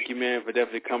want to thank you, man, for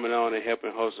definitely coming on and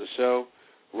helping host the show.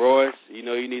 Royce, you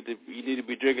know you need to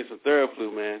be drinking some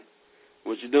Theraflu, man.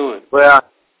 What you doing? Well,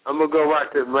 I'm gonna go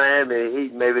watch the Miami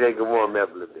Heat. Maybe they can warm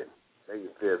up a little bit. They can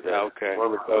feel that. Okay.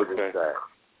 Okay.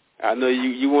 I know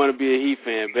you want to be a Heat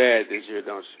fan bad this year,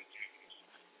 don't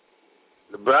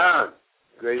you? LeBron,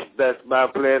 greatest basketball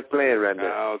player playing right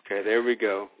now. Okay, there we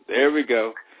go.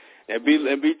 And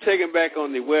be checking back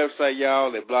on the website,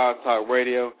 y'all, at Blog Talk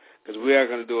Radio, because we are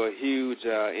going to do a huge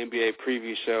NBA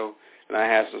preview show, and I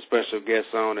have some special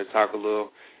guests on to talk a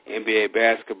little NBA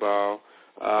basketball.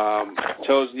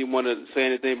 Chosen, you want to say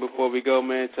anything before we go,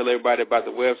 man? Tell everybody about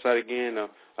the website again, or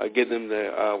give them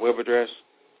the web address.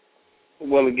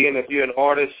 Well, again, if you're an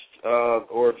artist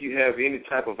or if you have any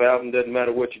type of album, doesn't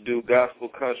matter what you do, gospel,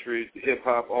 country,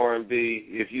 hip-hop, R&B,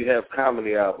 if you have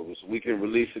comedy albums, we can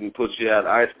release it and put you out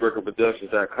at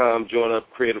icebreakerproductions.com. Join up,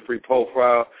 create a free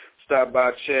profile, stop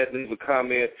by, chat, leave a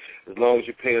comment. As long as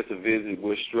you pay us a visit,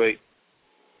 we're straight.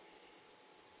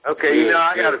 Okay,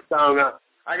 I got a song I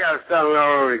want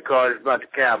to record. It's about the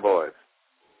Cowboys.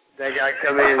 They got to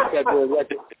come in and cut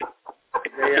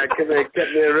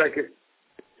me a record.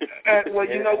 Well,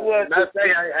 you know what? I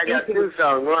got 2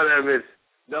 songs. One of them is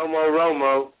Domo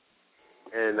Romo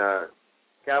and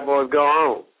Cowboys Go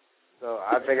On. So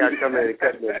I think I come in and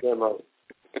cut me a demo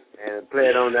and play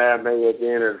it on there maybe at the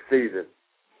end of the season.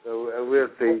 So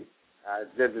we'll see.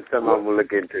 This is something I'm going to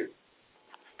look into.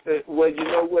 Well, you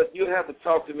know what? You have to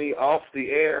talk to me off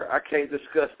the air. I can't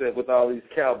discuss that with all these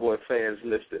Cowboy fans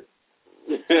listed.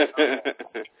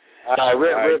 All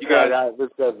right, you guys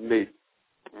discuss me.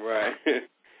 Right.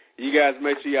 You guys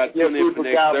make sure y'all tune in for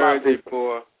next Thursday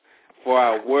for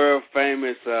our world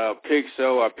famous pick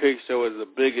show. Our pick show is the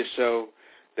biggest show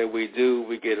that we do.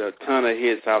 We get a ton of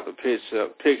hits off the pick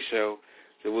show.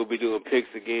 So we'll be doing picks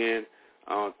again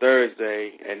on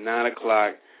Thursday at 9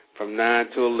 o'clock from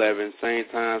 9 to 11, same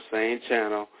time, same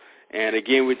channel. And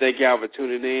again, we thank y'all for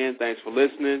tuning in. Thanks for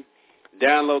listening.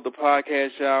 Download the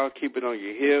podcast, y'all. Keep it on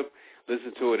your hip.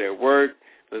 Listen to it at work.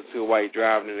 Listen to it while you're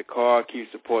driving in the car. Keep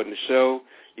supporting the show.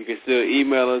 You can still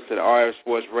email us at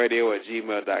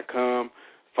rfsportsradio@gmail.com.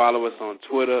 Follow us on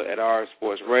Twitter at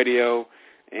rfsportsradio.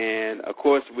 And, of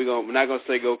course, we're not going to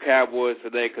say go Cowboys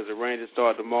today because the Rangers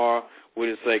start tomorrow.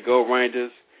 We'll just say go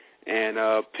Rangers. And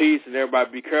peace, and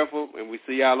everybody be careful, and we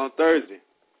see y'all on Thursday.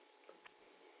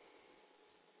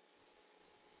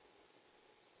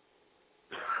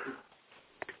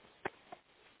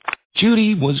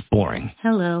 Judy was boring.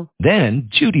 Hello. Then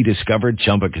Judy discovered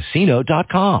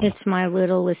ChumbaCasino.com. It's my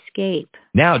little escape.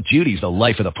 Now Judy's the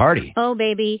life of the party. Oh,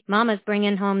 baby, mama's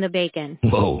bringing home the bacon.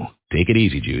 Whoa, take it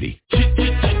easy, Judy.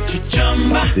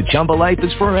 The Chumba life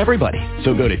is for everybody.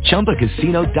 So go to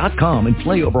ChumbaCasino.com and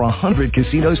play over 100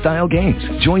 casino-style games.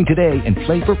 Join today and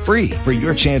play for free for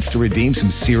your chance to redeem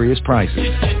some serious prizes.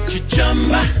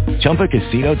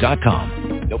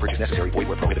 ChumbaCasino.com. No purchase necessary. Void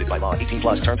where prohibited by law. 18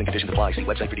 plus terms and conditions apply. See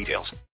website for details.